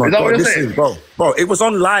 Oh my Is that God, what you're listen, saying? bro, it was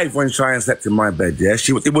on live when Cheyenne slept in my bed, yeah?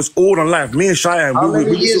 It was all on live. Me and Cheyenne, How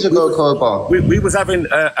many years ago, Koba? we was having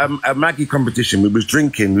a Maggie competition. We was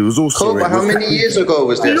drinking. We was all Koba, how many years ago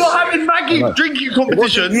was So this? you're having Maggie drinking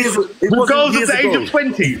competition with girls at the age of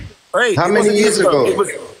 20? Hey, How many years ago?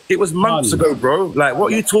 It was months ago, bro. Like,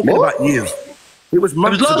 what are you talking about years? It was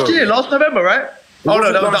months ago. It was last year, last November, right? Oh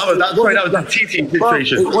no, that was the TT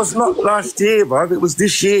situation. It was not last year, bro. It was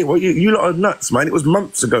this year. Well, you lot are nuts, man. It was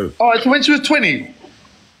months ago. Oh, it's when she was 20.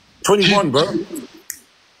 21, bro.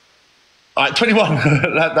 All right, 21.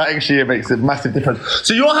 that actually makes a massive difference.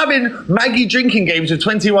 So you're having Maggie drinking games with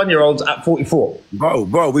 21-year-olds at 44?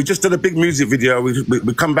 Bro, we just did a big music video.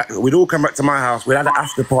 We come back. We'd all come back to my house. We had an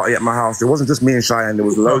after party at my house. It wasn't just me and Cheyenne. There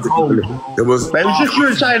was loads of people. It was just you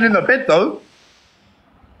and Cheyenne in the bed, though.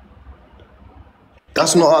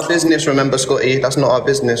 That's not our business, remember, Scotty? That's not our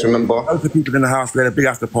business, remember? Loads of people in the house. We had a big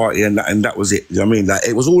after party, and that was it. You know what I mean? Like,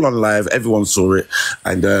 it was all on live. Everyone saw it,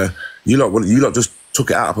 and you lot just took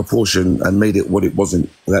it out of proportion and made it what it wasn't.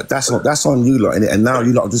 That's on you lot, innit? And now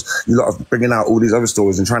you lot are bringing out all these other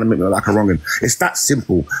stories and trying to make me look like a wrong'un. It's that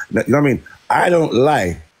simple. You know what I mean? I don't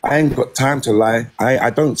lie. I ain't got time to lie. I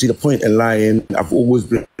don't see the point in lying. I've always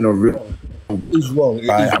been a real. He's wrong.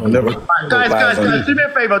 I've never. Guys, do me a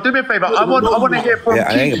favor. I want to hear from Kiki.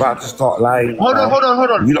 I ain't about to start lying. Hold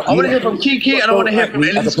on. I want to hear from Kiki and I want to hear from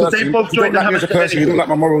Elise because they both joined the You don't like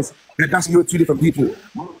my morals. That's you, two different people.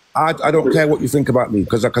 I don't care what you think about me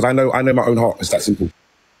because I know my own heart. It's that simple.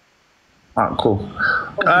 Ah, cool.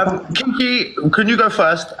 Kiki, can you go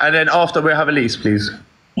first and then after we'll have Elise, please.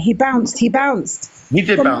 He bounced. He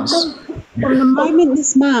did bounce. From the moment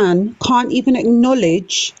this man can't even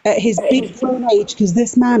acknowledge at his big grown age, because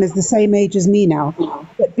this man is the same age as me now,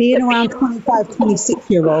 but being around 25,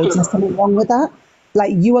 26-year-olds, there's something wrong with that.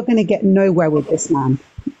 Like, you are going to get nowhere with this man.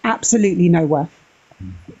 Absolutely nowhere.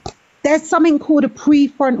 There's something called a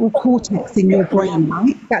prefrontal cortex in your brain,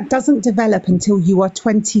 right? That doesn't develop until you are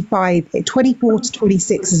 24 to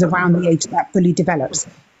 26 is around the age that fully develops.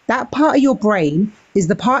 That part of your brain is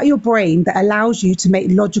the part of your brain that allows you to make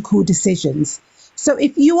logical decisions. So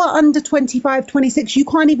if you are under 25, 26, you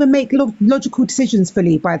can't even make logical decisions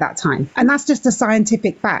fully by that time. And that's just a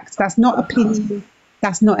scientific fact. That's not opinion.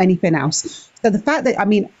 That's not anything else. So the fact that,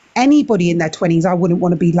 anybody in their 20s, I wouldn't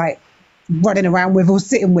want to be like running around with or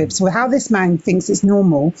sitting with. So how this man thinks it's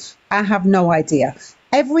normal, I have no idea.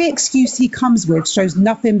 Every excuse he comes with shows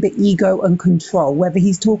nothing but ego and control, whether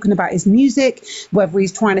he's talking about his music, whether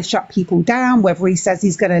he's trying to shut people down, whether he says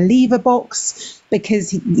he's going to leave a box because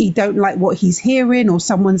he don't like what he's hearing or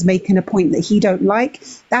someone's making a point that he don't like.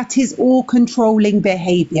 That is all controlling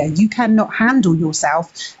behavior. You cannot handle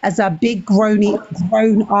yourself as a big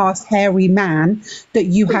grown-ass hairy man that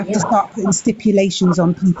you have to start putting stipulations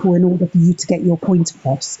on people in order for you to get your point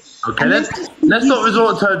across. Okay, let's not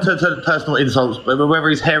resort to personal insults, but whether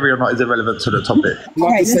he's hairy or not is irrelevant to the topic. I'd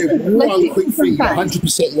like to say one quick thing,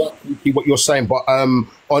 100% right, what you're saying, but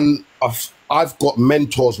I've got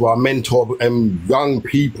mentors where I mentor young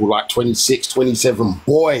people like 26, 27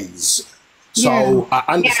 boys. So I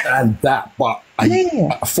understand that, but a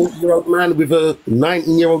 40-year-old man with a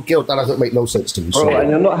 19-year-old girl, that doesn't make no sense to me. Bro, and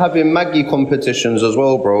you're not having Maggie competitions as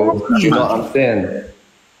well, bro. Do you know what I'm saying?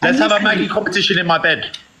 Let's have a Maggie competition in my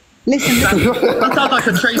bed. Listen, that sounds like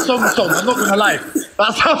a Trey Songz song. I'm not gonna lie.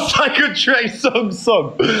 That sounds like a Trey Songz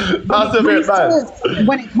song. That's a bit bad.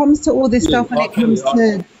 When it comes to all this stuff, when it comes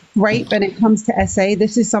to rape and it comes to SA,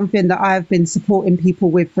 this is something that I've been supporting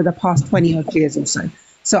people with for the past 20 odd years or so.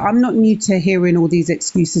 So I'm not new to hearing all these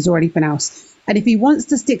excuses or anything else. And if he wants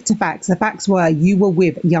to stick to facts, the facts were you were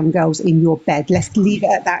with young girls in your bed. Let's leave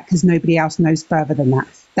it at that because nobody else knows further than that.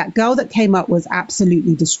 That girl that came up was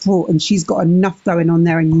absolutely distraught and she's got enough going on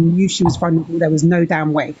there and you knew she was vulnerable. There was no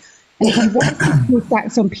damn way. And if you want to put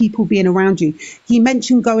facts on people being around you, he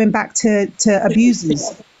mentioned going back to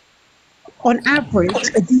abusers. On average,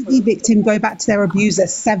 a DV victim go back to their abuser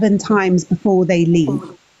 7 times before they leave.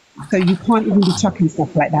 So you can't even be chucking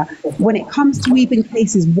stuff like that. When it comes to even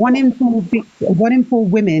cases, 1 in 4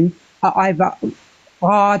 women are either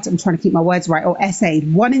hard, I'm trying to keep my words right, or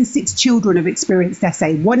SA'd. 1 in 6 children have experienced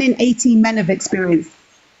SA. 1 in 18 men have experienced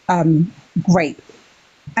rape.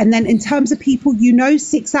 And then in terms of people,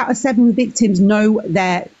 6 out of 7 victims know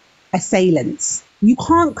their assailants. You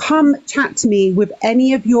can't come chat to me with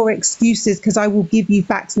any of your excuses because I will give you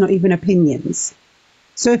facts, not even opinions.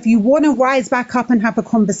 So if you want to rise back up and have a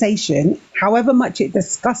conversation, however much it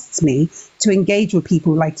disgusts me to engage with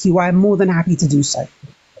people like you, I am more than happy to do so.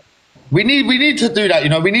 We need to do that, you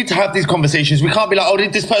know. We need to have these conversations. We can't be like, oh,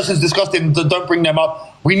 this person's disgusting, don't bring them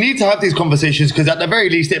up. We need to have these conversations because at the very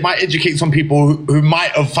least, it might educate some people who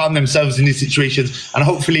might have found themselves in these situations. And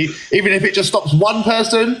hopefully, even if it just stops one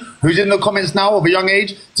person who's in the comments now of a young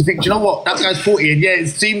age to think, do you know what, that guy's 40, and yeah, it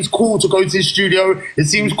seems cool to go to his studio. It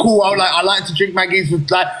seems cool. I like to drink Maggie's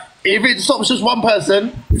with like. If it stops just one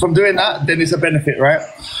person from doing that, then it's a benefit, right?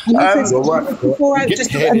 Before I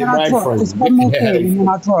just, and then I'll drop, just one more thing, and then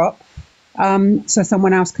I'll drop. So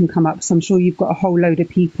someone else can come up. So I'm sure you've got a whole load of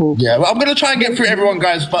people. Yeah, well, I'm going to try and get through everyone,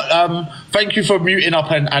 guys. But thank you for muting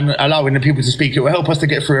up and allowing the people to speak. It will help us to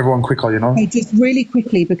get through everyone quicker, you know. Hey, just really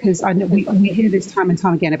quickly, because I know we hear this time and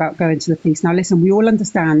time again about going to the police. Now, listen, we all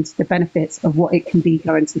understand the benefits of what it can be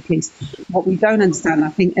going to the police. What we don't understand, I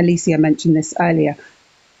think Alicia mentioned this earlier,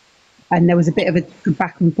 and there was a bit of a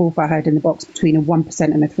back and forth I heard in the box between a 1%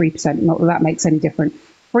 and a 3%. Not that that makes any difference.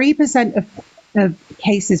 3% of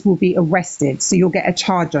cases will be arrested, so you'll get a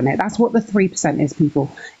charge on it. That's what the 3% is,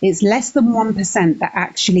 people. It's less than 1% that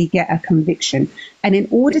actually get a conviction. And in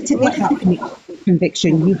order to get that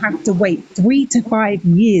conviction, you have to wait 3 to 5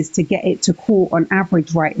 years to get it to court on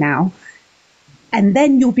average right now. And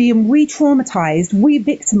then you're being re-traumatized,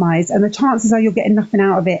 re-victimized, and the chances are you're getting nothing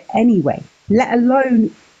out of it anyway, let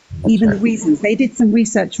alone even the reasons. They did some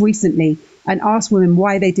research recently and asked women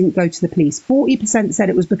why they didn't go to the police. 40% said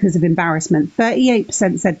it was because of embarrassment.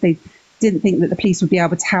 38% said they didn't think that the police would be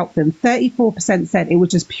able to help them. 34% said it was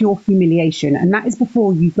just pure humiliation. And that is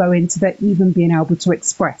before you go into the even being able to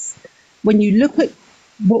express. When you look at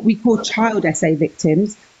what we call child SA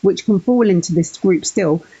victims, which can fall into this group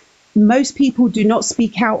still, most people do not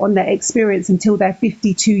speak out on their experience until they're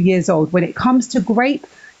 52 years old. When it comes to rape,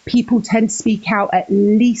 people tend to speak out at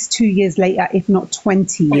least 2 years later, if not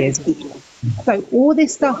 20 years. So all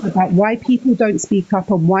this stuff about why people don't speak up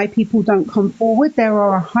and why people don't come forward, there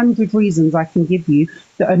are 100 reasons I can give you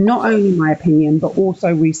that are not only my opinion, but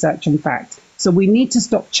also research and fact. So we need to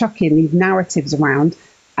stop chucking these narratives around.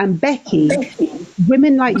 And Becky,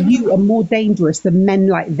 women like you are more dangerous than men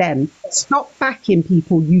like them. Stop backing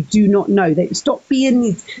people you do not know. Stop being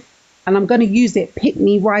these, and I'm going to use it, pick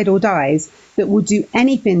me, ride or dies, that will do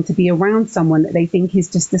anything to be around someone that they think is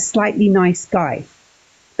just a slightly nice guy.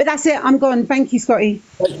 But that's it. I'm gone. Thank you, Scotty.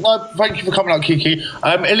 Thank you for coming out, Kiki.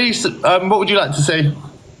 Elise, what would you like to say?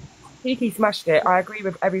 Kiki smashed it. I agree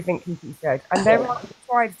with everything Kiki said. And there are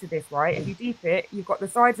sides to this, right? If you deep it, you've got the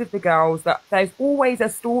sides of the girls that there's always a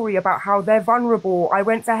story about how they're vulnerable. I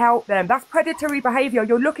went to help them. That's predatory behavior.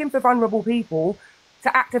 You're looking for vulnerable people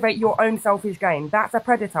to activate your own selfish gain. That's a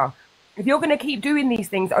predator. If you're going to keep doing these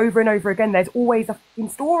things over and over again, there's always a fucking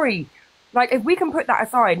story. Like, if we can put that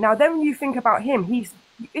aside, now then when you think about him,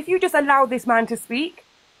 if you just allow this man to speak,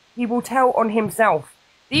 he will tell on himself.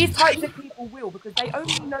 These types of people will, because they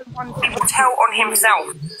only know one thing. He will tell on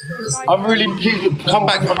himself. Please come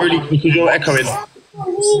back, because you're echoing.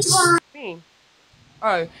 Me?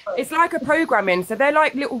 Oh, it's like a programming. So they're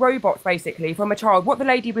like little robots, basically, from a child. What the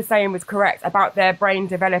lady was saying was correct about their brain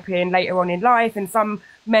developing later on in life, and some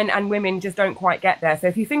men and women just don't quite get there. So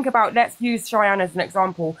if you think about, let's use Cheyenne as an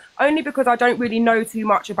example, only because I don't really know too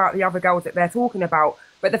much about the other girls that they're talking about.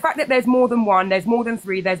 But the fact that there's more than one, there's more than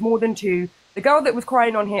three, there's more than two. The girl that was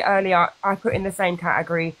crying on here earlier, I put in the same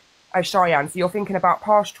category as Cheyenne. So you're thinking about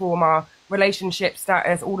past trauma, relationship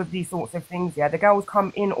status, all of these sorts of things. Yeah, the girl's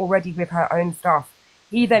come in already with her own stuff.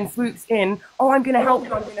 He then swoops in, oh, I'm going to help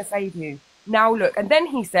you, I'm going to save you. Now look, and then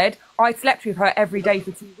he said, I slept with her every day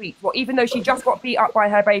for 2 weeks. Well, even though she just got beat up by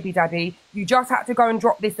her baby daddy, you just had to go and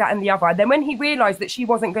drop this, that and the other. And then when he realised that she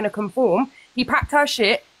wasn't going to conform, he packed her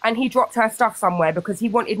shit and he dropped her stuff somewhere because he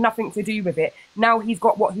wanted nothing to do with it. Now he's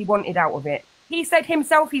got what he wanted out of it. He said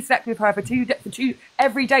himself he slept with her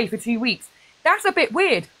every day for 2 weeks. That's a bit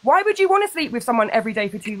weird. Why would you want to sleep with someone every day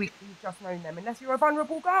for 2 weeks if you've just known them, unless you're a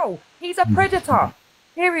vulnerable girl? He's a predator.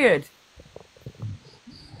 Period.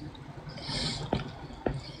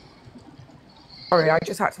 Sorry, I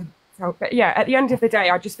just had to tell. But yeah, at the end of the day,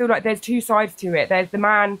 I just feel like there's two sides to it. There's the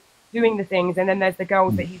man doing the things, and then there's the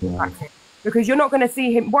girls that he's attracting. Because you're not going to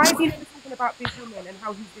see him. Why is he never talking about this woman and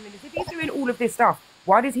how he's doing this? If he's doing all of this stuff,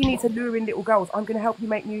 why does he need to lure in little girls? I'm going to help you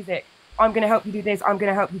make music. I'm going to help you do this. I'm going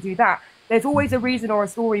to help you do that. There's always a reason or a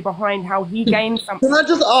story behind how he gained something. Can I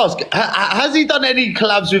just ask, has he done any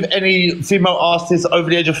collabs with any female artists over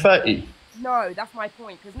the age of 30? No, that's my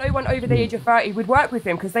point, because no one over the age of 30 would work with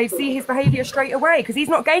him because they'd see his behaviour straight away because he's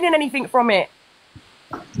not gaining anything from it.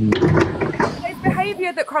 There's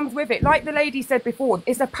behaviour that comes with it. Like the lady said before,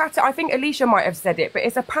 it's a pattern. I think Alicia might have said it, but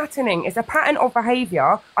it's a patterning. It's a pattern of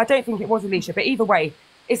behaviour. I don't think it was Alicia, but either way,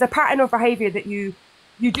 it's a pattern of behaviour that you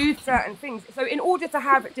you do certain things. So in order to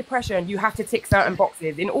have depression, you have to tick certain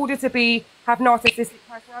boxes. In order to have narcissistic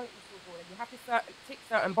personality disorder, you have to tick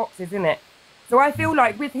certain boxes, innit? So I feel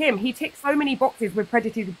like with him, he ticks so many boxes with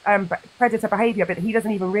predator behavior, but he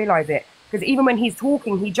doesn't even realize it. Because even when he's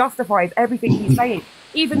talking, he justifies everything he's saying.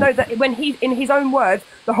 Even though that when he's, in his own words,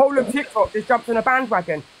 the whole of TikTok just jumped on a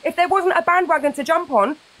bandwagon. If there wasn't a bandwagon to jump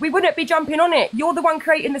on, we wouldn't be jumping on it. You're the one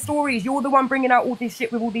creating the stories. You're the one bringing out all this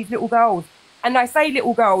shit with all these little girls. And I say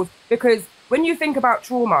little girls because when you think about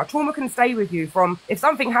trauma can stay with you from, if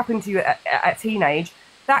something happened to you at teenage,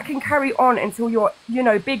 that can carry on until you're, you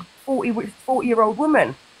know, big 40-year-old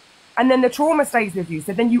woman. And then the trauma stays with you.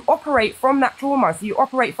 So then you operate from that trauma. So you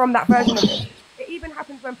operate from that version of it. It even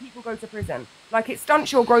happens when people go to prison. Like, it stunts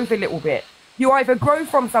your growth a little bit. You either grow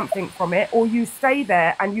from something from it, or you stay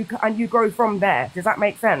there and you grow from there. Does that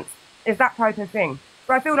make sense? It's that type of thing.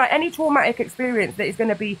 So I feel like any traumatic experience that is going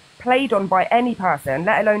to be played on by any person,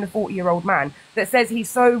 let alone a 40-year-old man, that says he's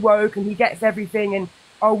so woke and he gets everything and,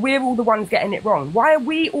 oh, we're all the ones getting it wrong. Why are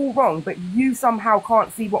we all wrong, but you somehow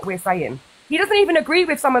can't see what we're saying? He doesn't even agree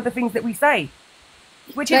with some of the things that we say,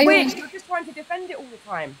 which is weird. You're just trying to defend it all the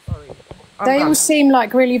time. Sorry. They all seem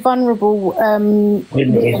like really vulnerable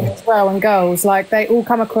women as well, and girls. Like, they all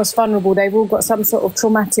come across vulnerable. They've all got some sort of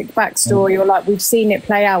traumatic backstory, or like we've seen it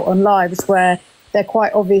play out on lives where they're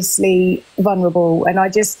quite obviously vulnerable. And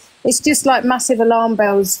it's just like massive alarm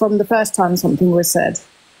bells from the first time something was said.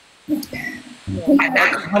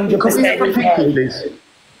 100%.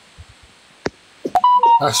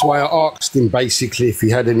 That's why I asked him basically if he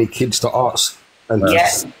had any kids to ask and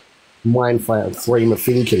just mind frame of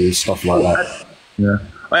thinking and stuff like that. Yeah.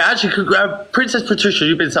 Wait, actually, Princess Patricia,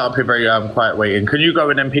 you've been sat up here very quiet waiting. Can you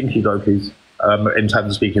go and then Pinky go, please? In terms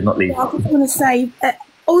of speaking, not leave. I just want to say,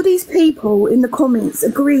 all these people in the comments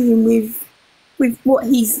agreeing with what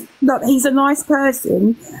he's not. He's a nice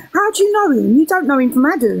person. How do you know him? You don't know him from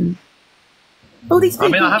Adam. All these people, I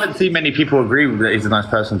mean, I haven't seen many people agree that he's a nice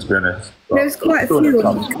person, to be honest. There's quite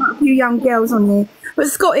a few young girls on here. But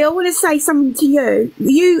Scotty, I want to say something to you.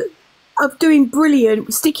 You are doing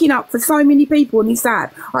brilliant, sticking up for so many people on this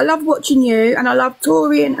app. I love watching you, and I love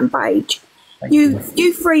Torian and Paige. You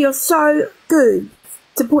three are so good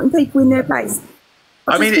to putting people in their place.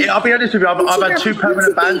 I mean, I'll be honest with you. I've had two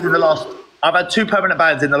permanent bans in the last. I've had 2 permanent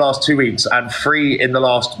bans in the last 2 weeks, and 3 in the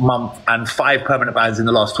last month, and 5 permanent bans in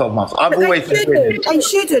the last 12 months. They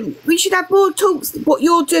shouldn't. We should have more talks. What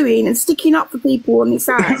you're doing and sticking up for people on this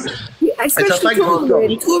app, especially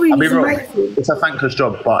Torian is amazing. It's a thankless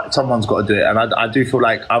job, but someone's got to do it, and I do feel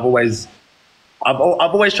like I've always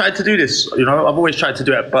tried to do this. You know, I've always tried to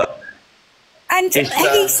do it, but. And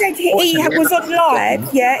he said he was on live,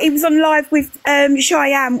 he was on live with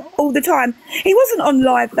Cheyenne all the time. He wasn't on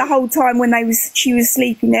live the whole time when she was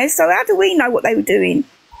sleeping there, so how do we know what they were doing?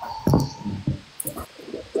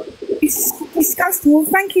 It's disgusting. Well,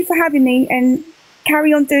 thank you for having me, and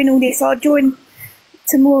carry on doing all this. I'll join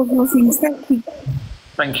to more of your things. Thank you.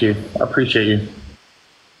 Thank you. I appreciate you.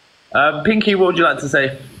 Pinky, what would you like to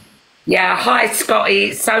say? Yeah, hi Scotty,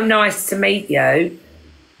 it's so nice to meet you.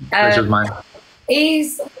 Pleasure's mine.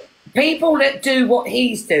 He's people that do what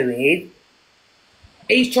he's doing,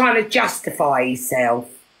 he's trying to justify himself.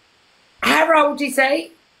 How old is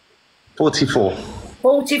he? 44.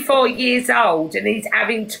 44 years old, and he's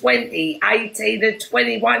having 20, 18 and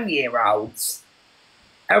 21-year-olds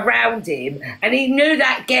around him, and he knew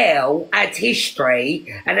that girl had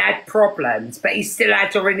history and had problems, but he still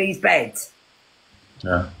had her in his bed.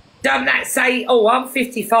 Yeah. Don't that say, oh, I'm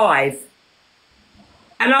 55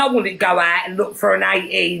 and I wouldn't go out and look for an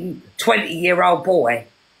 18, 20-year-old boy?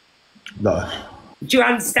 No. Do you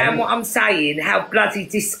understand what I'm saying? How bloody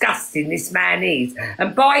disgusting this man is.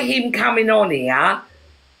 And by him coming on here,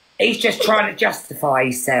 he's just trying to justify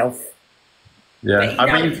himself. Yeah,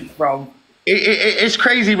 I mean, he's wrong. It's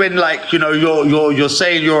crazy when, like, you know, you're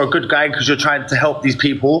saying you're a good guy because you're trying to help these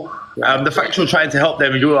people. The fact you're trying to help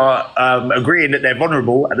them, you are agreeing that they're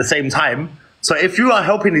vulnerable at the same time. So if you are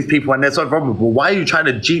helping these people and they're so vulnerable, why are you trying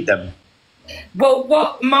to cheat them? Well,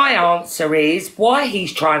 what my answer is, why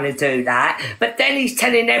he's trying to do that, but then he's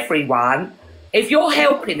telling everyone, if you're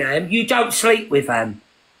helping them, you don't sleep with them.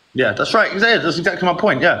 Yeah, that's right. That's exactly my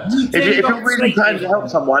point, yeah. If you're really trying to help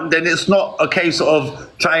someone, then it's not a case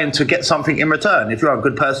of trying to get something in return. If you're a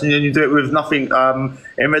good person, then you do it with nothing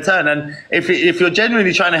in return. And if you're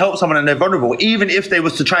genuinely trying to help someone and they're vulnerable, even if they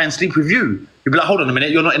was to try and sleep with you, you'd be like, hold on a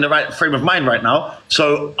minute, you're not in the right frame of mind right now.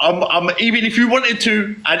 So even if you wanted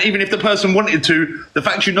to, and even if the person wanted to, the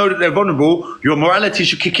fact you know that they're vulnerable, your morality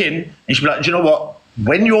should kick in, and you should be like, do you know what?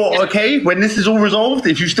 When you're okay, when this is all resolved,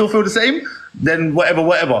 if you still feel the same, then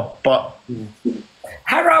whatever. But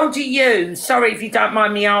How old are you? Sorry if you don't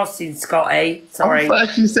mind me asking, Scotty. Sorry. I'm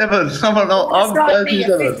 37. I'm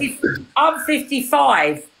 37. I'm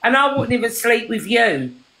 55, and I wouldn't even sleep with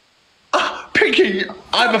you. Pinky,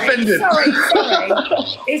 I'm offended. Sorry.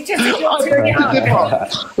 It's just that you're too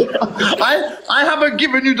young. I haven't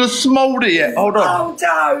given you the smolder yet. Hold on. Oh,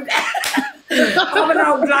 don't. I'm an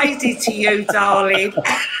old lady to you, darling.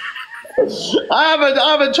 I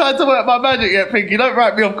haven't tried to work my magic yet, Pinky. Don't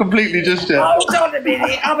write me off completely just yet. Hold on a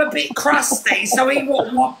minute. I'm a bit crusty, so he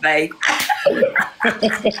won't want me.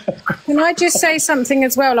 Can I just say something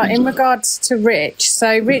as well, like in regards to Rich?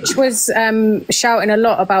 So Rich was shouting a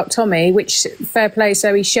lot about Tommy, which fair play,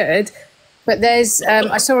 so he should. But there's,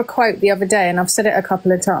 I saw a quote the other day, and I've said it a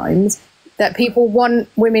couple of times, that people want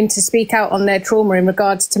women to speak out on their trauma in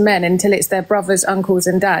regards to men until it's their brothers, uncles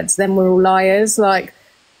and dads. Then we're all liars. Like,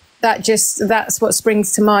 that's what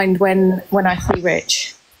springs to mind when I see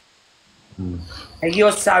Rich.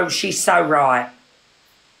 She's so right.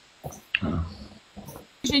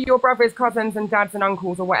 Usually your brothers, cousins and dads and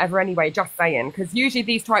uncles or whatever anyway, just saying, because usually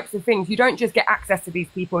these types of things, you don't just get access to these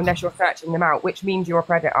people unless you're searching them out, which means you're a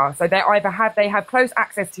predator. So they either have close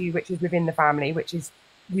access to you, which is within the family, which is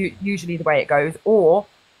usually the way it goes, or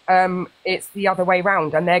it's the other way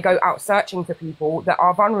round, and they go out searching for people that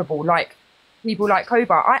are vulnerable, like people like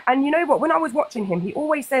Koba. And you know what, when I was watching him, he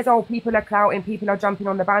always says, oh, people are clouting, people are jumping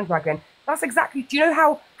on the bandwagon. That's exactly, do you know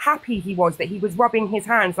how happy he was that he was rubbing his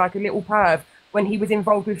hands like a little perv when he was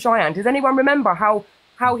involved with Cheyenne? Does anyone remember how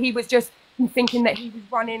he was just thinking that he was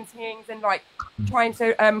running things and like trying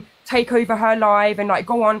to take over her live and like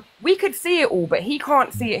go on? We could see it all, but he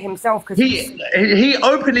can't see it himself because he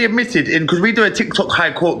openly admitted because we do a TikTok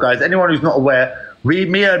high court, guys. Anyone who's not aware,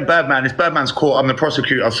 me and Birdman, it's Birdman's court, I'm the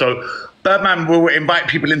prosecutor, so Birdman will invite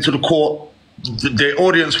people into the court. The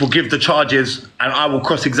audience will give the charges and I will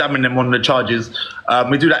cross-examine them on the charges.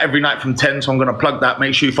 We do that every night from 10, so I'm going to plug that.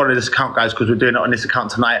 Make sure you follow this account, guys, because we're doing it on this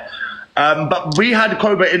account tonight. But we had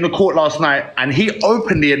Koba in the court last night and he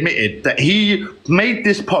openly admitted that he made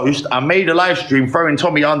this post and made a live stream throwing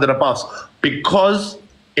Tommy under the bus because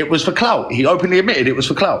it was for clout. He openly admitted it was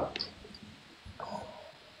for clout.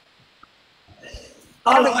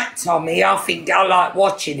 I like Tommy. I think I like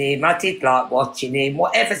watching him. I did like watching him.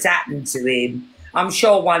 Whatever's happened to him, I'm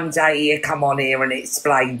sure one day he'll come on here and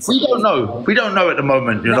explain to We don't know. We don't know at the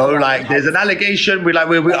moment, you know. Like, there's an allegation.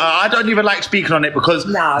 I don't even like speaking on it because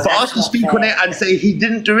for us to speak on it and say he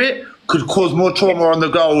didn't do it could cause more trauma on the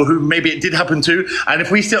girl who maybe it did happen to. And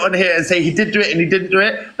if we sit on here and say he did do it and he didn't do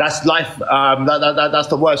it, that's life. That's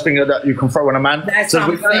the worst thing that you can throw on a man. So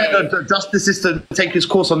we're going to let the justice system take its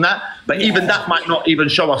course on that. But even that might not even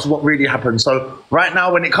show us what really happened. So right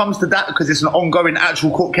now, when it comes to that, because it's an ongoing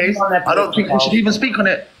actual court case, I don't think we should even speak on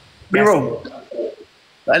it. Be wrong.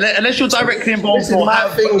 Unless you're directly involved. This is my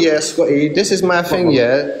thing, yeah, Scotty. This is my thing,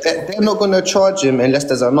 yeah. They're not going to charge him unless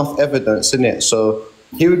there's enough evidence in it. So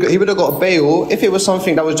he would have got bail. If it was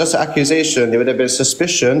something that was just an accusation, there would have been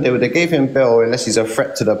suspicion. They would have gave him bail unless he's a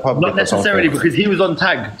threat to the public. Not necessarily, because he was on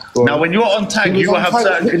tag. Now, when you're on tag, you will have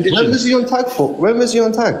certain conditions. When was he on tag for? When was he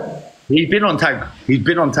on tag? He's been on tag. He's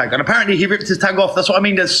been on tag. And apparently he ripped his tag off. That's what I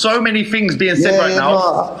mean. There's so many things being said right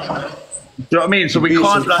now. Do you know what I mean? So we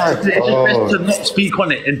can't, like, it's just best to not speak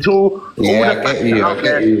on it until all the facts are out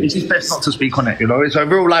there. It's just best not to speak on it, you know? It's a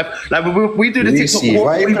real life, like we do the TikTok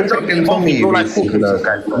court, we don't get involved in real life court cases,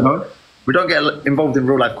 guys, you know? We don't get involved in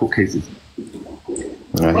real life court cases.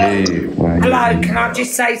 Hello, can I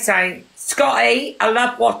just say something? Scotty, I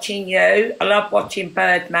love watching you. I love watching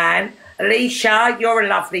Birdman. Alicia, you're a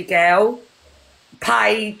lovely girl.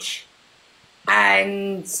 Paige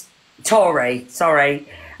and Tori, sorry.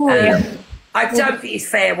 I don't think it's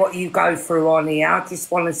fair what you go through on here. I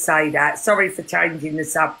just want to say that. Sorry for changing the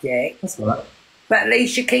subject. But at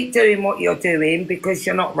least you keep doing what you're doing because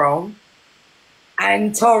you're not wrong.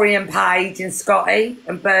 And Tori and Paige and Scotty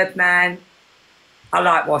and Birdman, I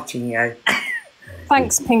like watching you.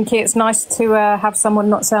 Thanks, Pinky. It's nice to have someone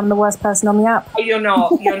not say I'm the worst person on the app. Oh, you're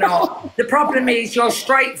not. You're not. The problem is you're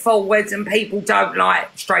straightforward and people don't like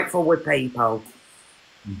straightforward people.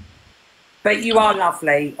 But you are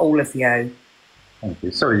lovely, all of you. Thank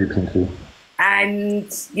you. Sorry, you Pinky.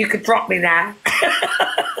 And you could drop me now.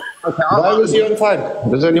 Okay, why was he on tag?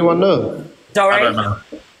 Does anyone know? Sorry? I don't know.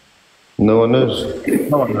 No one knows.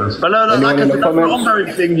 No one knows. But no, like I said, that's an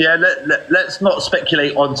ongoing thing, yeah. Let's not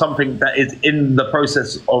speculate on something that is in the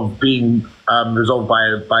process of being resolved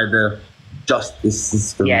by the justice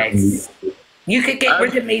system. Yes. You could get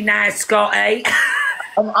rid of me now, Scotty.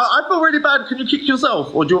 I feel really bad. Can you kick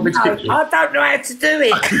yourself, or do you want me to kick you? I don't know how to do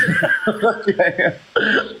it. Okay.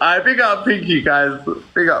 All right, big up Pinky, guys.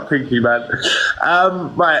 Big up Pinky, man.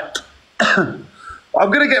 Right. I'm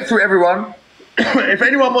gonna get through everyone. If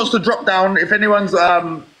anyone wants to drop down, if anyone's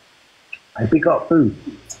big up who?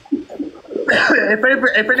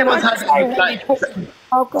 if anyone's happy to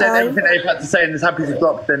said everything they've had to say and is happy to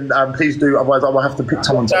drop, then please do. Otherwise, I will have to pick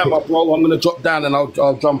someone. Down, my bro. I'm gonna drop down and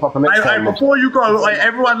I'll jump up and next time. Before you go,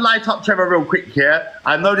 everyone light up Trevor real quick here.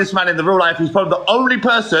 I know this man in the real life. He's probably the only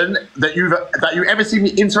person that you ever see me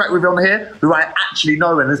interact with on here who I actually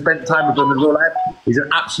know and have spent time with him in real life. He's an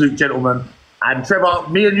absolute gentleman. And Trevor,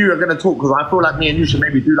 me and you are going to talk because I feel like me and you should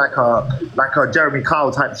maybe do like a Jeremy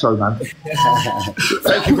Kyle type show, man.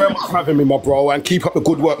 Thank you very much for having me, my bro, and keep up the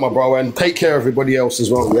good work, my bro, and take care of everybody else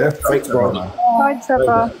as well, yeah? Thanks, bro. Bye,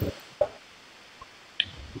 Trevor.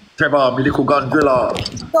 Trevor, my little gun driller.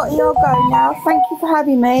 Got your go now. Thank you for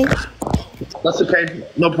having me. That's okay,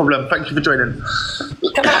 no problem. Thank you for joining.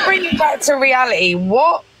 Can I bring you back to reality?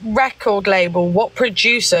 What record label, what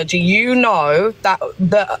producer do you know that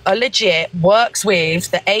a legit works with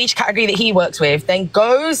the age category that he works with, then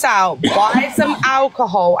goes out, buys some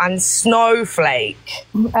alcohol and snowflake?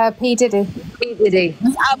 P. Diddy. P. Diddy.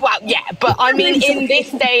 Well, yeah, but I mean, in this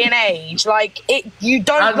day and age, like, you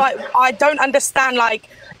don't, like, I don't understand, like,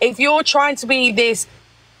 if you're trying to be this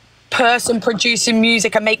person producing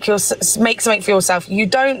music and make something for yourself, you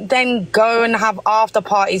don't then go and have after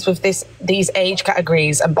parties with these age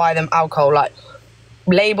categories and buy them alcohol. Like,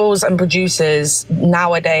 labels and producers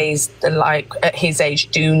nowadays, like at his age,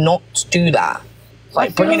 do not do that.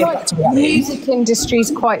 Like, bringing it back to the music industry is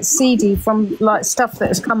quite seedy from like stuff that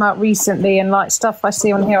has come out recently and like stuff I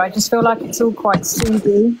see on here. I just feel like it's all quite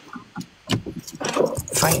seedy.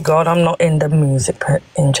 Thank God I'm not in the music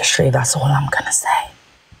industry. That's all I'm gonna say.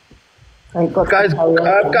 Thank God. Guys,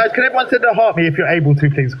 can everyone send a heart me if you're able to,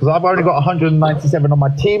 please? Because I've only got 197 on my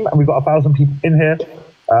team, and we've got 1,000 people in here.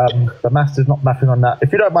 The maths is not mathing on that.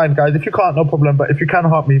 If you don't mind, guys, if you can't, no problem. But if you can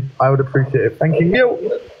heart me, I would appreciate it. Thank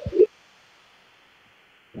you.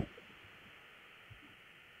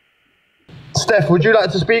 Steph, would you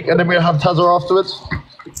like to speak, and then we'll have Tazza afterwards?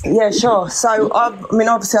 Yeah, sure. So, I mean,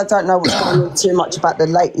 obviously, I don't know what's going on too much about the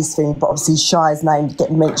latest thing, but obviously, Shy's name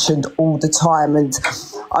get mentioned all the time, and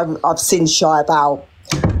I've seen Shy about.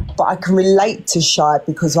 But I can relate to Shy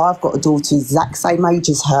because I've got a daughter who's the exact same age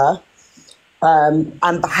as her,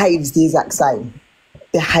 and behaves the exact same.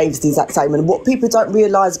 And what people don't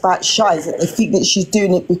realise about Shy is that they think that she's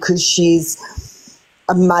doing it because she's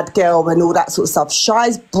a mad girl and all that sort of stuff.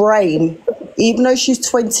 Shy's brain, even though she's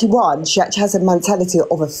 21, she actually has a mentality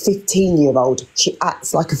of a 15-year-old. She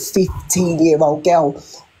acts like a 15-year-old girl.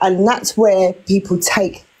 And that's where people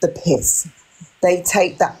take the piss. They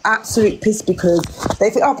take the absolute piss because they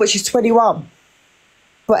think, oh, but she's 21.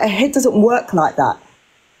 But her head doesn't work like that.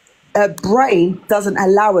 Her brain doesn't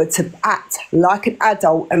allow her to act like an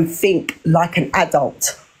adult and think like an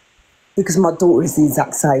adult. Because my daughter is the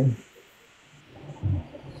exact same.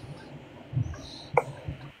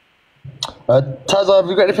 Tazza, have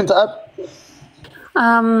you got anything to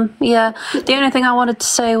add? Yeah, the only thing I wanted to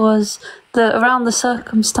say was that around the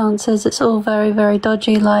circumstances, it's all very, very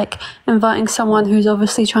dodgy, like inviting someone who's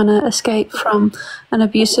obviously trying to escape from an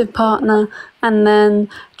abusive partner and then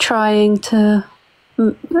trying to,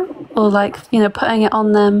 or like, you know, putting it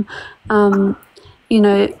on them. You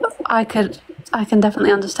know, I can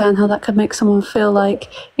definitely understand how that could make someone feel like,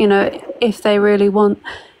 you know, if they really want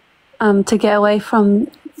to get away from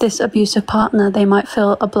this abusive partner, they might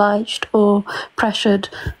feel obliged or pressured.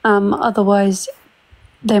 Otherwise,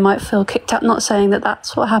 they might feel kicked out. Not saying that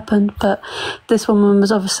that's what happened, but this woman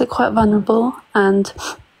was obviously quite vulnerable, and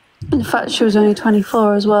in fact, she was only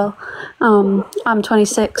 24 as well. I'm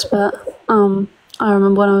 26, but I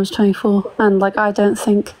remember when I was 24, and like I don't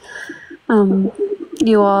think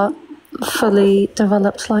you are fully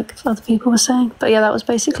developed like other people were saying. But yeah, that was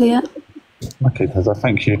basically it. Okay, Tazza,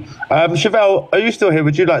 thank you. Chevelle, are you still here?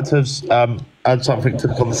 Would you like to add something to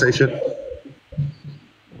the conversation?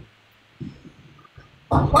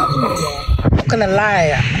 I'm not gonna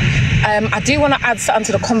lie, I do want to add something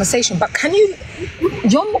to the conversation, but can you,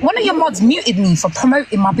 one of your mods muted me for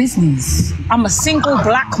promoting my business. I'm a single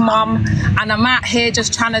black mum and I'm out here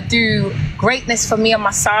just trying to do greatness for me and my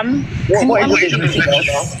son. What is your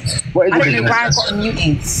business? I don't know why I got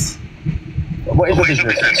muted. What is your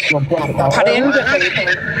business? Pardon?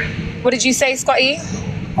 What did you say, Scotty?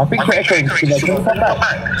 I think we're echoing. Can you come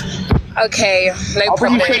back? Okay, no problem. I'll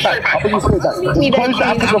bring you straight back. Meet me there,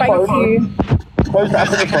 please. Thank you. Close the app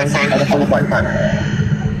on your phone and then call it back.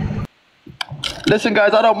 Listen,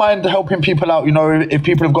 guys, I don't mind helping people out, you know, if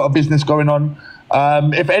people have got a business going on.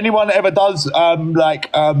 If anyone ever does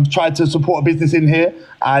try to support a business in here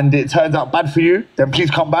and it turns out bad for you, then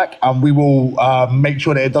please come back and we will make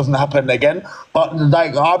sure that it doesn't happen again. But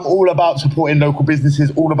like, I'm all about supporting local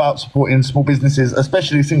businesses, all about supporting small businesses,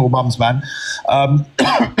 especially single mums, man. Don't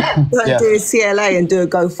do a CLA and do a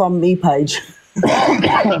GoFundMe page. No,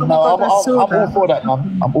 I'm all for that,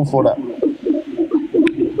 man. I'm all for that.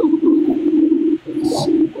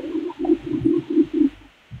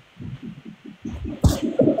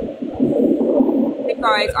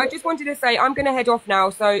 Guys, I just wanted to say I'm going to head off now.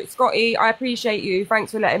 So, Scotty, I appreciate you.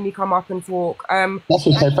 Thanks for letting me come up and talk. That's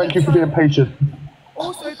okay. Thank you for being patient.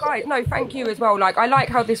 Also, guys, no, thank you as well. Like, I like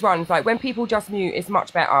how this runs. Like, when people just mute, it's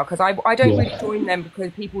much better because I don't really join them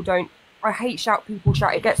because people don't. I hate people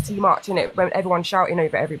shout. It gets too much in it when everyone's shouting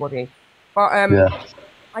over everybody. But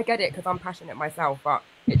I get it because I'm passionate myself. But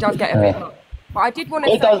it does get a bit much. But I did want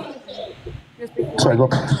to say. Sorry, go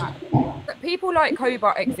on. People like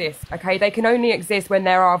Koba exist, okay? They can only exist when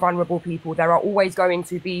there are vulnerable people. There are always going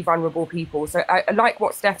to be vulnerable people. So I like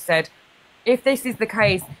what Steph said. If this is the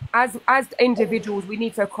case, as individuals, we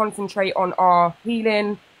need to concentrate on our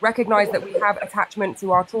healing, recognise that we have attachment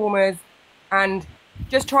to our traumas, and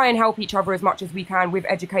just try and help each other as much as we can with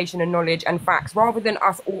education and knowledge and facts, rather than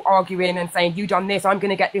us all arguing and saying, you done this, I'm going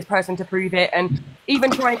to get this person to prove it. And even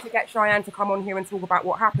trying to get Cheyenne to come on here and talk about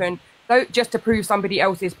what happened, just to prove somebody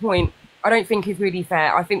else's point, I don't think is really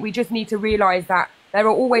fair. I think we just need to realise that there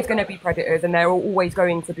are always going to be predators and there are always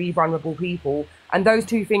going to be vulnerable people. And those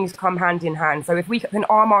two things come hand in hand. So if we can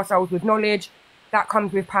arm ourselves with knowledge, that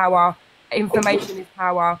comes with power. Information is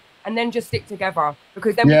power. And then just stick together.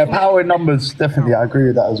 Because then power in numbers, definitely. I agree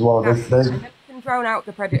with that as well. We can drown out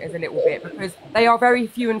the predators a little bit because they are very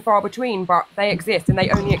few and far between, but they exist and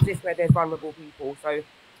they only exist where there's vulnerable people. So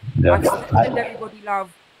I send everybody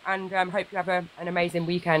love. And hope you have an amazing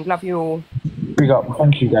weekend. Love you all. Big up.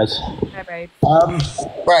 Thank you, guys. Yeah, babe.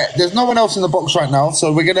 Right, there's no one else in the box right now,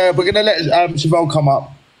 so we're gonna let Chevelle come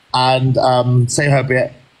up and say her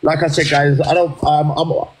bit. Like I said, guys, I'm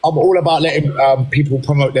all about letting people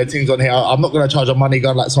promote their things on here. I'm not gonna charge a money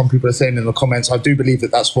gun like some people are saying in the comments. I do believe that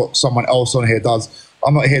that's what someone else on here does.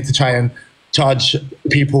 I'm not here to try and charge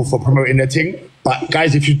people for promoting their thing. But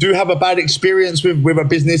guys, if you do have a bad experience with a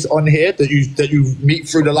business on here that you meet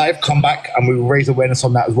through the live, come back and we will raise awareness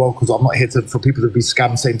on that as well, because I'm not here for people to be scammed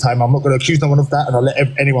at the same time. I'm not going to accuse no one of that, and I'll let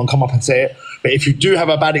anyone come up and say it. But if you do have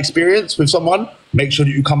a bad experience with someone, make sure that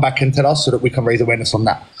you come back and tell us so that we can raise awareness on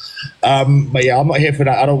that. But yeah, I'm not here for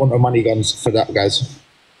that. I don't want no money guns for that, guys.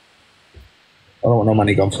 I don't want no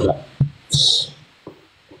money gun for that.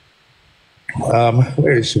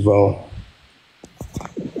 Where is Chevelle?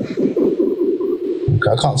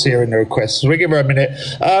 I can't see her in the requests. So we'll give her a minute.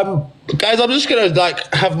 Guys, I'm just going to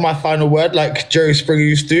have my final word like Jerry Springer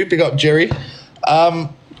used to. Big up, Jerry.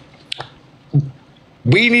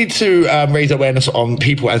 We need to raise awareness on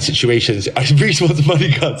people and situations. Reese wants money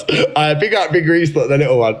guns. Big up Big Reese, not the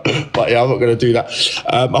little one. But yeah, I'm not going to do that.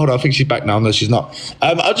 Hold on, I think she's back now. No, she's not.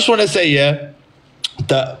 I just want to say,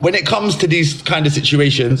 that when it comes to these kind of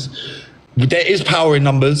situations, there is power in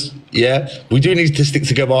numbers. We do need to stick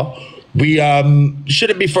together. We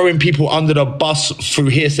shouldn't be throwing people under the bus through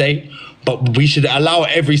hearsay, but we should allow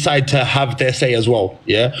every side to have their say as well.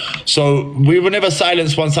 So we will never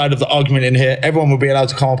silence one side of the argument in here. Everyone will be allowed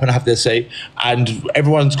to come up and have their say, and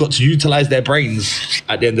everyone's got to utilize their brains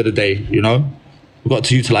at the end of the day. We've got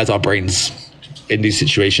to utilize our brains in these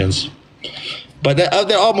situations. But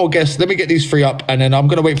there are more guests. Let me get these three up, and then I'm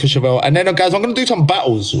going to wait for Chevelle. And then, guys, I'm going to do some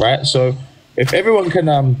battles, right? So if everyone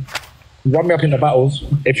can run me up in the battles,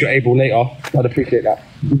 if you're able later, I'd appreciate that.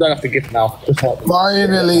 You don't have to gift now. Just help me.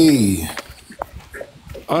 Finally.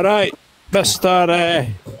 All right, Mr.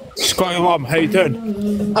 Scotty Lum, how you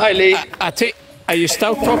doing? Hi, Lee. Are you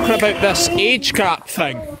still talking about this age gap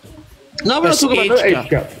thing? No, we're not talking about age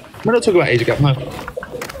gap. We're not talking about age gap, no.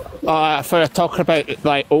 If we're talking about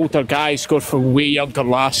like older guys going for way younger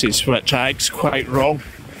lasses, which I think's quite wrong.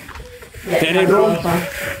 Very wrong.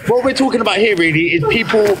 What we're talking about here really is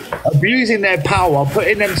people abusing their power,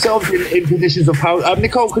 putting themselves in positions of power.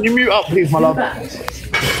 Nicole, can you mute up, please, my love?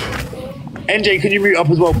 NJ, can you mute up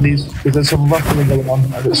as well, please? Because there's some ruffling going on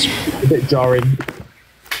and it's a bit jarring.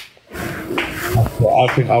 I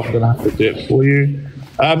think I'm going to have to do it for you.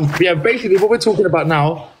 Basically what we're talking about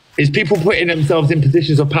now is people putting themselves in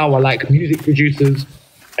positions of power, like music producers,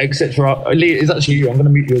 etc. Lee, it's actually you. I'm going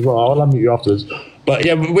to mute you as well. I'll unmute you afterwards. But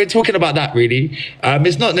yeah, we're talking about that really.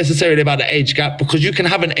 It's not necessarily about the age gap, because you can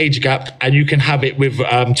have an age gap and you can have it with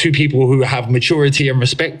two people who have maturity and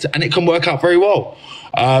respect, and it can work out very well.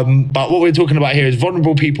 But what we're talking about here is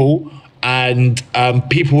vulnerable people and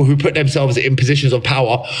people who put themselves in positions of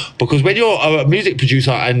power. Because when you're a music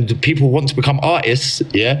producer and people want to become artists,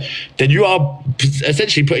 yeah, then you are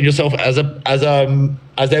essentially putting yourself as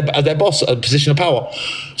their boss, a position of power.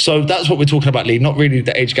 So that's what we're talking about, Lee. Not really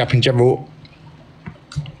the age gap in general.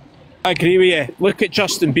 I agree with you. Look at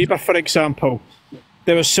Justin Bieber, for example.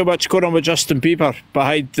 There was so much going on with Justin Bieber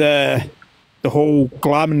behind the whole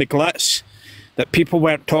glam and the glitz that people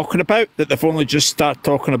weren't talking about, that they've only just started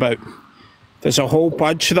talking about. There's a whole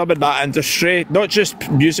bunch of them in that industry, not just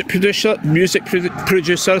music producers,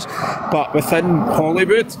 but within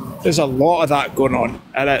Hollywood. There's a lot of that going on,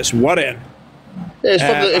 and it's worrying.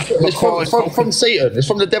 Yeah, it's from Satan. It's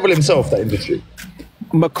from the devil himself, that industry.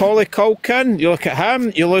 Macaulay Culkin, you look at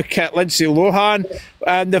him, you look at Lindsay Lohan,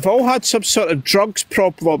 and they've all had some sort of drugs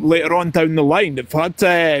problem later on down the line. They've had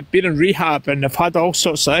been in rehab, and they've had all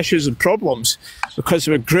sorts of issues and problems because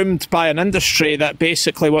they were groomed by an industry that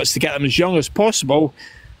basically wants to get them as young as possible.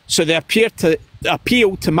 So they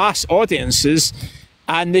appeal to mass audiences,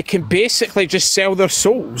 and they can basically just sell their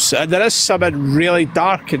souls. And there is something really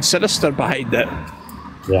dark and sinister behind it.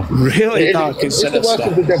 Yeah, really dark and sinister. It's the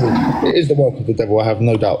work of the devil. It is the work of the devil. I have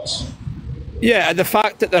no doubts. Yeah, and the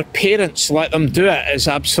fact that their parents let them do it is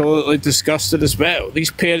absolutely disgusting as well.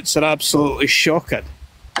 These parents are absolutely shocking.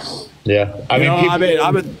 Yeah,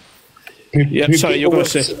 I would. Yeah, sorry, you're going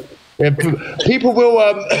to say. Yeah, people will.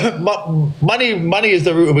 Money is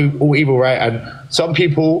the root of all evil, right? And some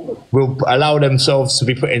people will allow themselves to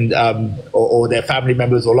be put in, or their family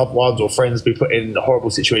members or loved ones or friends be put in horrible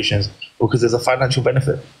situations because there's a financial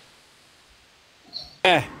benefit.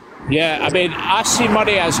 Yeah. I mean, I see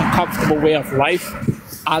money as a comfortable way of life,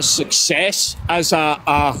 as success, as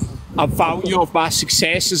a value of my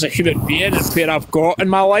success as a human being and where I've got in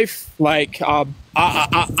my life. Like,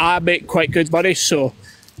 I make quite good money, so.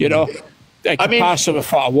 You know, in comparison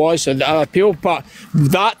with what I was and other people, but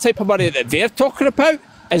that type of money that they're talking about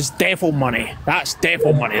is devil money. That's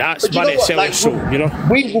devil money. That's money selling soul, you know?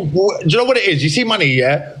 Do you know what it is? You see money,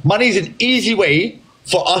 yeah? Money is an easy way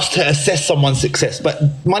for us to assess someone's success, but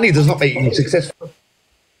money does not make you successful.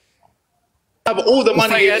 You have all the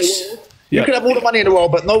money in the world. You can have all the money in the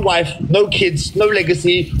world, but no wife, no kids, no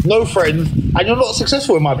legacy, no friends, and you're not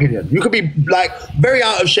successful, in my opinion. You could be like very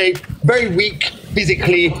out of shape, very weak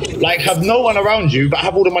physically, like have no one around you, but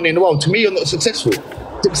have all the money in the world. To me, you're not successful.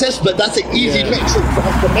 Success, but that's an easy metric for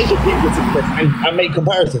us to measure people's success and make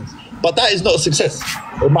comparisons. But that is not a success,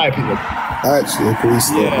 in my opinion. I actually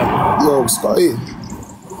agree. Yeah. Yo, Scotty.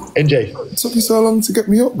 NJ. It took you so long to get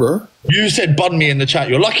me up, bro. You said bun me in the chat.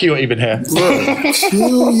 You're lucky you're even here. Bro,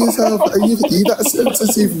 chill yourself. Are you that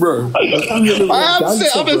sensitive, bro? I'm a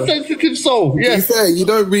sensitive soul. Yeah. To be fair, you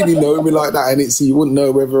don't really know me like that, and so you wouldn't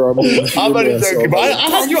know whether I'm. I'm only joking, but I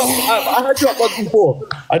had you up. I had you up once before.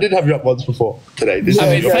 I did have you up once before today. You've just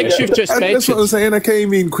mentioned. That's what I'm saying. I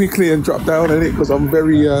came in quickly and dropped down on it because I'm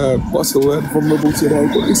very what's the word, vulnerable today.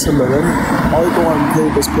 But listen, man, I go on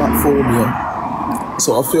Koba's platform here.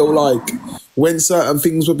 So I feel like when certain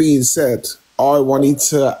things were being said, I wanted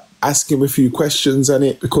to ask him a few questions on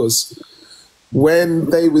it, because when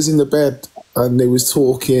they was in the bed and they was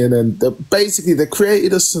talking and they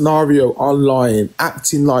created a scenario online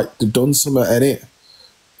acting like they done something in it.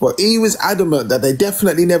 But he was adamant that they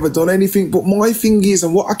definitely never done anything. But my thing is,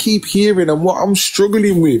 and what I keep hearing and what I'm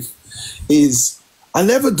struggling with is, I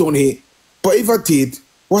never done it, but if I did,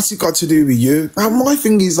 what's it got to do with you? And my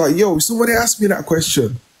thing is like, yo, if somebody asked me that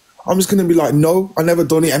question, I'm just going to be like, no, I never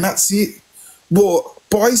done it, and that's it. But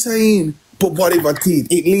by saying, but what if I did,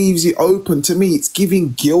 it leaves it open. To me, it's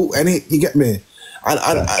giving guilt, innit? You get me?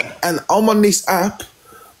 And I'm on this app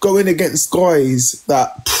going against guys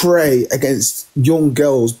that prey against young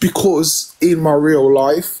girls, because in my real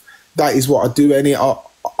life, that is what I do, innit?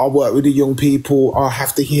 I work with the young people. I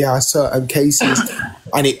have to hear certain cases,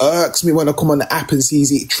 and it irks me when I come on the app and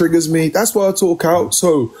sees it. It triggers me. That's why I talk out.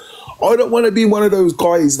 So I don't want to be one of those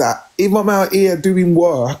guys that, if I'm out here doing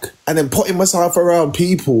work and then putting myself around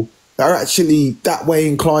people that are actually that way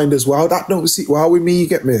inclined as well, that don't sit well with me, you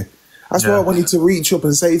get me? That's why I wanted to reach up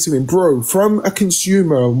and say to him, bro, from a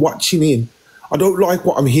consumer and watching in, I don't like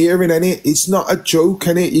what I'm hearing, innit? It's not a joke,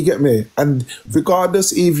 innit? You get me? And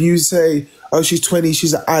regardless if you say, oh, she's 20,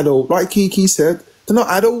 she's an adult, like Kiki said, they're not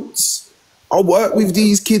adults. I work with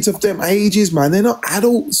these kids of them ages, man. They're not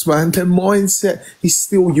adults, man. Their mindset is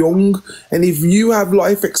still young. And if you have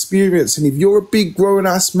life experience and if you're a big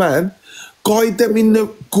grown-ass man, guide them in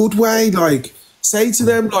the good way. Like, Say to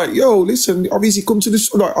them, like, yo, listen, obviously come to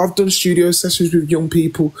this, like, I've done studio sessions with young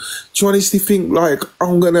people. Do you honestly think, like,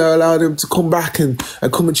 I'm going to allow them to come back and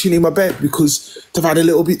come and chill in my bed because they've had a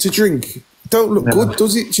little bit to drink? Don't look good,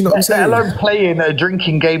 does it? Do you know what I'm saying? Let alone playing a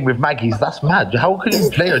drinking game with Maggies. That's mad. How can you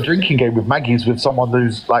play a drinking game with Maggies with someone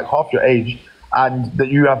who's like half your age and that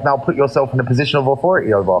you have now put yourself in a position of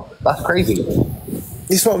authority over? That's crazy.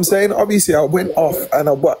 That's what I'm saying. Obviously, I went off and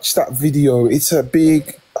I watched that video. It's a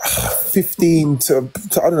big 15 to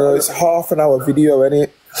I don't know, it's a half an hour video, innit?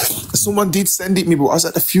 Someone did send it me, but I was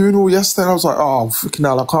at the funeral yesterday and I was like, oh, freaking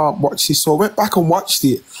hell, I can't watch this. So I went back and watched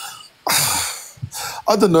it.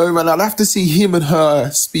 I don't know, man. I'd have to see him and her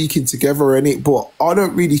speaking together in it, but I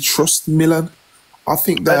don't really trust Millen. I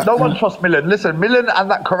think that no one trusts Millen. Listen, Millen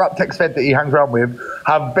and that corrupt ex-fed that he hangs around with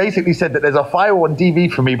have basically said that there's a file on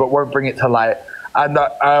DV for me, but won't bring it to light, and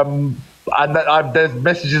that there's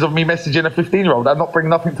messages of me messaging a 15-year-old. I'm not bringing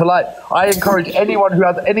nothing to light. I encourage anyone who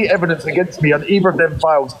has any evidence against me on either of them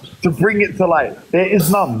files to bring it to light. There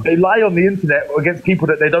is none. They lie on the internet against people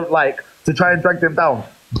that they don't like to try and drag them down.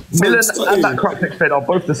 Millen and that corrupt ex-fed are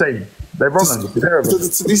both the same. They're wrong. It's terrible. So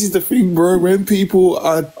this is the thing, bro. When people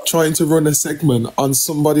are trying to run a segment on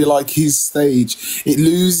somebody like his stage, it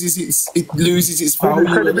loses its value.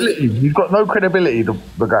 Credibility. You've got no credibility,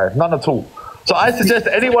 the guy. None at all. So I suggest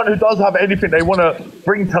anyone who does have anything they want to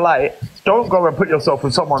bring to light, don't go and put yourself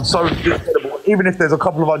with someone so incredible, even if there's a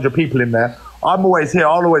couple of hundred people in there. I'm always here.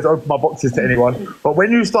 I'll always open my boxes to anyone. But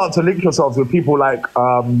when you start to link yourselves with people like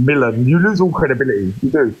Millen, you lose all credibility.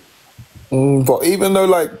 You do. But even though,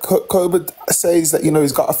 like, Koba says that, you know,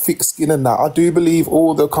 he's got a thick skin and that, I do believe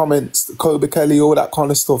all the comments, Koba Kelly, all that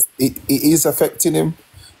kind of stuff, it is affecting him.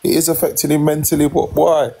 It is affecting him mentally, but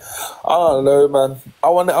why? I don't know, man. I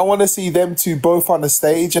want to see them two both on the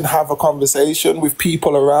stage and have a conversation with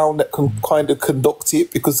people around that can kind of conduct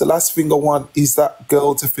it, because the last thing I want is that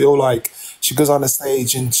girl to feel like she goes on the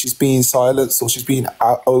stage and she's being silenced or she's being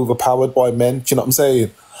overpowered by men. Do you know what I'm saying?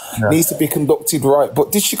 Yeah. Needs to be conducted right.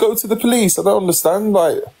 But did she go to the police? I don't understand.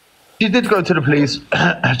 Like, she did go to the police.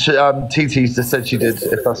 TT just said she did,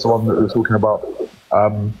 if that's the one that we're talking about.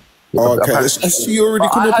 Okay, has she already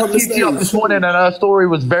come up on the stage? Up this morning, and her story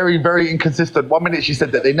was very, very inconsistent. 1 minute she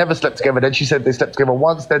said that they never slept together, then she said they slept together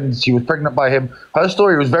once, then she was pregnant by him. Her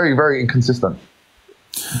story was very, very inconsistent.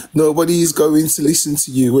 Nobody is going to listen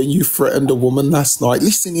to you when you threatened a woman last night.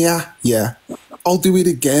 Listen here, yeah, I'll do it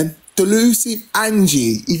again. Delusive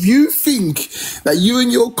Angie, if you think that you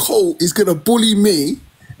and your cult is going to bully me,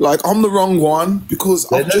 like I'm the wrong one, because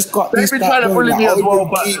I've just got this. They've been trying to bully me as well,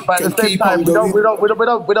 but at the same time, we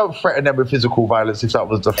don't threaten them with physical violence if that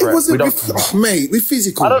was the threat. We don't, mate, with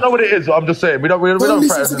physical. I don't know what it is. I'm just saying we don't listen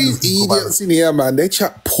threaten to these idiots in here, man. They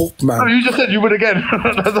chat pop, man. No, you just said you would again.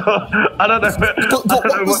 I don't know. But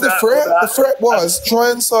what was the threat? The threat was try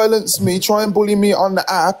and silence me, try and bully me on the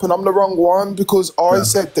app, and I'm the wrong one because I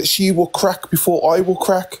said that she will crack before I will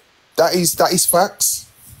crack. That is facts.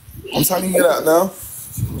 I'm telling you that now.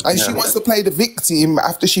 And she wants to play the victim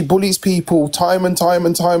after she bullies people time and time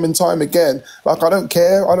again. Like, I don't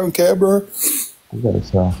care, bro.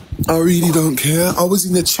 I really don't care. I was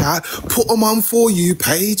in the chat. Put them on for you,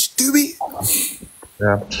 Paige. Do it.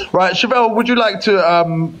 Yeah. Right, Chevelle, would you like to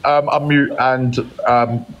unmute and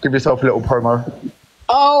give yourself a little promo?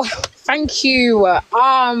 Oh, thank you.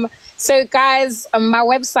 So guys, my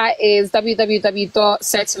website is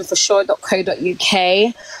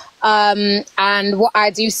www.certainforsure.co.uk. And what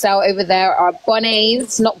I do sell over there are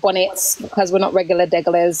bonnets, not bonnets, because we're not regular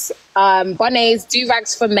degglers. Bonnets,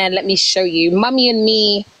 do-rags for men. Let me show you. Mummy and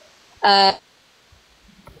Me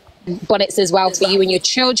bonnets as well for you and your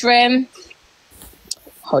children.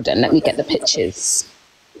 Hold on, let me get the pictures.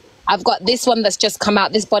 I've got this one that's just come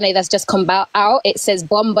out, this bonnet that's just come out. It says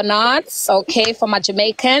Bon Bonnards, okay, for my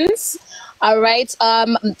Jamaicans. All right.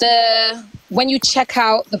 When you check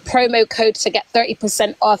out, the promo code to get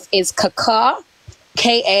 30% off is KAKA,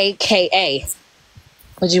 K-A-K-A.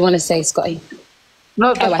 What do you want to say, Scotty?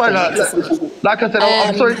 No, that's fine. Like I said,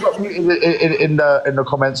 I'm sorry about in the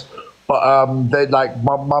comments, but they like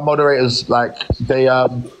my moderators no,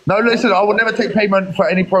 listen, I will never take payment for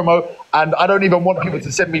any promo, and I don't even want people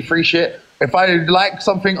to send me free shit. If I like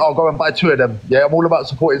something, I'll go and buy 2 of them. Yeah, I'm all about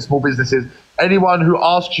supporting small businesses. Anyone who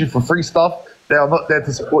asks you for free stuff, they are not there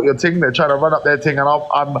to support your thing. They're trying to run up their thing, and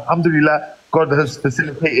I'm alhamdulillah, God has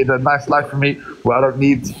facilitated a nice life for me where I don't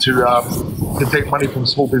need to take money from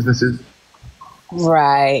small businesses.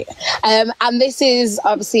 Right. And this is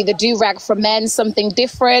obviously the do-rag for men, something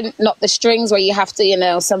different, not the strings where you have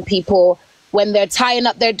to, some people, when they're tying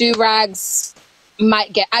up their do-rags,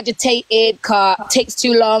 might get agitated, takes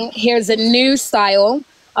too long. Here's a new style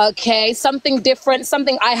Okay, something different,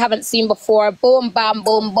 something I haven't seen before. Boom, bam,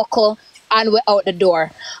 boom, buckle, and we're out the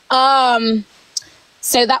door.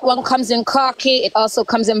 So that one comes in khaki, it also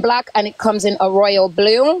comes in black, and it comes in a royal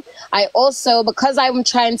blue. I also, because I'm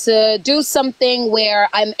trying to do something where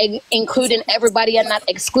I'm including everybody and not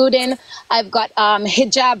excluding, I've got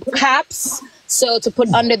hijab caps, so to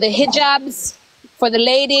put under the hijabs for the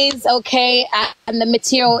ladies, okay, and the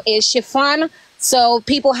material is chiffon. So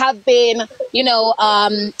people have been, you know,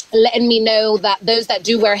 letting me know that those that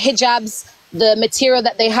do wear hijabs, the material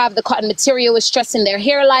that they have, the cotton material, is stressing their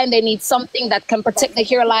hairline. They need something that can protect the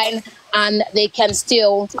hairline, and they can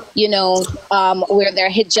still, you know, wear their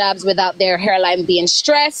hijabs without their hairline being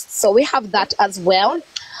stressed. So we have that as well.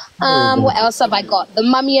 What else have I got? The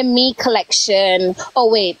Mummy and Me collection. Oh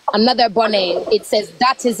wait, another bonnet. It says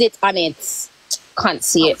 "That Is It" on it. Can't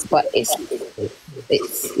see it, but it's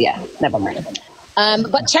yeah, never mind.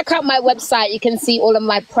 But check out my website. You can see all of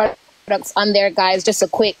my products on there, guys. Just a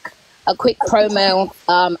quick promo,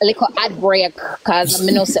 a little ad break, because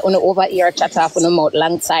I'm not sitting over here chat off on the mouth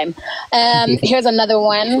long time. Here's another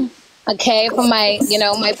one, okay, for my, you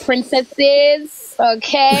know, my princesses.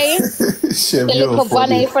 Okay, the little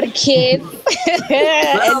bonnet for the kids. NJ,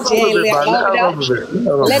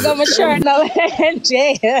 let go my shirt now.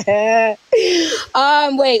 NJ.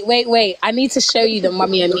 Wait. I need to show you the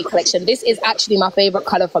Mummy and Me collection. This is actually my favorite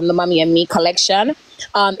color from the Mummy and Me collection.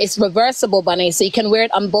 It's reversible bonnet, so you can wear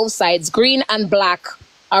it on both sides, green and black.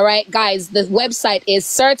 All right, guys, the website is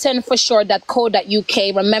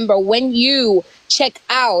certainforsure.co.uk. Remember, when you check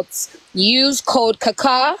out, use code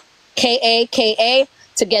KAKA, KAKA,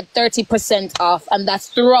 to get 30% off, and that's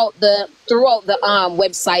throughout the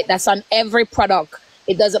website. That's on every product.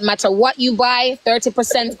 It doesn't matter what you buy,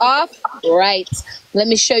 30% off. Right. Let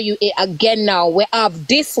me show you it again now. We have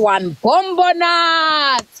this one,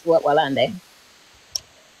 Bombonat. What on there?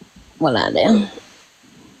 Well, on there.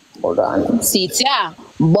 Hold on. See it, yeah.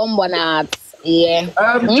 Bombonat. Yeah.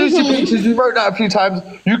 Juicy Peaches, you wrote that a few times.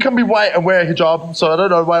 You can be white and wear a hijab, so I don't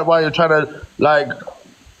know why you're trying to, like,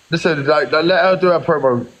 listen, like, let her do her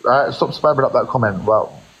promo. Right? Stop spamming up that comment.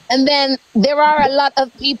 Wow. And then there are a lot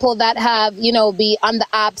of people that have, you know, be on the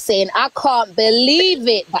app saying, I can't believe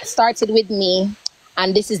it. That started with me.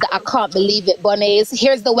 And this is the I can't believe it bonnets.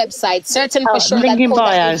 Here's the website. Certain for sure. Link in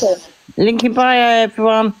bio. Link in bio,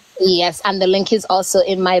 everyone. Yes, and the link is also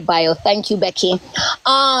in my bio. Thank you, Becky.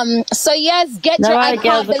 So yes, get your I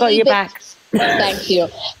can't believe it. Thank you.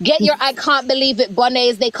 Get your I can't believe it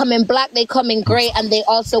bonnets. They come in black, they come in gray, and they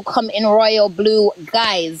also come in royal blue,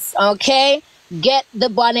 guys. Okay? Get the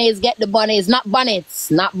bonnets, not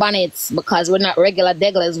bonnets, because we're not regular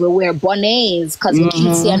degglers. We wear bonnets because we're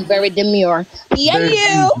cutesy and very demure.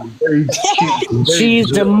 Yeah, you.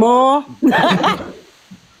 She's demure.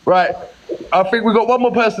 Right. I think we've got one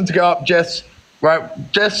more person to get up, Jess. Right,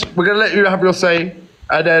 Jess, we're going to let you have your say,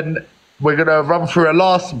 and then we're going to run through a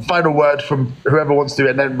last final word from whoever wants to,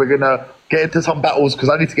 and then we're going to get into some battles, because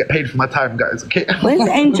I need to get paid for my time, guys. Okay. Where's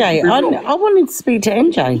NJ? I wanted to speak to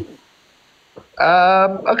NJ.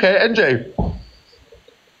 Okay, NJ.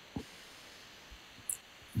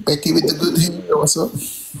 Becky with the good hair, what's up?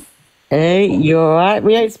 Hey, you alright?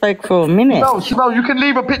 We ain't spoke for a minute. No, you can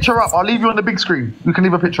leave a picture up. I'll leave you on the big screen. You can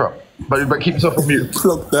leave a picture up, but keep yourself on mute.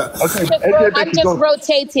 Plug that. Okay. I'm just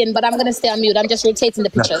rotating, but I'm going to stay on mute. I'm just rotating the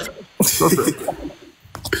pictures.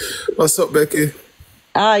 What's up, Becky?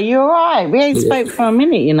 You alright? We ain't spoke for a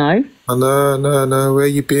minute, you know. No. Where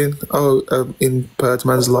you been? Oh, in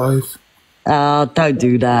Birdman's live. Oh, don't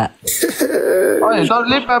do that. Don't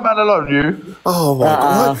leave that man alone, you. Oh my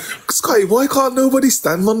God, Scotty, why can't nobody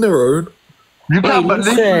stand on their own? You can, but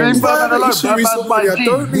leave Birdman alone. I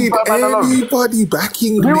don't need anybody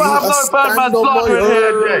backing me. You have no Birdman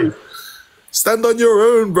slander here, Stand on your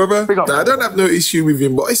own, brother. I don't have no issue with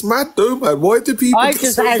him, but it's mad though, man. Why do people? I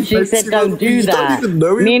just actually said don't do that. Don't even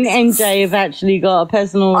know him. Me and NJ have actually got a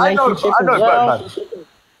personal relationship as well. Birdman.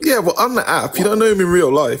 Yeah, well, on the app, you don't know him in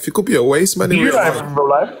real life. He could be a waste man in real life. You know him in real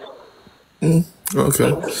life.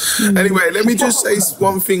 Okay. Anyway, let me just say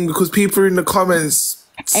one thing, because people are in the comments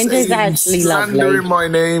actually slandering my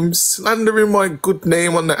name, slandering my good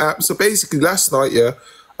name on the app. So basically, last night,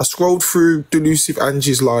 I scrolled through Delusive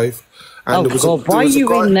Angie's live. And there was God, why are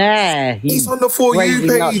you in there? He's on the For You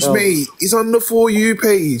page, mate. He's on the For You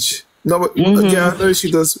page. No, yeah, I know she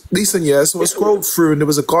does. Listen, so I scrolled through and there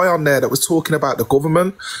was a guy on there that was talking about the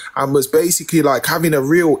government and was basically like having a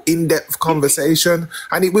real in-depth conversation.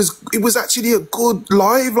 And it was actually a good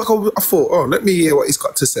live. Like I thought, oh, let me hear what he's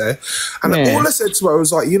got to say. And all I said to her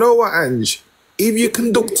was like, you know what, Ange? If you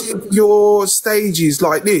conducted your stages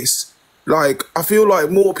like this, Like, I feel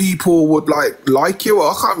like more people would like you.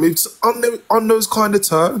 I can't move on those kind of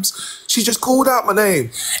terms. She just called out my name.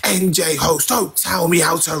 NJ host, don't tell me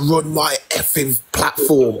how to run my effing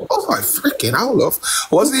platform. I was like, freaking hell, love.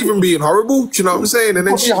 I wasn't even being horrible. Do you know what I'm saying? And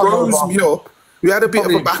then she rose me up. We had a bit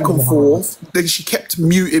of a back and forth. Then she kept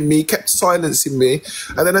muting me, kept silencing me.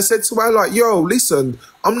 And then I said to her, like, yo, listen,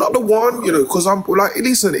 I'm not the one, you know, because I'm like,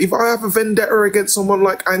 listen, if I have a vendetta against someone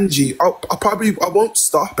like Angie, I won't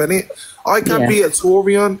stop, innit? I can be a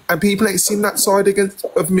Taurian, and people ain't seen that side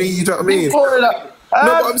of me, you know what I mean? No,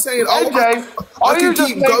 but I'm saying, I can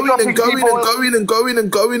keep going and going and going and going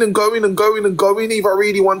and going and going and going and going if I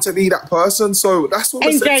really want to be that person. So that's what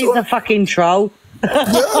I said to NJ's her. a fucking troll.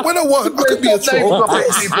 Yeah, when I want, I can be a troll.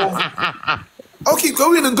 I'll keep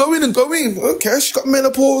going and going and going. Okay, she's got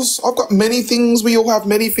menopause. I've got many things. We all have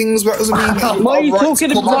many things. That doesn't mean. Why are you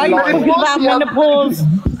talking about menopause?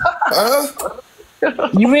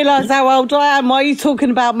 You realise how old I am? Why are you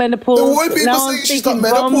talking about menopause? The white people say she's got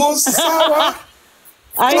menopause. Sarah.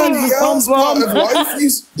 It's part of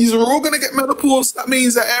life. You're all going to get menopause. That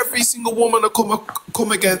means that every single woman that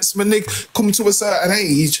come against when they come to a certain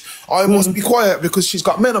age, I must be quiet because she's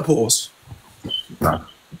got menopause.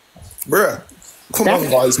 Bruh, come on,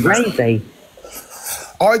 guys. Crazy.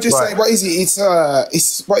 I just say, what is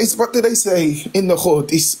it? What do they say in the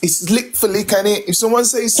hood? It's lick for lick, innit? If someone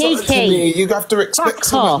says something to me, you have to expect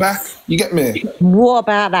something back. You get me? What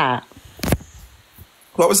about that?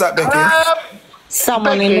 What was that, Becky?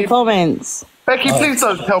 Someone in the comments. Becky, please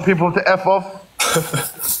don't tell people to F off.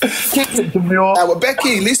 Keep it demure. Well,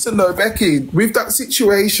 Becky, listen though, Becky, with that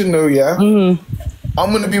situation though, yeah, I'm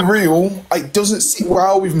going to be real. It doesn't sit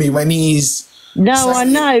well with me when he's... No, I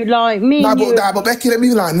know, like me and you... but Becky, let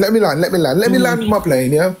me land my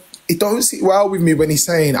plane, yeah? It don't sit well with me when he's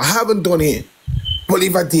saying, I haven't done it, but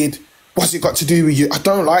if I did, what's it got to do with you? I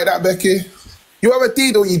don't like that, Becky. You either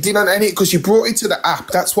did or you didn't, and it because you brought it to the app.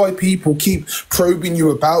 That's why people keep probing you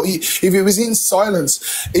about it. If it was in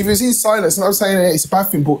silence, and I'm saying it's a bad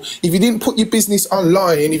thing, but if you didn't put your business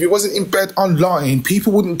online, if it wasn't in bed online,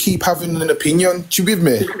 people wouldn't keep having an opinion. Do you with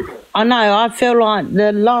me? I know. I feel like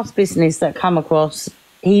the last business that come across,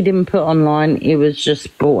 he didn't put online. It was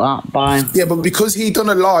just brought up by... Yeah, but because he done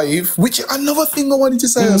a live, which another thing I wanted to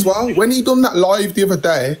say as well, when he done that live the other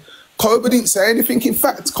day, Koba didn't say anything. In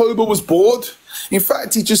fact, Koba was bored. In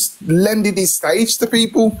fact, he just lended his stage to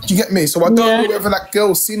people. Do you get me? So I don't know whether that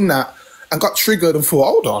girl seen that and got triggered and thought,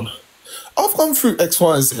 hold on, I've gone through X,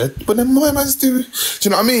 Y, and Z, but then my man's do you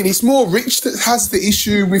know what I mean? It's more Rich that has the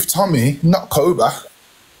issue with Tommy, not Koba.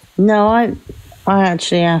 No, I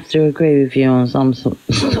actually have to agree with you on some sort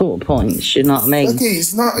of points, you know what I mean? Okay,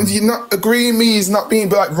 you're not agreeing with me, it's not being,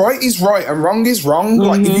 but like, right is right and wrong is wrong.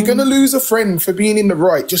 Like, if you're going to lose a friend for being in the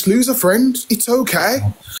right, just lose a friend. It's okay.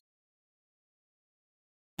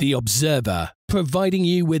 The Observer, providing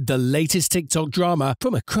you with the latest TikTok drama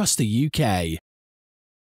from across the UK.